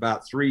clubs in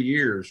about 3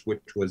 years,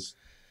 which was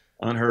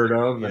unheard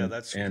of. Yeah,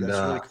 that's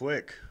really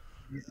quick.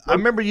 I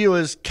remember you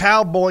as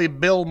Cowboy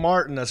Bill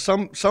Martin. At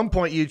some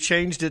point you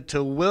changed it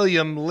to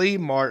William Lee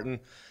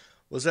Martin.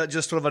 Was that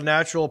just sort of a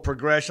natural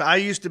progression? I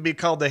used to be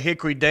called the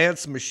Hickory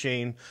Dance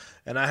Machine,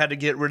 and I had to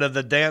get rid of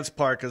the dance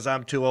part because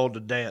I'm too old to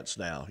dance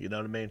now. You know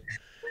what I mean?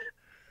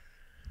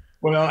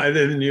 Well,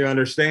 didn't you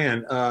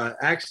understand?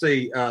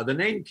 Actually, the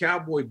name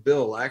Cowboy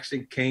Bill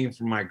actually came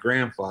from my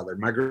grandfather.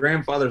 My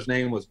grandfather's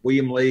name was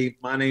William Lee.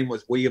 My name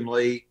was William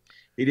Lee.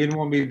 He didn't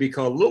want me to be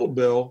called Little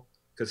Bill,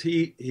 because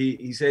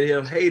he said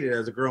he'll hate it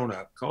as a grown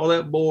up. Call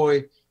that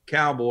boy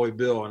Cowboy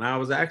Bill. And I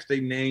was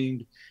actually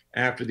named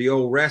after the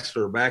old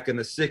wrestler back in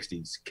the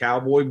 60s,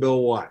 Cowboy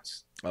Bill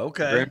Watts.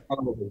 Okay. My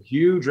grandfather was a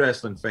huge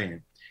wrestling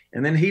fan.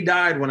 And then he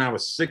died when I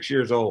was 6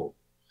 years old.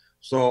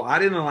 So I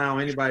didn't allow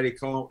anybody to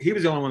call. He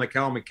was the only one that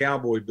called me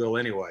Cowboy Bill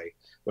anyway.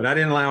 But I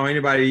didn't allow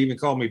anybody to even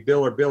call me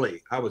Bill or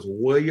Billy. I was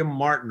William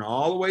Martin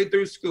all the way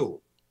through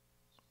school.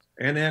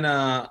 And then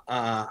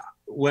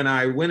when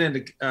I went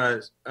into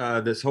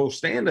this whole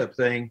stand-up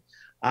thing,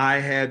 I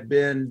had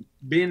been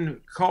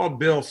called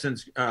Bill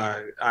since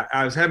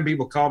I was having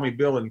people call me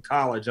Bill in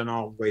college and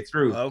all the way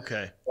through.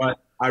 Okay. But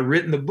I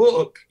written the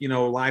book,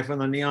 Life on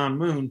the Neon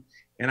Moon,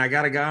 and I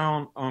got a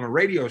guy on a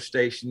radio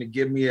station to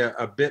give me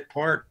a bit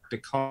part to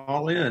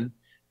call in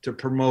to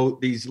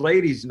promote these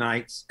ladies'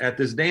 nights at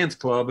this dance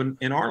club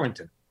in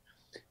Arlington.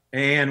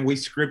 And we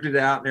scripted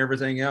out and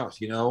everything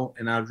else,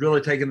 and I was really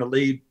taking the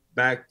lead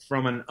back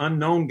from an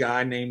unknown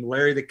guy named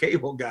Larry the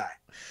Cable Guy.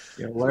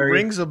 Larry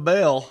rings a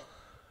bell.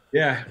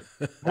 Yeah,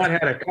 I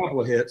had a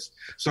couple of hits.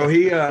 So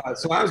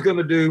so I was going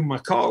to do my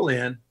call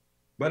in,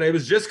 but it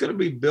was just going to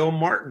be Bill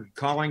Martin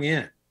calling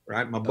in,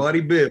 right? My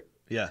buddy Bill.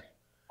 Yeah.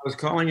 I was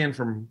calling in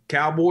from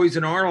Cowboys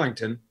in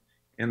Arlington,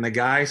 and the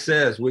guy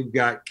says, "We've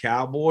got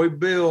Cowboy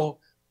Bill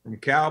from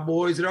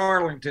Cowboys at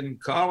Arlington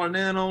calling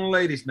in on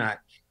ladies' night."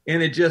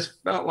 And it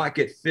just felt like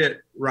it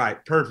fit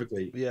right,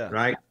 perfectly. Yeah.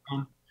 Right.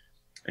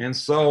 And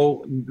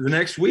so the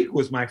next week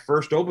was my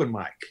first open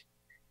mic.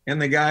 And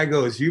the guy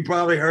goes, "You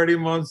probably heard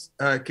him on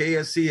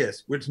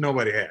KSCS," which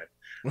nobody had.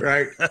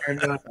 Right.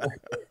 And,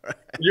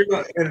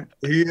 and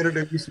he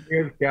introduced me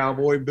as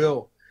Cowboy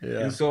Bill. Yeah.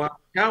 And so I was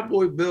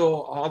Cowboy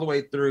Bill all the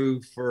way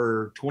through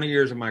for 20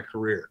 years of my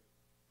career.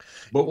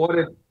 But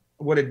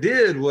what it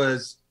did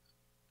was,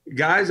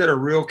 guys that are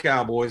real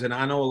cowboys, and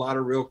I know a lot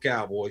of real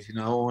cowboys,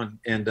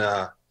 and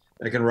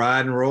they can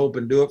ride and rope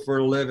and do it for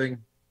a living.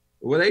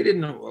 Well, they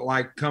didn't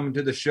like coming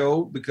to the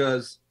show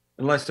because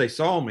unless they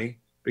saw me,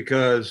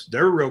 because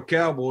they're real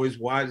cowboys.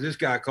 Why is this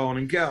guy calling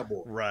him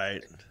cowboy?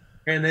 Right.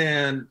 And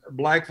then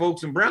black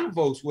folks and brown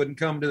folks wouldn't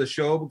come to the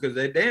show because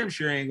they damn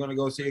sure ain't going to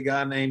go see a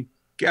guy named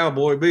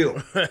Cowboy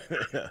Bill.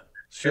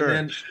 Sure.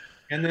 And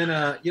then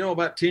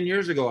about 10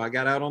 years ago, I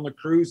got out on the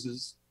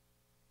cruises.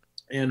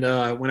 And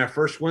when I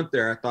first went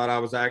there, I thought I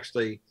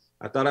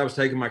was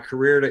taking my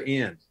career to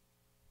end,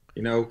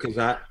 because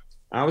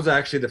I was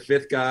actually the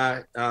fifth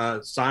guy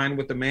signed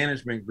with the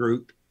management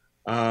group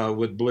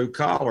with Blue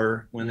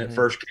Collar when it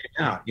first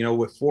came out,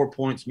 with 4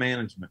 Points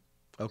Management.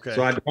 Okay.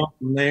 So I jumped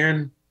from there,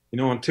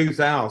 in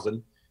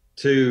 2000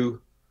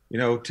 to,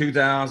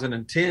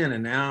 2010,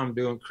 and now I'm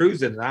doing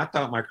cruising. And I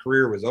thought my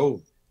career was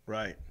over.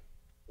 Right.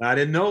 I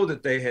didn't know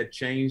that they had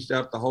changed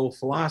up the whole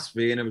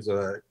philosophy, and it was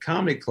a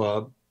comedy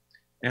club.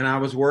 And I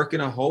was working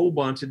a whole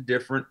bunch of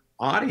different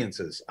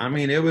audiences. I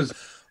mean, it was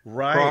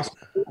right,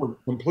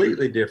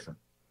 completely different.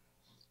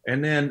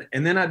 And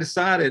then I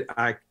decided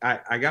I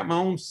got my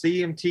own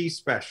CMT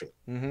special.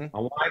 My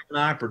wife and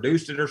I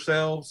produced it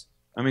ourselves.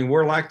 I mean,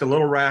 we're like the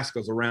Little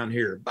Rascals around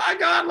here. By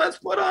God, let's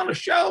put on a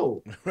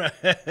show.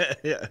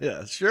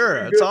 yeah,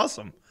 sure. That's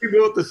awesome. You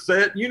built the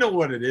set. You know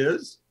what it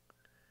is.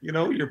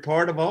 You're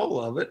part of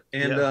all of it.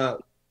 And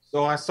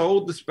so I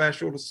sold the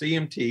special to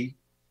CMT.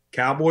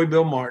 Cowboy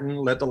Bill Martin,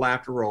 Let the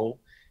Laughter Roll.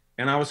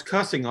 And I was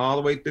cussing all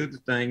the way through the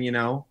thing,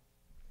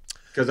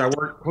 because I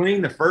worked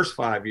clean the first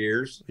 5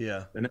 years.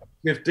 Yeah. And at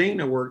 15,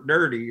 I worked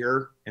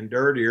dirtier and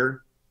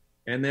dirtier.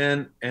 And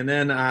then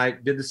I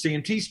did the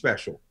CMT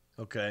special.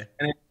 Okay.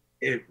 And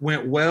it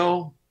went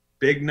well,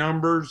 big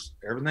numbers,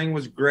 everything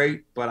was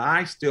great, but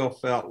I still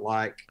felt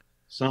like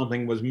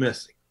something was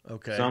missing.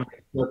 Okay.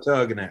 Something was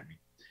tugging at me.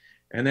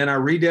 And then I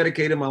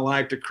rededicated my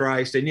life to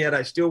Christ, and yet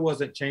I still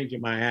wasn't changing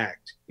my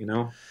act,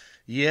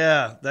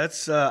 Yeah,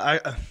 that's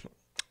I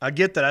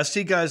get that. I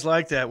see guys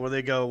like that where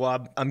they go,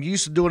 "Well, I'm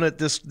used to doing it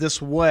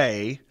this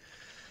way,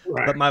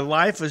 right, but my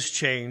life has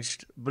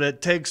changed." But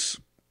it takes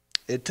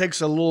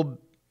a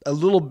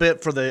little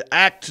bit for the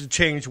act to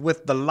change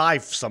with the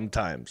life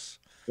sometimes.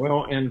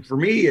 Well, and for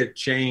me, it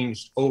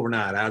changed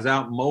overnight. I was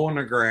out mowing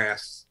the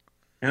grass,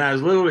 and I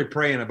was literally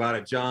praying about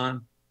it,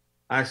 John.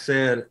 I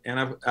said,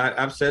 and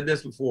I've said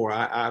this before.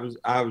 I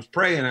was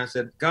praying. I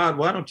said, "God,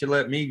 why don't you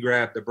let me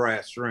grab the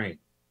brass string?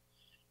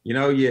 You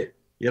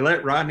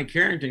let Rodney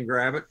Carrington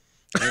grab it,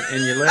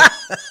 and you let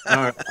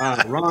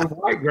Ron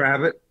White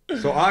grab it.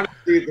 So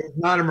obviously, there's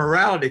not a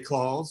morality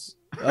clause."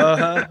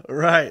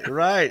 Right.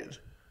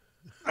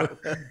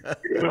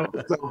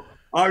 So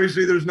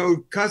obviously, there's no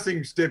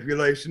cussing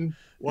stipulation.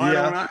 Why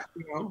don't I?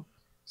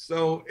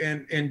 So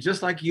and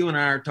just like you and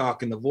I are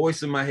talking, the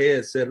voice in my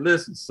head said,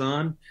 "Listen,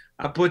 son,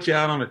 I put you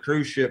out on a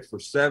cruise ship for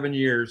 7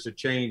 years to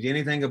change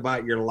anything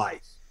about your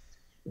life.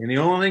 And the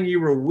only thing you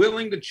were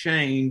willing to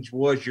change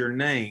was your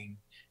name.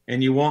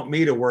 And you want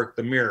me to work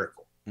the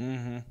miracle.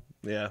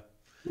 Yeah.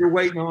 You're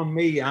waiting on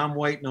me. I'm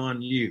waiting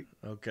on you."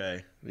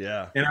 Okay.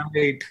 Yeah. And I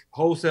made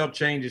wholesale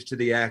changes to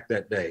the act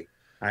that day.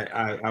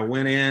 I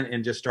went in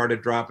and just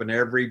started dropping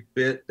every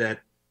bit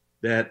that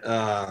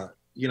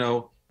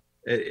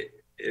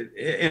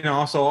and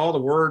also all the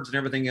words and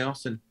everything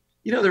else. And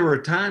there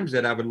were times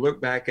that I would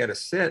look back at a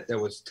set that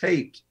was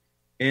taped,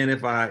 and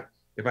if I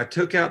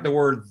took out the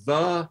word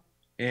the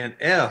and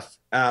F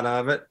out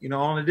of it, I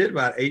only did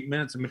about 8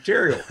 minutes of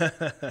material.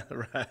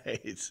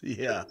 Right.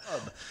 Yeah.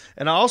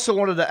 And I also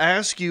wanted to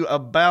ask you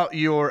about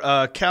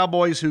your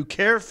Cowboys Who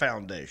Care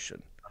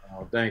Foundation.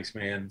 Oh, thanks,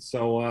 man.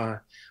 So,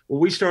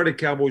 we started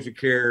Cowboys Who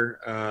Care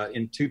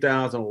in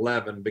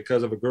 2011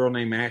 because of a girl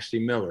named Ashley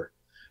Miller.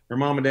 Her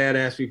mom and dad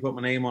asked me to put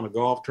my name on a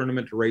golf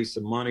tournament to raise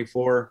some money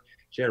for her.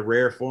 She had a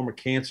rare form of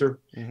cancer.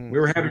 We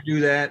were happy to do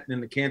that,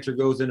 and the cancer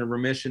goes into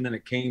remission, and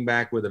it came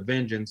back with a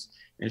vengeance.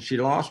 And she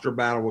lost her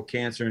battle with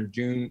cancer in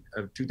June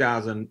of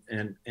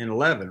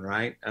 2011,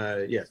 right?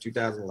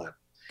 2011.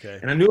 Okay.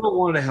 And I knew I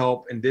wanted to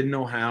help and didn't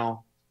know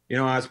how.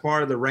 I was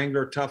part of the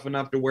Wrangler Tough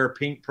Enough to Wear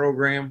Pink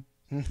program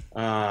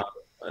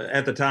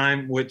at the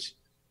time, which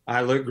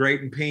I looked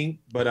great in pink,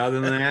 but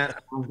other than that, I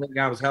don't think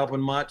I was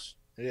helping much.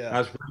 Yeah. I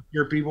was pretty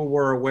sure people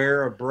were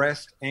aware of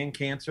breast and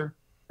cancer.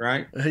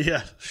 Right?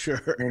 Yeah,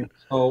 sure. And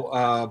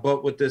so,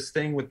 but with this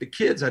thing with the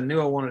kids, I knew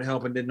I wanted to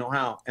help and didn't know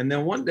how. And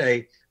then one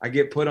day I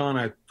get put on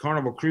a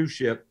Carnival cruise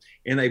ship,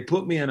 and they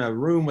put me in a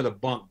room with a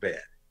bunk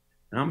bed.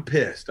 And I'm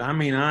pissed. I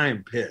mean, I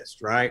am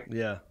pissed, right?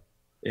 Yeah.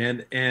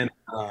 And I'm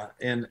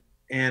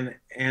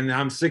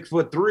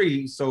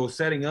 6'3", so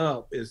setting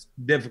up is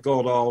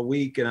difficult all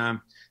week, and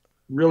I'm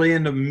really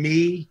into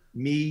me.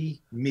 Right.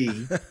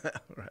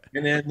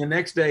 And then the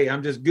next day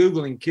I'm just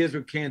Googling kids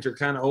with cancer,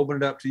 kind of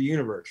opened it up to the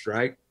universe,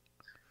 right?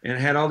 And it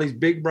had all these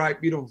big,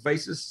 bright, beautiful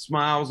faces,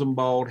 smiles, and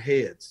bald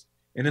heads.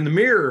 And in the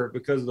mirror,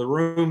 because of the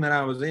room that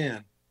I was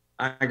in,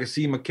 I could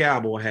see my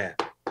cowboy hat.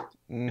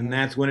 And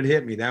that's when it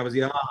hit me. That was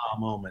the aha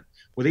moment.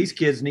 Well, these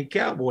kids need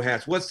cowboy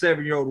hats. What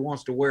 7-year-old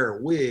wants to wear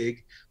a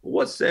wig?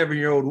 What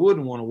 7-year-old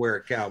wouldn't want to wear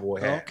a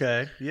cowboy hat?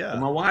 Okay, yeah.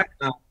 And my wife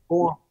and I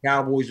formed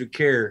Cowboys Who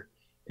Care.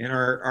 And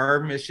our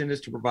mission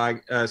is to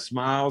provide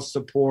smiles,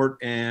 support,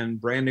 and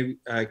brand new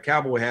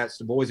cowboy hats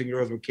to boys and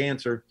girls with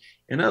cancer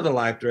and other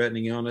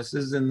life-threatening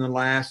illnesses. In the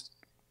last,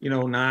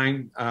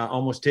 9,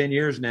 almost 10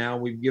 years now,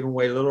 we've given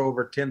away a little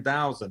over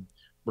 10,000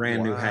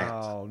 brand new hats.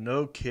 Wow,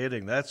 no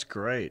kidding. That's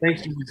great.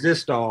 Thanks to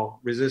Resistol.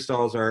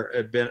 Resistol's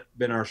have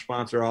been our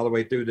sponsor all the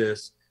way through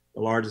this,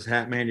 the largest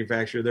hat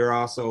manufacturer. They're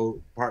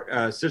also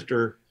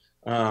sister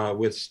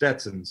with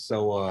Stetson,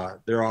 so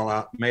they're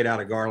all made out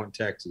of Garland,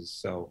 Texas.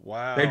 So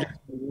wow, they're just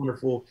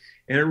wonderful,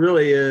 and it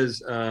really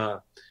is.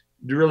 It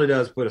really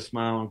does put a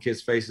smile on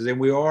kids' faces, and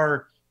we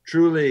are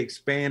truly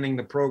expanding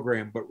the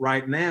program. But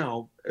right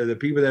now, the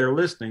people that are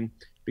listening,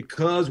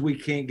 because we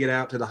can't get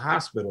out to the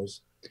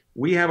hospitals,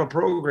 we have a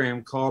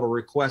program called a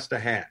Request a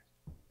Hat.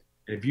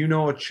 And if you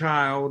know a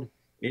child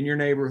in your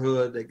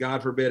neighborhood that,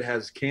 God forbid,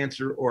 has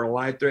cancer or a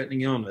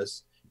life-threatening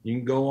illness, you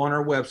can go on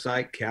our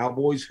website,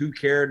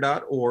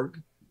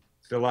 cowboyswhocare.org,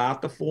 fill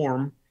out the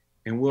form,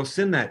 and we'll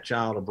send that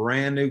child a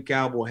brand new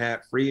cowboy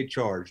hat free of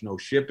charge. No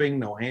shipping,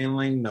 no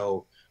handling,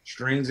 no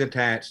strings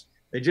attached.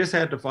 They just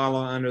have to follow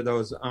under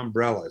those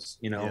umbrellas,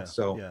 Yeah,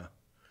 So yeah.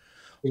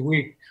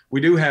 we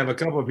do have a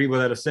couple of people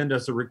that have sent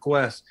us a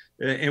request,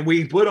 and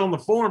we put on the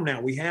form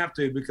now. We have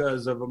to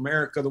because of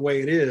America the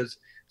way it is.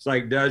 It's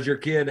like, does your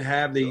kid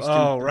have these?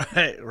 Oh,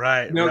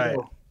 right.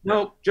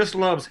 No, just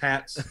loves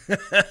hats.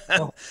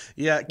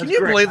 Yeah. Can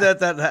you believe that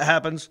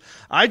happens?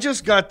 I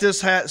just got this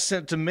hat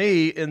sent to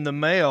me in the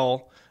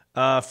mail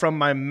from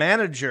my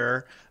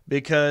manager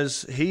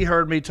because he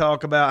heard me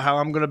talk about how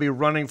I'm going to be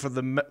running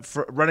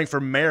for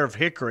mayor of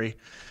Hickory,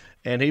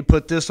 and he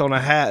put this on a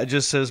hat. It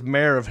just says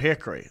Mayor of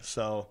Hickory.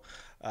 So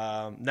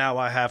now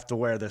I have to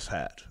wear this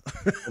hat.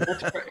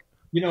 That's great.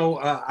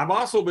 I've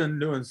also been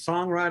doing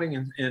songwriting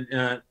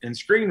and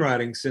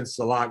screenwriting since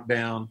the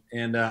lockdown,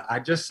 and I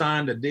just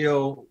signed a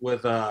deal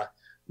with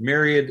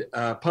Myriad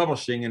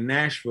Publishing in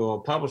Nashville,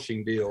 a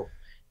publishing deal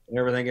and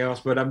everything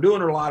else. But I'm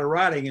doing a lot of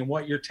writing, and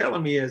what you're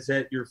telling me is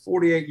that you're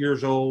 48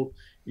 years old,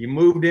 you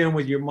moved in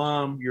with your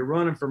mom, you're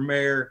running for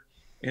mayor,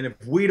 and if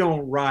we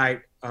don't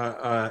write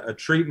a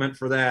treatment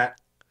for that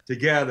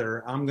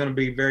together, I'm going to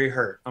be very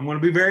hurt. I'm going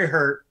to be very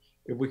hurt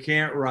if we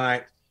can't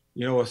write, a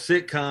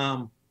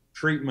sitcom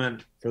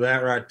treatment for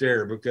that right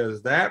there,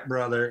 because that,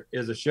 brother,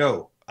 is a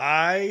show.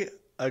 I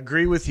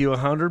agree with you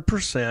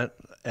 100%,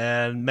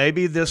 and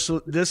maybe this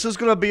is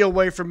going to be a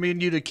way for me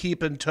and you to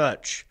keep in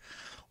touch.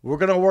 We're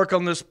going to work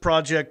on this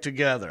project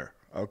together,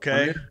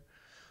 okay? Okay.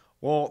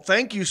 Well,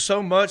 thank you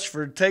so much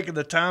for taking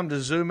the time to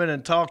zoom in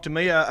and talk to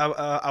me.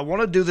 I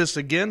want to do this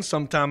again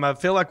sometime. I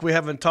feel like we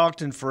haven't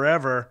talked in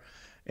forever,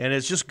 and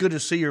it's just good to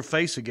see your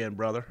face again,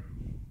 brother.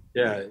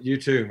 Yeah, you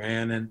too,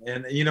 man.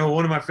 And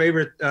one of my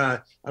favorite, I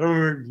don't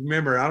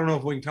remember, I don't know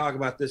if we can talk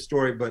about this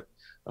story, but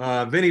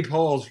Vinnie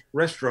Paul's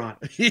restaurant,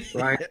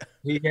 right?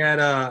 He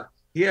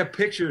had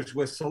pictures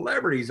with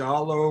celebrities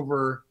all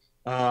over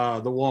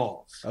the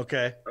walls.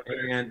 Okay.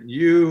 And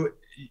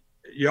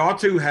y'all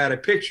two had a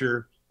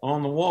picture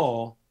on the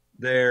wall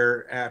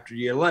there after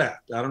you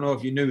left. I don't know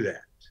if you knew that.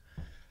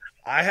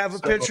 I have a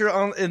picture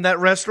in that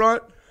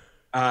restaurant?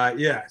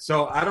 Yeah.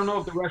 So I don't know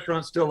if the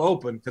restaurant's still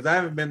open because I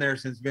haven't been there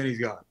since Vinny's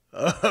gone.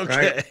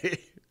 Okay. Right?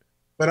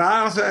 But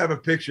I also have a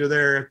picture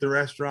there at the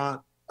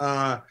restaurant.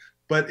 But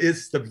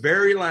it's the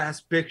very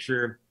last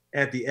picture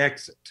at the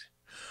exit.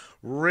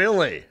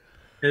 Really?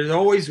 It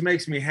always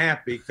makes me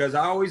happy because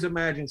I always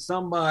imagine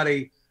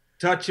somebody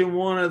touching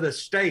one of the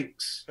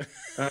steaks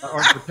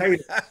or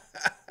potatoes,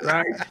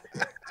 right?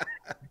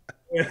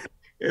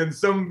 And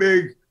some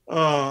big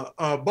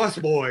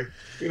busboy,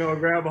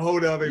 grab a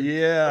hold of him.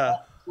 Yeah.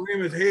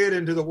 Slam his head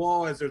into the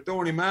wall as they're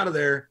throwing him out of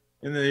there.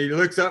 And then he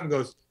looks up and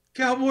goes,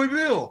 Cowboy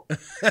Bill.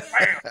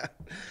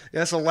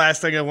 That's the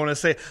last thing I want to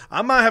say.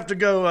 I might have to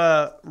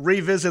go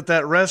revisit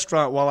that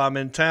restaurant while I'm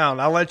in town.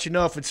 I'll let you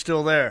know if it's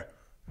still there.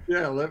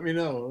 Yeah, let me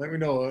know.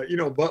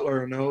 Butler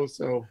will know.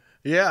 So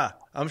yeah,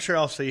 I'm sure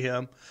I'll see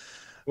him.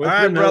 Well, all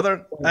right,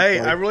 brother. Hey,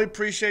 I really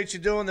appreciate you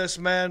doing this,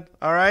 man.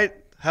 All right,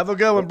 have a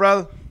good one,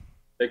 brother.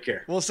 Take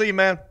care. We'll see you,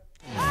 man.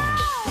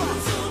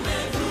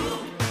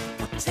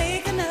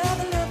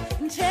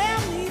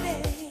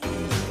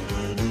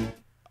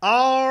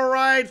 All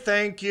right,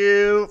 thank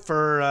you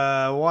for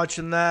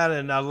watching that,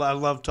 and I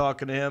love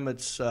talking to him.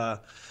 It's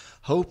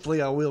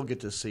hopefully I will get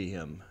to see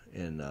him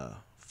in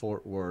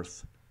Fort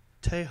Worth,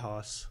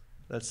 Tejas.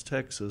 That's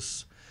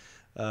Texas,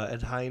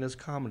 at Hyenas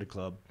Comedy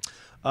Club.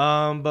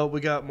 But we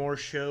got more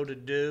show to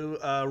do.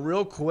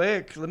 Real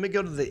quick, let me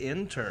go to the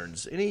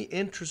interns. Any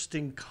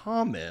interesting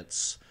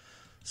comments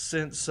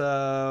since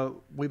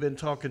we've been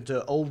talking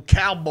to old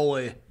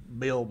Cowboy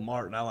Bill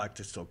Martin? I like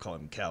to still call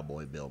him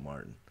Cowboy Bill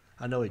Martin.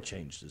 I know he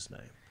changed his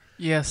name.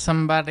 Yeah,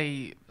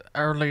 somebody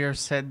earlier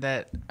said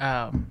that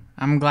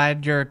I'm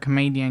glad you're a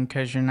comedian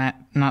because you're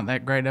not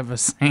that great of a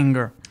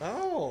singer.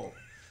 Oh,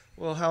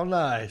 well, how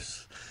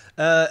nice.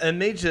 And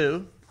me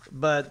too.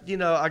 But,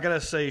 I got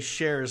to say,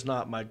 Cher is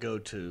not my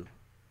go-to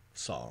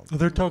song. Well,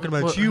 they're talking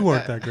about you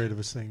weren't that great of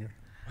a singer.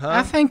 Huh?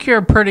 I think you're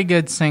a pretty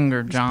good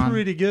singer, John. It's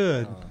pretty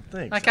good.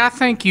 Thanks. Like, I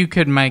think you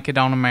could make it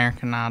on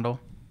American Idol.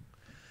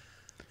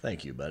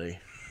 Thank you, buddy.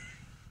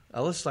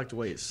 I just like the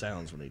way it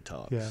sounds when he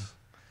talks. Yeah.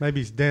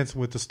 Maybe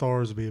Dancing with the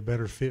Stars would be a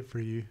better fit for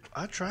you.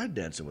 I tried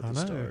Dancing with the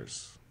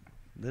Stars.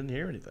 Didn't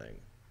hear anything.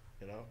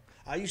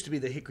 I used to be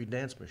the Hickory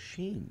Dance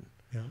Machine.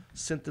 Yeah.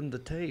 Sent them the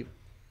tape.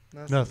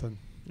 Nothing.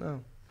 No.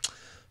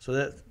 So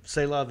that,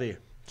 c'est la vie.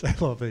 C'est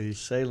la vie.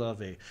 C'est la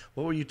vie.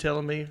 What were you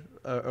telling me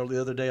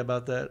the other day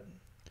about that?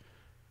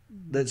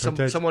 That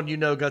someone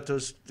got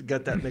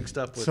that mixed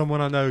up with.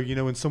 Someone I know,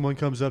 when someone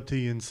comes up to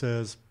you and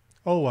says,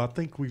 "Oh, I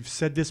think we've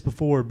said this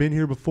before, been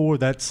here before,"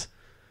 that's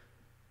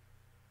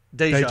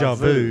deja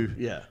vu.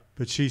 Yeah.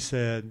 But she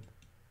said,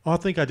 "Oh, I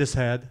think I just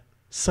had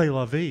c'est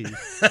la vie."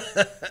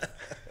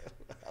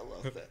 I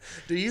love that.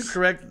 Do you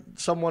correct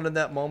someone in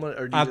that moment,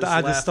 or do you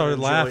I just started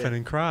laughing it?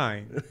 and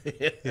crying.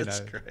 Yeah, that's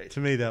great. To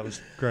me, that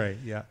was great.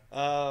 Yeah.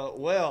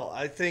 Well,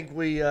 I think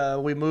we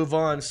move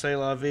on, c'est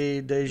la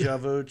vie, deja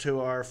vu,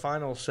 to our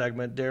final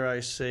segment. Dare I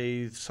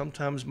say,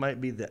 sometimes might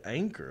be the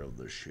anchor of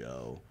the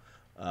show.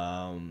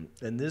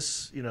 And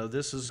this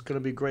is going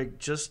to be great.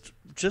 Just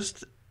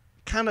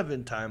kind of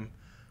in time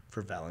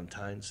for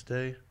Valentine's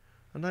Day.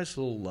 A nice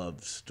little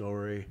love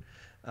story.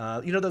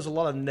 There's a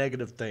lot of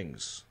negative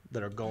things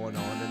that are going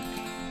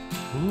on.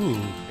 Ooh.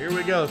 Here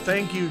we go.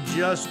 Thank you,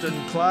 Justin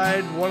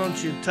Clyde. Why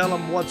don't you tell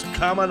them what's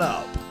coming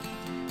up?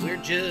 We're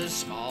just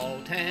small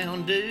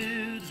town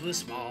dudes with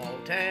small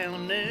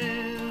town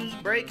news,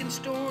 breaking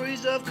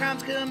stories of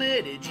crimes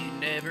committed you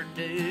never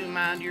do.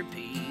 Mind your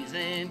P's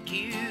and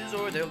Q's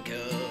or they'll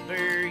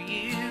cover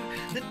you.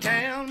 The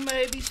town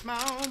may be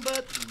small,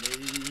 but the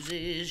news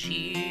is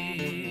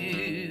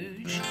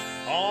huge.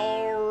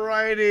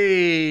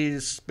 Alrighty.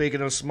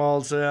 Speaking of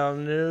small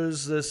town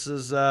news, this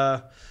is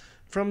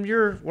from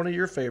one of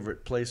your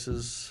favorite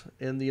places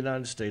in the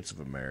United States of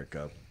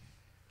America,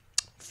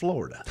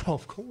 Florida. Oh,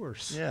 of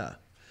course. Yeah.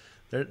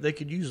 They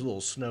could use a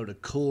little snow to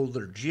cool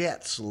their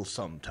jets a little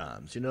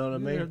sometimes. You know what I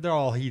mean? They're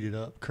all heated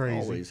up. Crazy.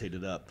 Always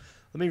heated up.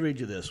 Let me read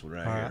you this one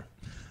right here.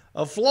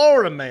 A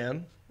Florida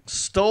man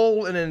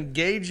stole an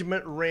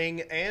engagement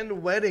ring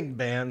and wedding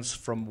bands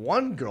from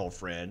one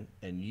girlfriend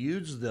and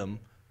used them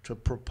to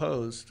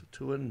propose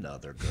to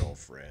another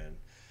girlfriend.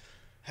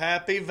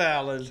 Happy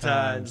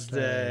Valentine's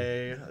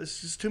Day.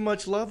 This is too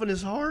much love in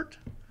his heart.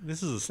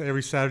 This is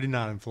every Saturday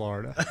night in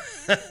Florida.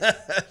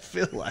 I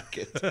feel like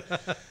it.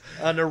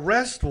 An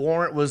arrest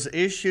warrant was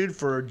issued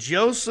for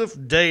Joseph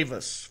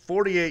Davis,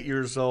 48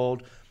 years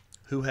old,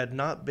 who had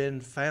not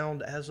been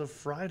found as of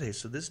Friday.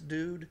 So this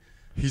dude...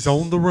 He's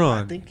on the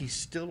run. I think he's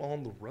still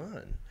on the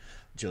run,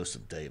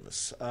 Joseph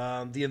Davis.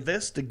 The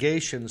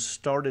investigation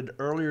started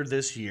earlier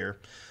this year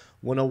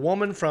when a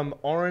woman from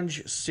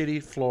Orange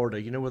City,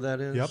 Florida, you know where that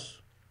is? Yep.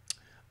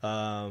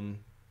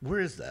 Where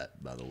is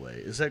that, by the way?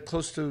 Is that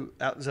close to,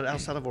 is that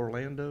outside of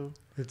Orlando?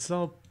 It's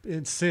up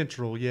in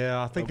Central,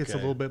 yeah. I think it's a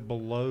Okay. little bit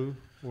below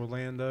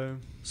Orlando.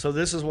 So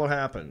this is what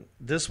happened.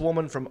 This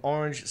woman from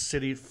Orange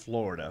City,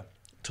 Florida,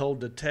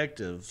 told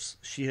detectives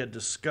she had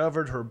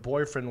discovered her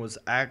boyfriend was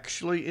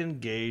actually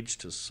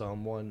engaged to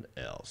someone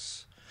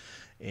else.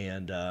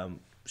 And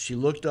she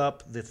looked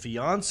up the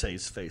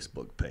fiance's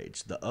Facebook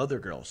page, the other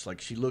girls. Like,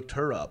 she looked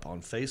her up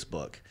on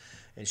Facebook.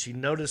 and she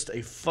noticed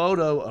a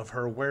photo of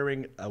her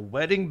wearing a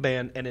wedding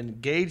band and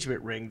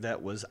engagement ring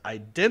that was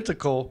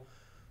identical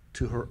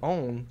to her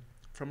own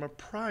from a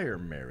prior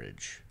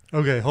marriage.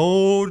 Okay,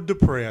 hold the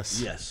press.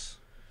 Yes.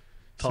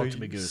 Talk to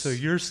me, Goose. So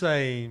you're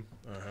saying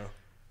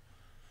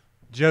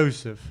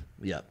Joseph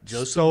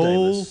Joseph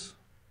stole Davis.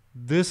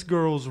 this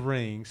girl's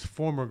rings,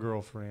 former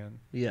girlfriend.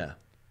 Yeah.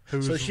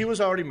 So she was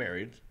already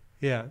married.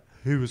 Yeah,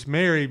 who was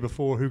married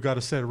before, who got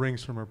a set of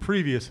rings from her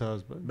previous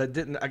husband. But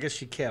I guess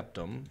she kept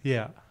them.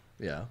 Yeah.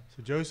 Yeah.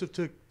 So Joseph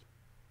took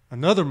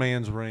another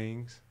man's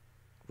rings.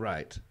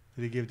 Right.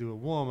 That he gave to a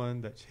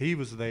woman that he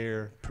was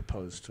there.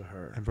 Proposed to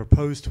her. And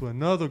proposed to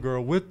another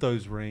girl with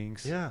those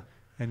rings. Yeah.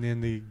 And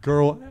then the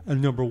girl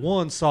number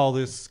 1 saw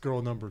this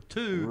girl number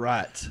 2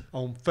 right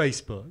on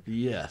Facebook.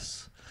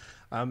 Yes.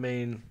 I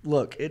mean,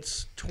 look,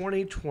 it's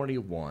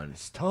 2021.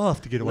 It's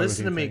tough to get away with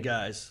Listen to me, anything.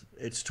 guys.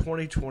 It's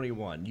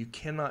 2021. You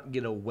cannot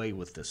get away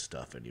with this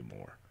stuff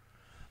anymore.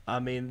 I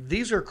mean,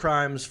 these are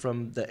crimes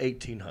from the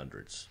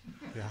 1800s.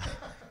 Yeah.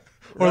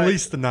 Or at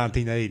least the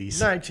 1980s.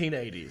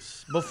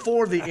 1980s,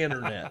 before the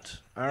internet.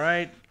 All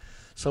right?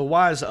 So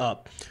wise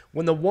up.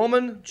 When the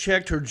woman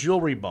checked her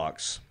jewelry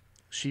box,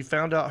 she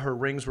found out her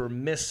rings were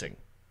missing,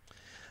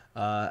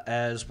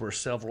 as were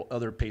several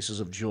other pieces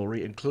of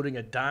jewelry, including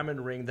a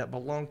diamond ring that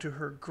belonged to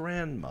her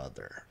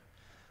grandmother.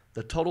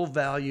 The total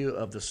value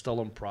of the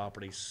stolen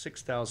property,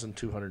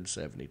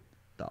 $6,270.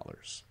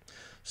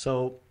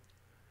 So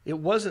it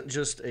wasn't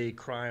just a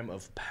crime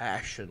of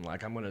passion,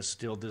 like I'm going to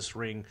steal this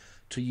ring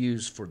to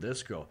use for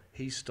this girl.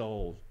 He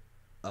stole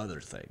other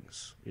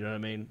things. You know what I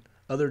mean?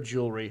 Other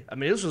jewelry. I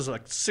mean, this was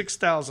like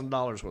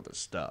 $6,000 worth of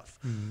stuff.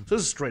 Mm-hmm. So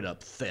this is straight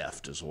up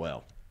theft as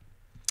well.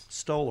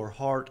 Stole her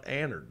heart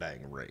and her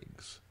dang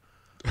rings.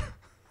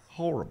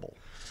 Horrible.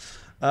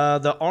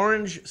 The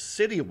Orange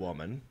City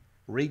woman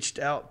reached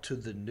out to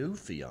the new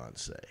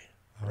fiance,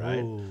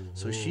 right?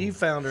 So she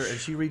found her and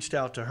she reached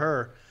out to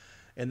her,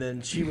 and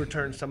then she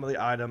returned some of the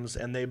items,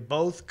 and they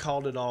both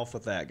called it off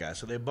with that guy.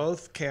 So they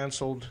both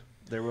canceled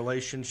their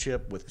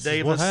relationship with This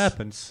Davis. is what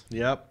happens.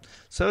 Yep.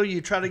 So you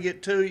try to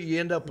get two, you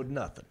end up with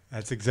nothing.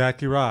 That's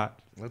exactly right.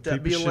 Let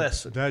that be a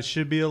lesson. That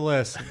should be a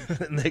lesson.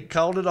 And they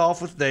called it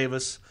off with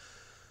Davis,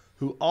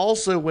 who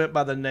also went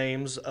by the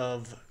names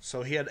of,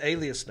 so he had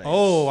alias names.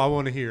 Oh, I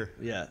want to hear.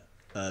 Yeah.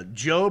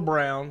 Joe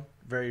Brown,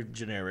 very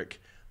generic.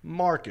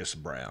 Marcus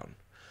Brown.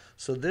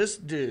 So this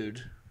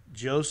dude,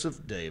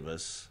 Joseph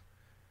Davis,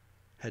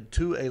 had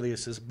two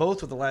aliases, both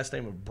with the last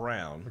name of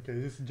Brown. Okay,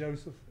 this is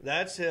Joseph?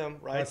 That's him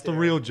right That's there. the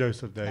real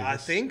Joseph Davis. I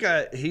think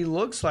he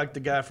looks like the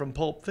guy from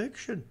Pulp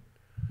Fiction.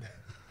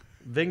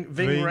 Ving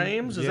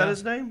Rhames, is that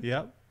his name?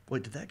 Yep.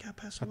 Wait, did that guy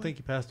pass away? I think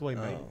he passed away,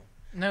 maybe.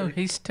 No,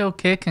 he's still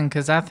kicking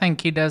because I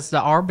think he does the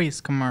Arby's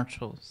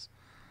commercials.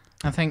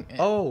 I think.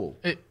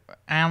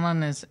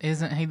 Alan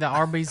isn't he the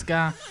Arby's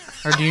guy,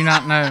 or do you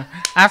not know?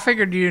 I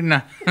figured you'd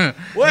know.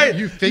 Wait,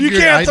 you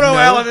can't throw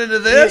Alan into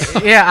this.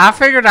 Yeah, I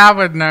figured I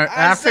would know.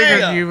 I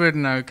figured Isaiah. you would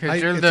know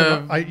because you're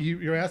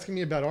you're asking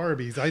me about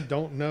Arby's. I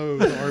don't know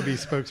the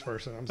Arby's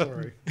spokesperson. I'm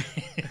sorry.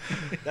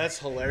 That's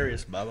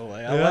hilarious, by the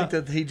way. I Yeah. like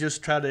that he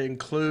just tried to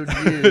include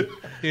you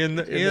in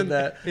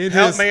that. in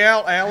Help his- me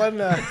out, Alan.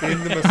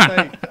 in the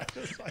mistake.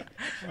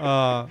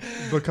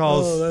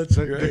 Because that's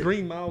the great.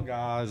 Green Mile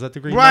guy, is that the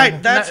Green Right,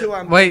 Mile? that's who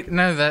I'm. Wait,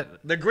 no, that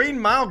The Green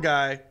Mile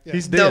guy.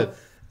 He's No, dead.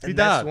 and He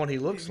that's died. the one he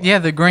looks like. yeah,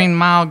 the Green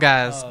Mile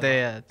guy's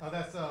dead.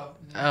 That's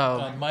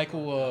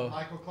Michael.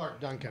 Michael Clark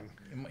Duncan.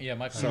 Yeah,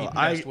 Michael. So he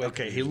passed away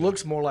he years ago.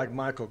 looks more like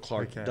Michael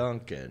Clark Okay.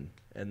 Duncan,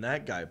 and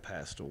that guy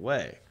passed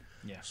away.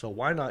 Yeah. So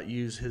why not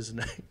use his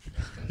name?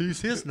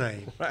 Who's his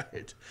name?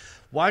 Right.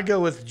 Why go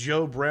with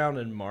Joe Brown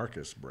and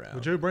Marcus Brown? Well,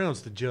 Joe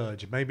Brown's the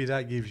judge. Maybe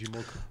that gives you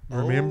more.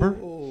 Remember?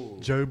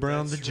 Joe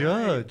Brown, the That's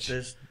judge. right.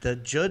 There's the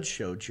judge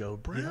show, Joe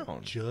Brown. Yeah,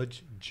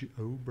 Judge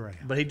Joe Brown.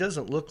 But he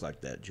doesn't look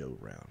like that Joe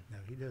Brown. No,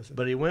 he doesn't.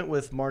 But he went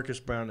with Marcus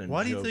Brown and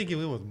Why do Joe. you think he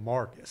went with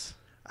Marcus?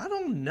 I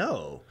don't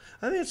know.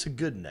 I think it's a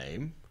good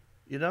name.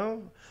 You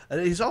know, and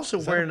he's also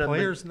Is that wearing a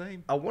player's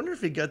name? I wonder if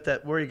he got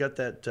that. Where he got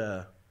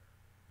that?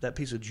 That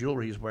piece of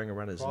jewelry he's wearing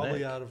around his Probably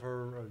neck. out of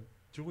her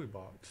jewelry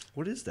box.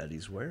 What is that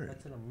he's wearing?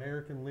 That's an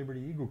American Liberty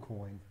Eagle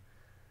coin.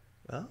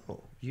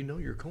 Oh, you know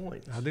your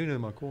coins. I do know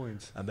my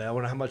coins. I mean, I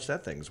wonder how much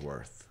that thing's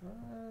worth.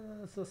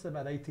 So it's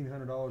about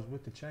 $1,800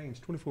 with the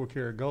change, 24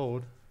 karat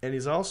gold. And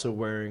he's also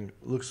wearing,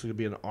 looks to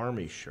be an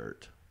army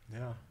shirt.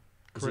 Yeah.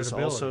 Is this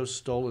also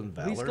stolen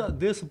valor? He's got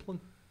discipline.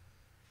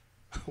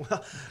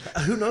 Well,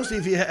 who knows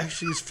if he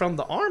actually is from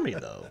the army,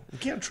 though? You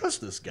can't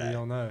trust this guy. You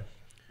don't know.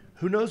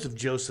 Who knows if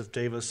Joseph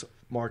Davis,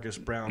 Marcus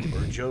Brown,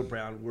 or Joe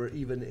Brown were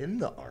even in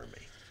the army?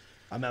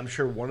 I mean, I'm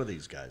sure one of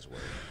these guys were.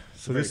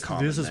 So this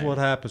is what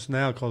happens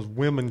now because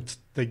women,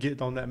 they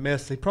get on that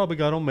mess. They probably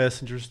got on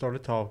Messenger,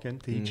 started talking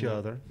to each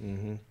other,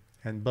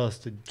 and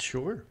busted.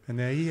 Sure. And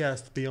now he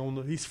has to be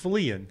he's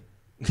fleeing.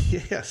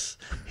 Yes.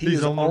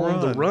 He's on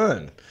the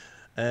run.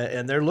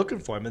 And they're looking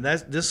for him. And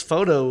this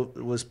photo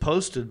was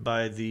posted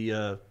by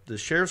the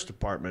sheriff's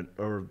department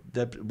or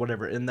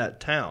whatever in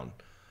that town.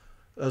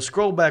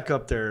 Scroll back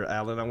up there,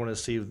 Alan. I want to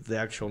see the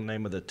actual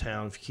name of the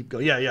town. If you keep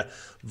going. Yeah.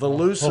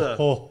 Volusia.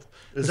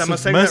 Am I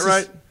saying that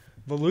right?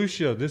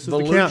 Volusia. This is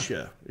Volusia. the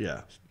count.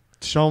 Yeah.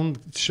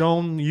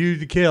 Sean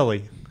U.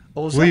 Kelly.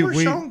 Oh, is that where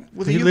Sean?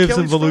 He lives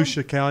in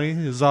Volusia County,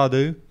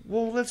 Zadu.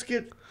 Well, let's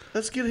get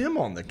him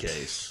on the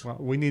case. Well,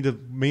 we need to.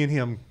 Me and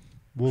him.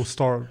 We'll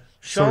start.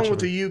 Sean with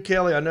the U.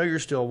 Kelly. I know you're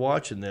still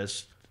watching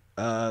this.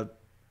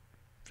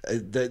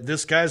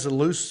 This guy's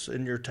loose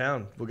in your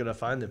town. We're gonna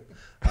find him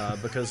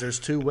because there's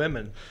 2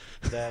 women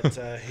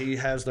that he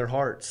has their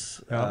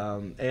hearts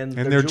and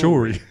their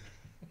jewelry.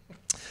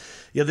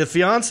 Yeah, the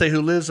fiance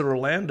who lives in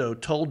Orlando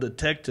told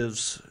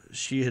detectives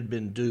she had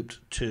been duped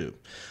too.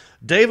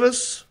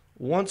 Davis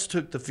once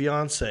took the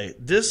fiance.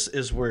 This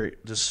is where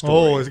the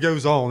story. Oh, it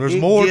goes on. There's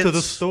more to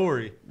the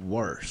story.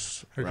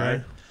 Worse. Okay.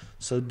 Right?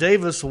 So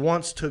Davis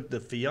once took the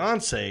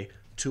fiance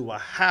to a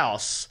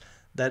house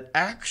that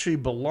actually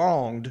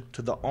belonged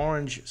to the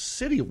Orange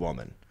City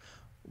woman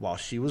while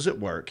she was at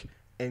work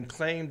and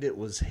claimed it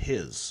was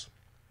his.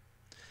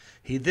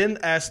 He then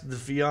asked the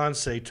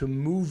fiance to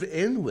move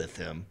in with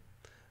him,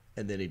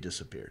 and then he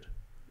disappeared.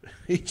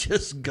 He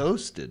just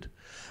ghosted.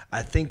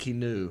 I think he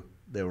knew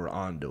they were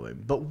onto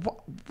him. But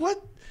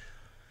what?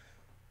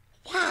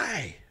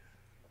 Why?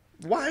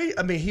 Why?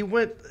 I mean, he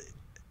went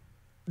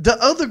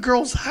the other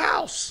girl's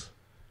house.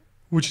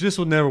 Which this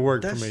would never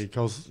work for me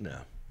because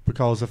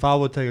if I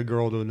would take a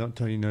girl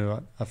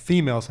to a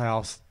female's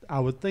house, I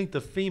would think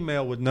the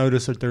female would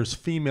notice that there's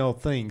female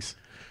things.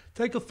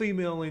 Take a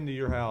female into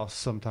your house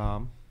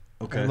sometime.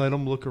 Okay. And let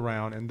them look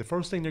around. And the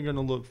first thing they're going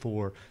to look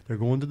for, they're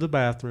going to the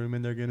bathroom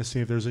and they're going to see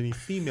if there's any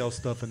female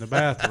stuff in the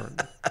bathroom.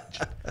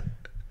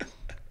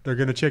 They're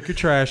going to check your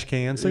trash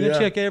cans. They're going to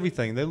check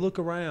everything. They look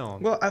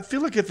around. Well, I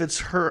feel like if it's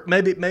her,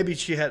 maybe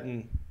she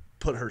hadn't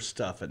put her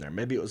stuff in there.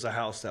 Maybe it was a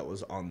house that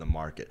was on the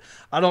market.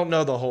 I don't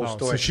know the whole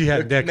story. So she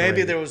had decorated.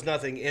 Maybe there was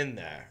nothing in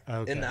there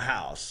in the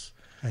house.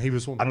 And he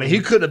was. I mean, he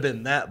could have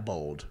been that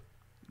bold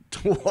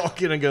to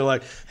walk in and go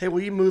like, "Hey,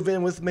 will you move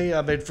in with me?"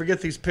 I mean,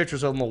 forget these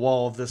pictures on the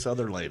wall of this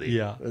other lady.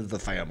 Yeah, the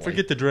family.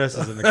 Forget the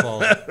dresses in the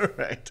closet.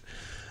 Right.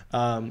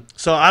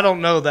 So I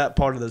don't know that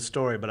part of the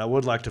story, but I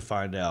would like to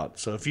find out.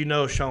 So if you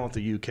know Sean with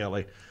the U,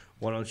 Kelly,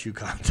 why don't you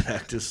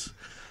contact us?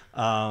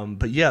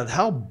 But yeah,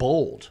 how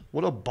bold!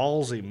 What a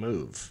ballsy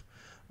move.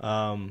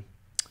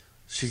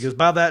 She goes,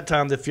 by that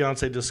time, the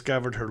fiance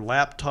discovered her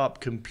laptop,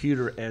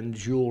 computer, and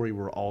jewelry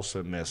were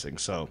also missing.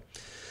 So,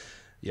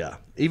 yeah.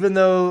 Even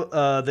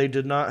though they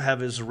did not have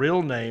his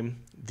real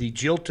name, the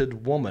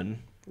jilted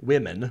women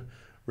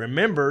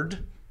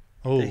remembered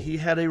that he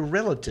had a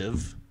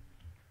relative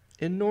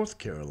in North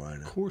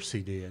Carolina. Of course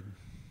he did.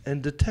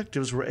 And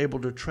detectives were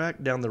able to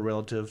track down the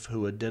relative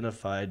who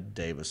identified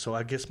Davis. So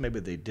I guess maybe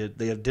they did.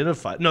 They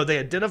identified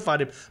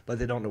him, but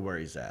they don't know where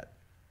he's at.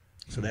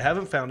 So they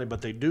haven't found him,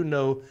 but they do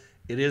know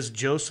it is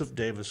Joseph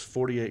Davis,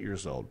 48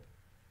 years old.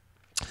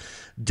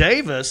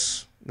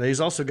 Davis, he's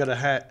also got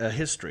a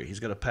history. He's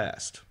got a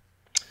past.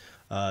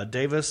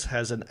 Davis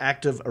has an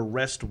active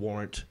arrest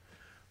warrant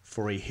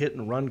for a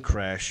hit-and-run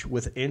crash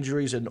with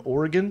injuries in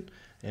Oregon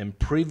and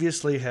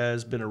previously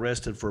has been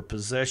arrested for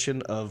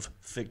possession of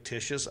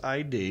fictitious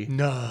ID.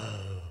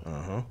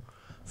 No.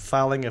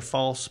 Filing a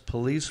false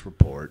police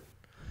report.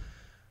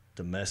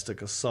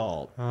 Domestic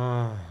assault.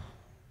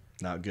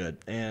 Not good.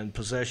 And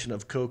possession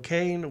of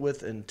cocaine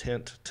with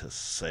intent to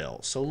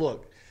sell. So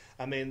look,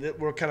 I mean,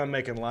 we're kind of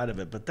making light of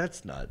it, but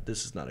this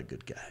is not a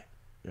good guy.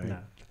 Right? No.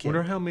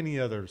 Wonder how many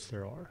others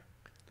there are.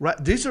 Right.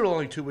 These are the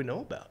only 2 we know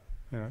about.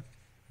 Yeah.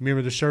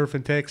 Remember the sheriff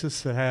in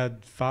Texas that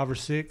had 5 or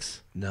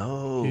 6?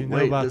 No. You know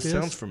Wait, about this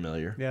sounds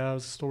familiar. Yeah, it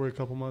was a story a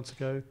couple months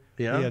ago.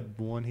 Yeah. He had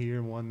one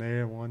here, one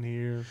there, one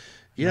here.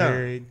 Yeah.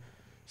 Married.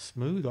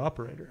 Smooth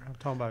operator. I'm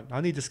talking about,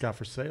 I need this guy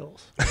for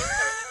sales.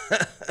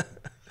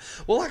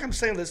 Well, like I'm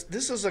saying,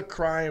 this is a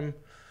crime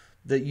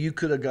that you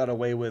could have got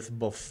away with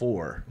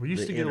before. We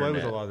used to get away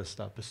with a lot of this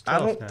stuff. It's tough I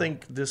don't now.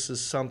 think this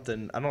is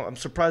something. I'm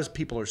surprised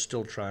people are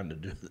still trying to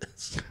do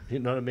this. You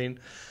know what I mean?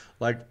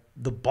 Like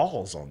the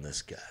balls on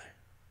this guy,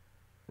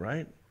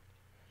 right?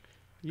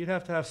 You'd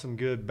have to have some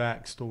good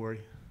backstory.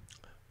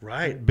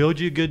 Right. Build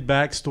you a good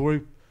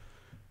backstory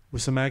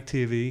with some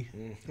activity.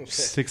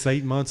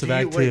 6-8 months of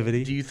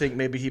activity. Do you think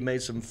maybe he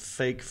made some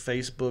fake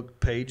Facebook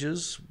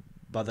pages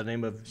by the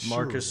name of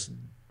Marcus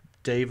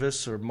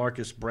Davis or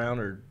Marcus Brown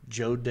or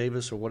Joe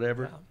Davis or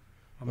whatever?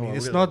 I mean,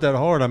 it's not that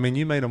hard. I mean,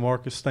 you made a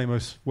Marcus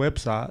Stamos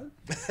website.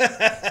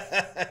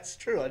 That's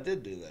true. I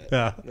did do that.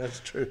 Yeah. That's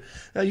true.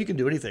 Now, you can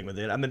do anything with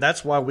it. I mean,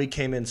 that's why we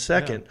came in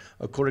second,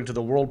 according to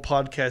the World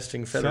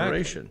Podcasting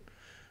Federation,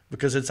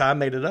 because I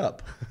made it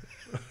up.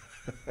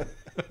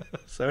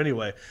 So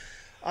anyway,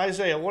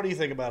 Isaiah, what do you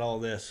think about all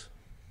this?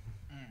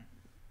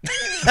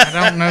 I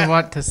don't know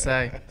what to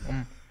say.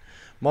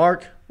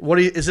 Mark,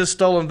 is this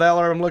stolen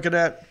valor I'm looking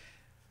at?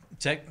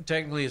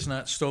 Technically, it's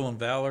not stolen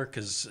valor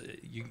because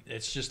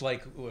it's just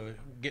like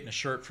getting a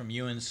shirt from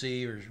UNC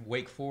or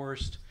Wake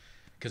Forest,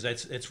 because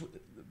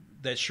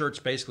that shirt's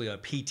basically a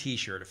PT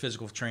shirt, a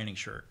physical training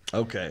shirt.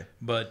 Okay.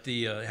 But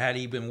had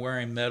he been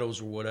wearing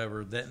medals or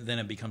whatever, then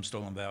it becomes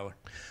stolen valor.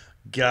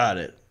 Got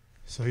it.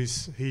 So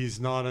he's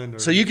not under.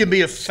 So you can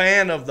be a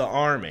fan of the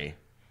Army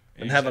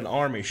and have an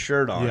Army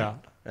shirt on. Yeah.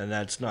 And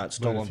that's not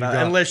stolen value.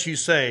 Unless you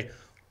say,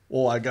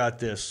 well, I got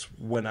this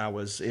when I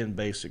was in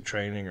basic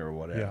training or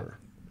whatever.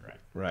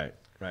 Yeah.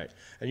 Right.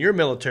 And you're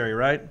military,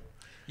 right?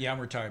 Yeah, I'm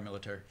retired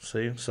military.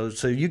 See?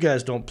 So you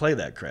guys don't play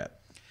that crap.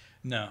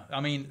 No. I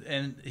mean,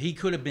 and he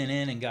could have been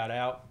in and got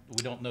out.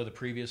 We don't know the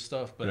previous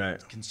stuff,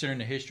 but considering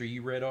the history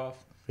you read off,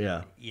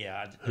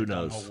 who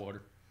knows? Whole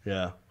water.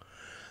 Yeah.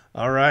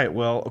 All right.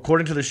 Well,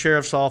 according to the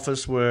sheriff's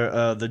office,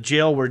 where the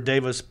jail where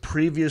Davis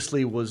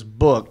previously was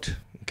booked,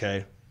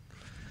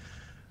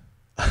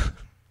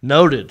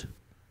 noted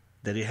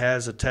that he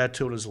has a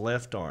tattoo on his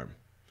left arm,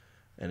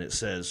 and it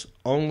says,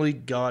 "Only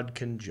God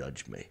can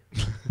judge me."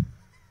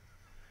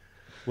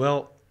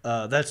 Well,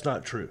 that's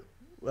not true.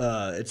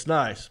 It's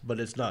nice, but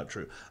it's not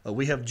true.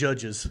 We have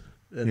judges,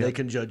 and they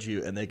can judge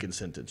you, and they can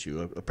sentence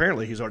you.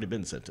 Apparently, he's already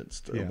been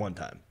sentenced one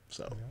time.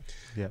 So,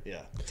 yeah,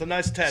 it's a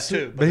nice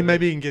tattoo. But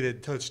maybe he can get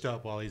it touched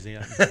up while he's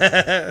in.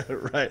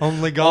 Right.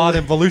 Only God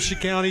and Volusia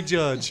County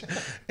judge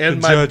can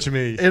judge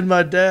me. And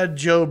my dad,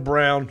 Joe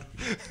Brown,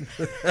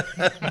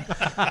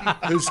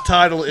 whose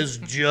title is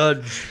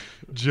Judge.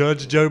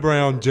 Judge Joe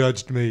Brown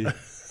judged me.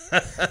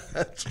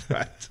 That's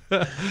right.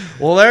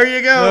 Well, there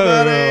you go,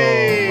 buddy.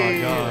 Oh,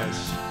 my gosh.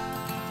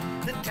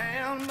 The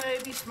town may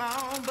be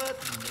small, but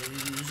the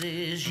news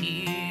is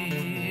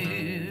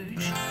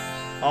huge.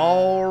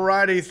 All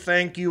righty.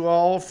 Thank you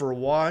all for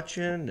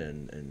watching,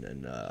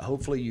 and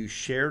hopefully you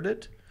shared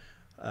it.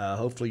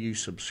 Hopefully you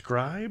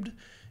subscribed,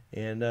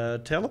 and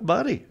tell a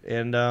buddy.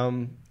 And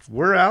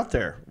we're out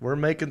there. We're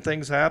making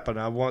things happen.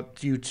 I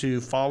want you to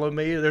follow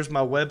me. There's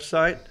my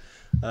website.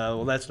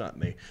 Well, that's not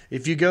me.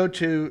 If you go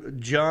to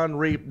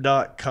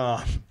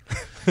jonreep.com,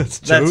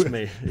 that's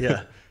me.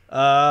 Yeah.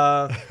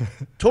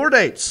 Tour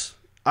dates.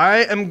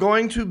 I am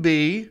going to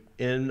be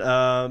in,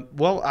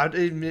 well, I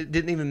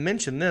didn't even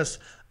mention this.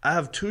 I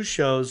have 2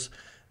 shows,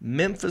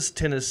 Memphis,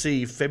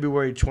 Tennessee,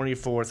 February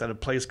 24th at a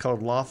place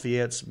called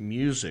Lafayette's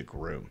Music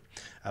Room.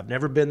 I've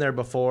never been there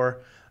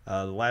before.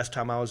 The last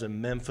time I was in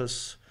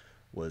Memphis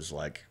was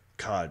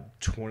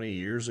 20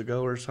 years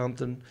ago or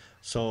something.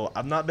 So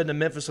I've not been to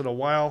Memphis in a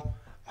while.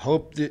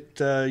 Hope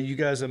that you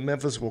guys in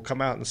Memphis will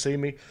come out and see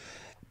me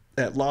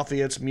at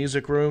Lafayette's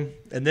Music Room.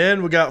 And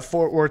then we got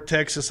Fort Worth,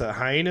 Texas at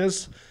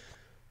Hyenas.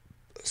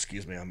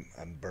 Excuse me,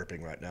 I'm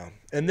burping right now.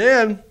 And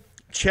then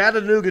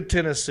Chattanooga,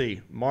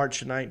 Tennessee,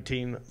 March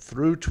 19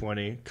 through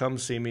 20. Come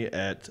see me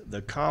at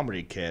the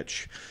Comedy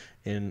Catch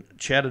in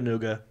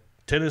Chattanooga,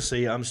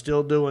 Tennessee. I'm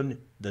still doing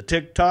the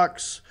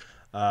TikToks.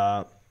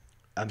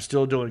 I'm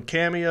still doing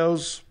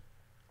cameos.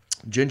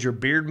 Ginger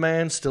Beard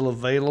Man still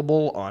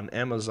available on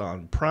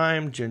Amazon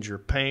Prime. Ginger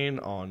Payne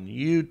on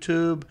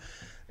YouTube.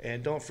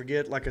 And don't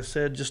forget, like I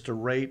said, just to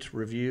rate,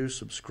 review,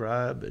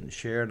 subscribe, and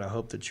share. And I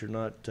hope that you're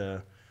not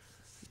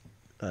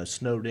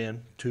snowed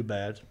in too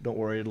bad. Don't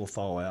worry, it'll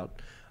thaw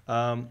out.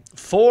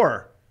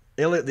 4,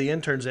 Elliot the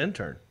Intern's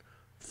intern.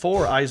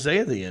 4,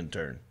 Isaiah the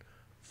Intern.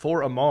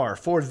 4, Amar.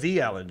 4, the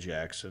Alan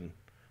Jackson.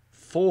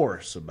 4,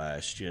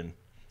 Sebastian.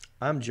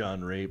 I'm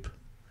Jon Reep.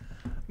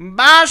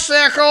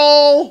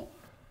 Bicycle!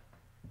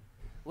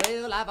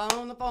 Well, life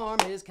on the farm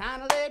is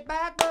kind of laid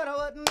back, but I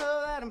wouldn't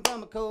know that I'm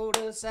from a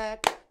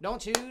cul-de-sac.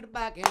 Don't chew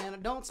tobacco and I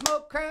don't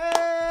smoke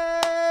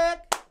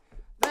crack.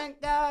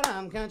 Thank God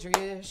I'm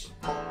country-ish.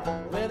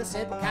 Well, a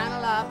simple kind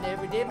of life,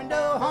 never did me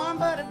no harm,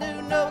 but I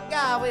do know a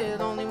guy with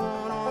only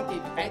one arm.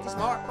 Keep your fancy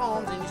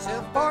smartphones and your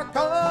self-parked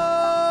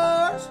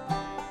cars.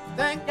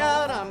 Thank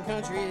God I'm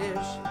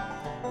country-ish.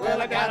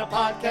 Well, I got a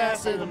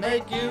podcast that'll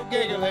make you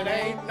giggle. It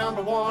ain't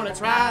number 1, it's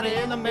right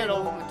in the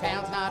middle. The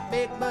town's not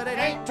big, but it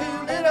ain't too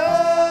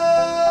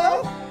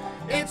little.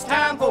 It's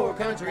time for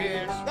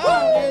country-ish. Go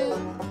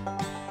on,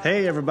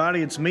 Hey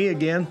everybody, it's me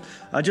again.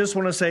 I just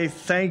want to say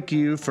thank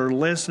you for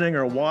listening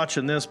or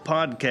watching this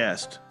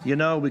podcast. You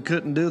know, we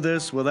couldn't do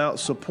this without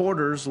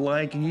supporters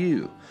like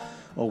you.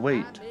 Oh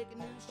wait,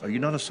 are you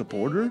not a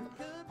supporter?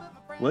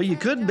 Well, you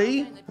could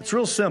be. It's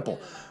real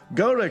simple.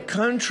 Go to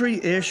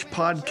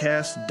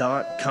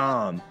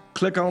countryishpodcast.com.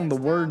 Click on the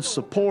word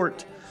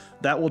support.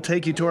 That will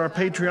take you to our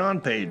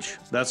Patreon page.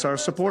 That's our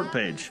support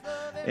page.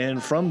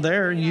 And from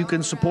there, you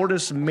can support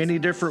us many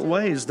different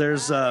ways.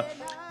 There's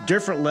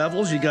different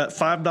levels. You got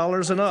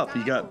 $5 and up.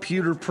 You got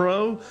Pewter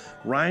Pro,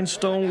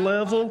 Rhinestone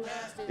level,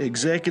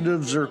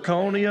 Executive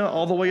Zirconia,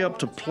 all the way up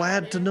to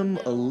Platinum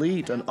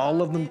Elite. And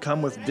all of them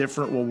come with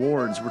different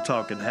rewards. We're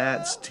talking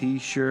hats,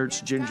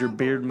 t-shirts, ginger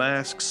beard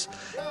masks,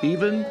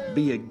 even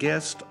be a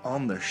guest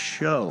on the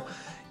show.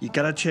 You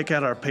got to check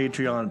out our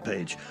Patreon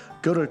page.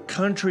 Go to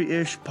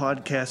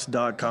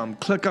countryishpodcast.com,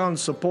 click on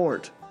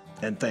support,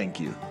 and thank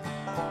you.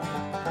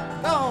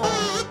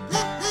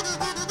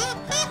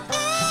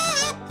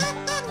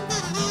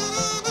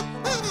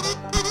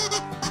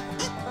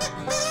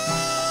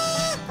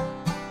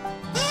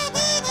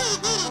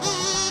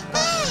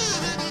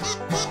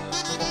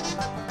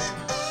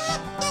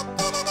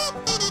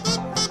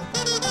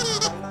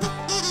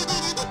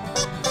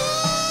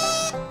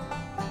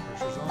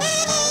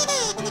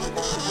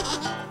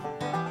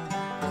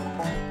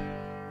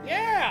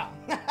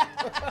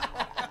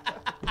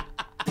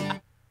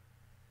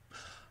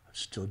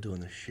 still doing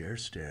the share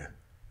stare.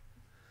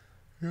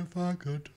 If I could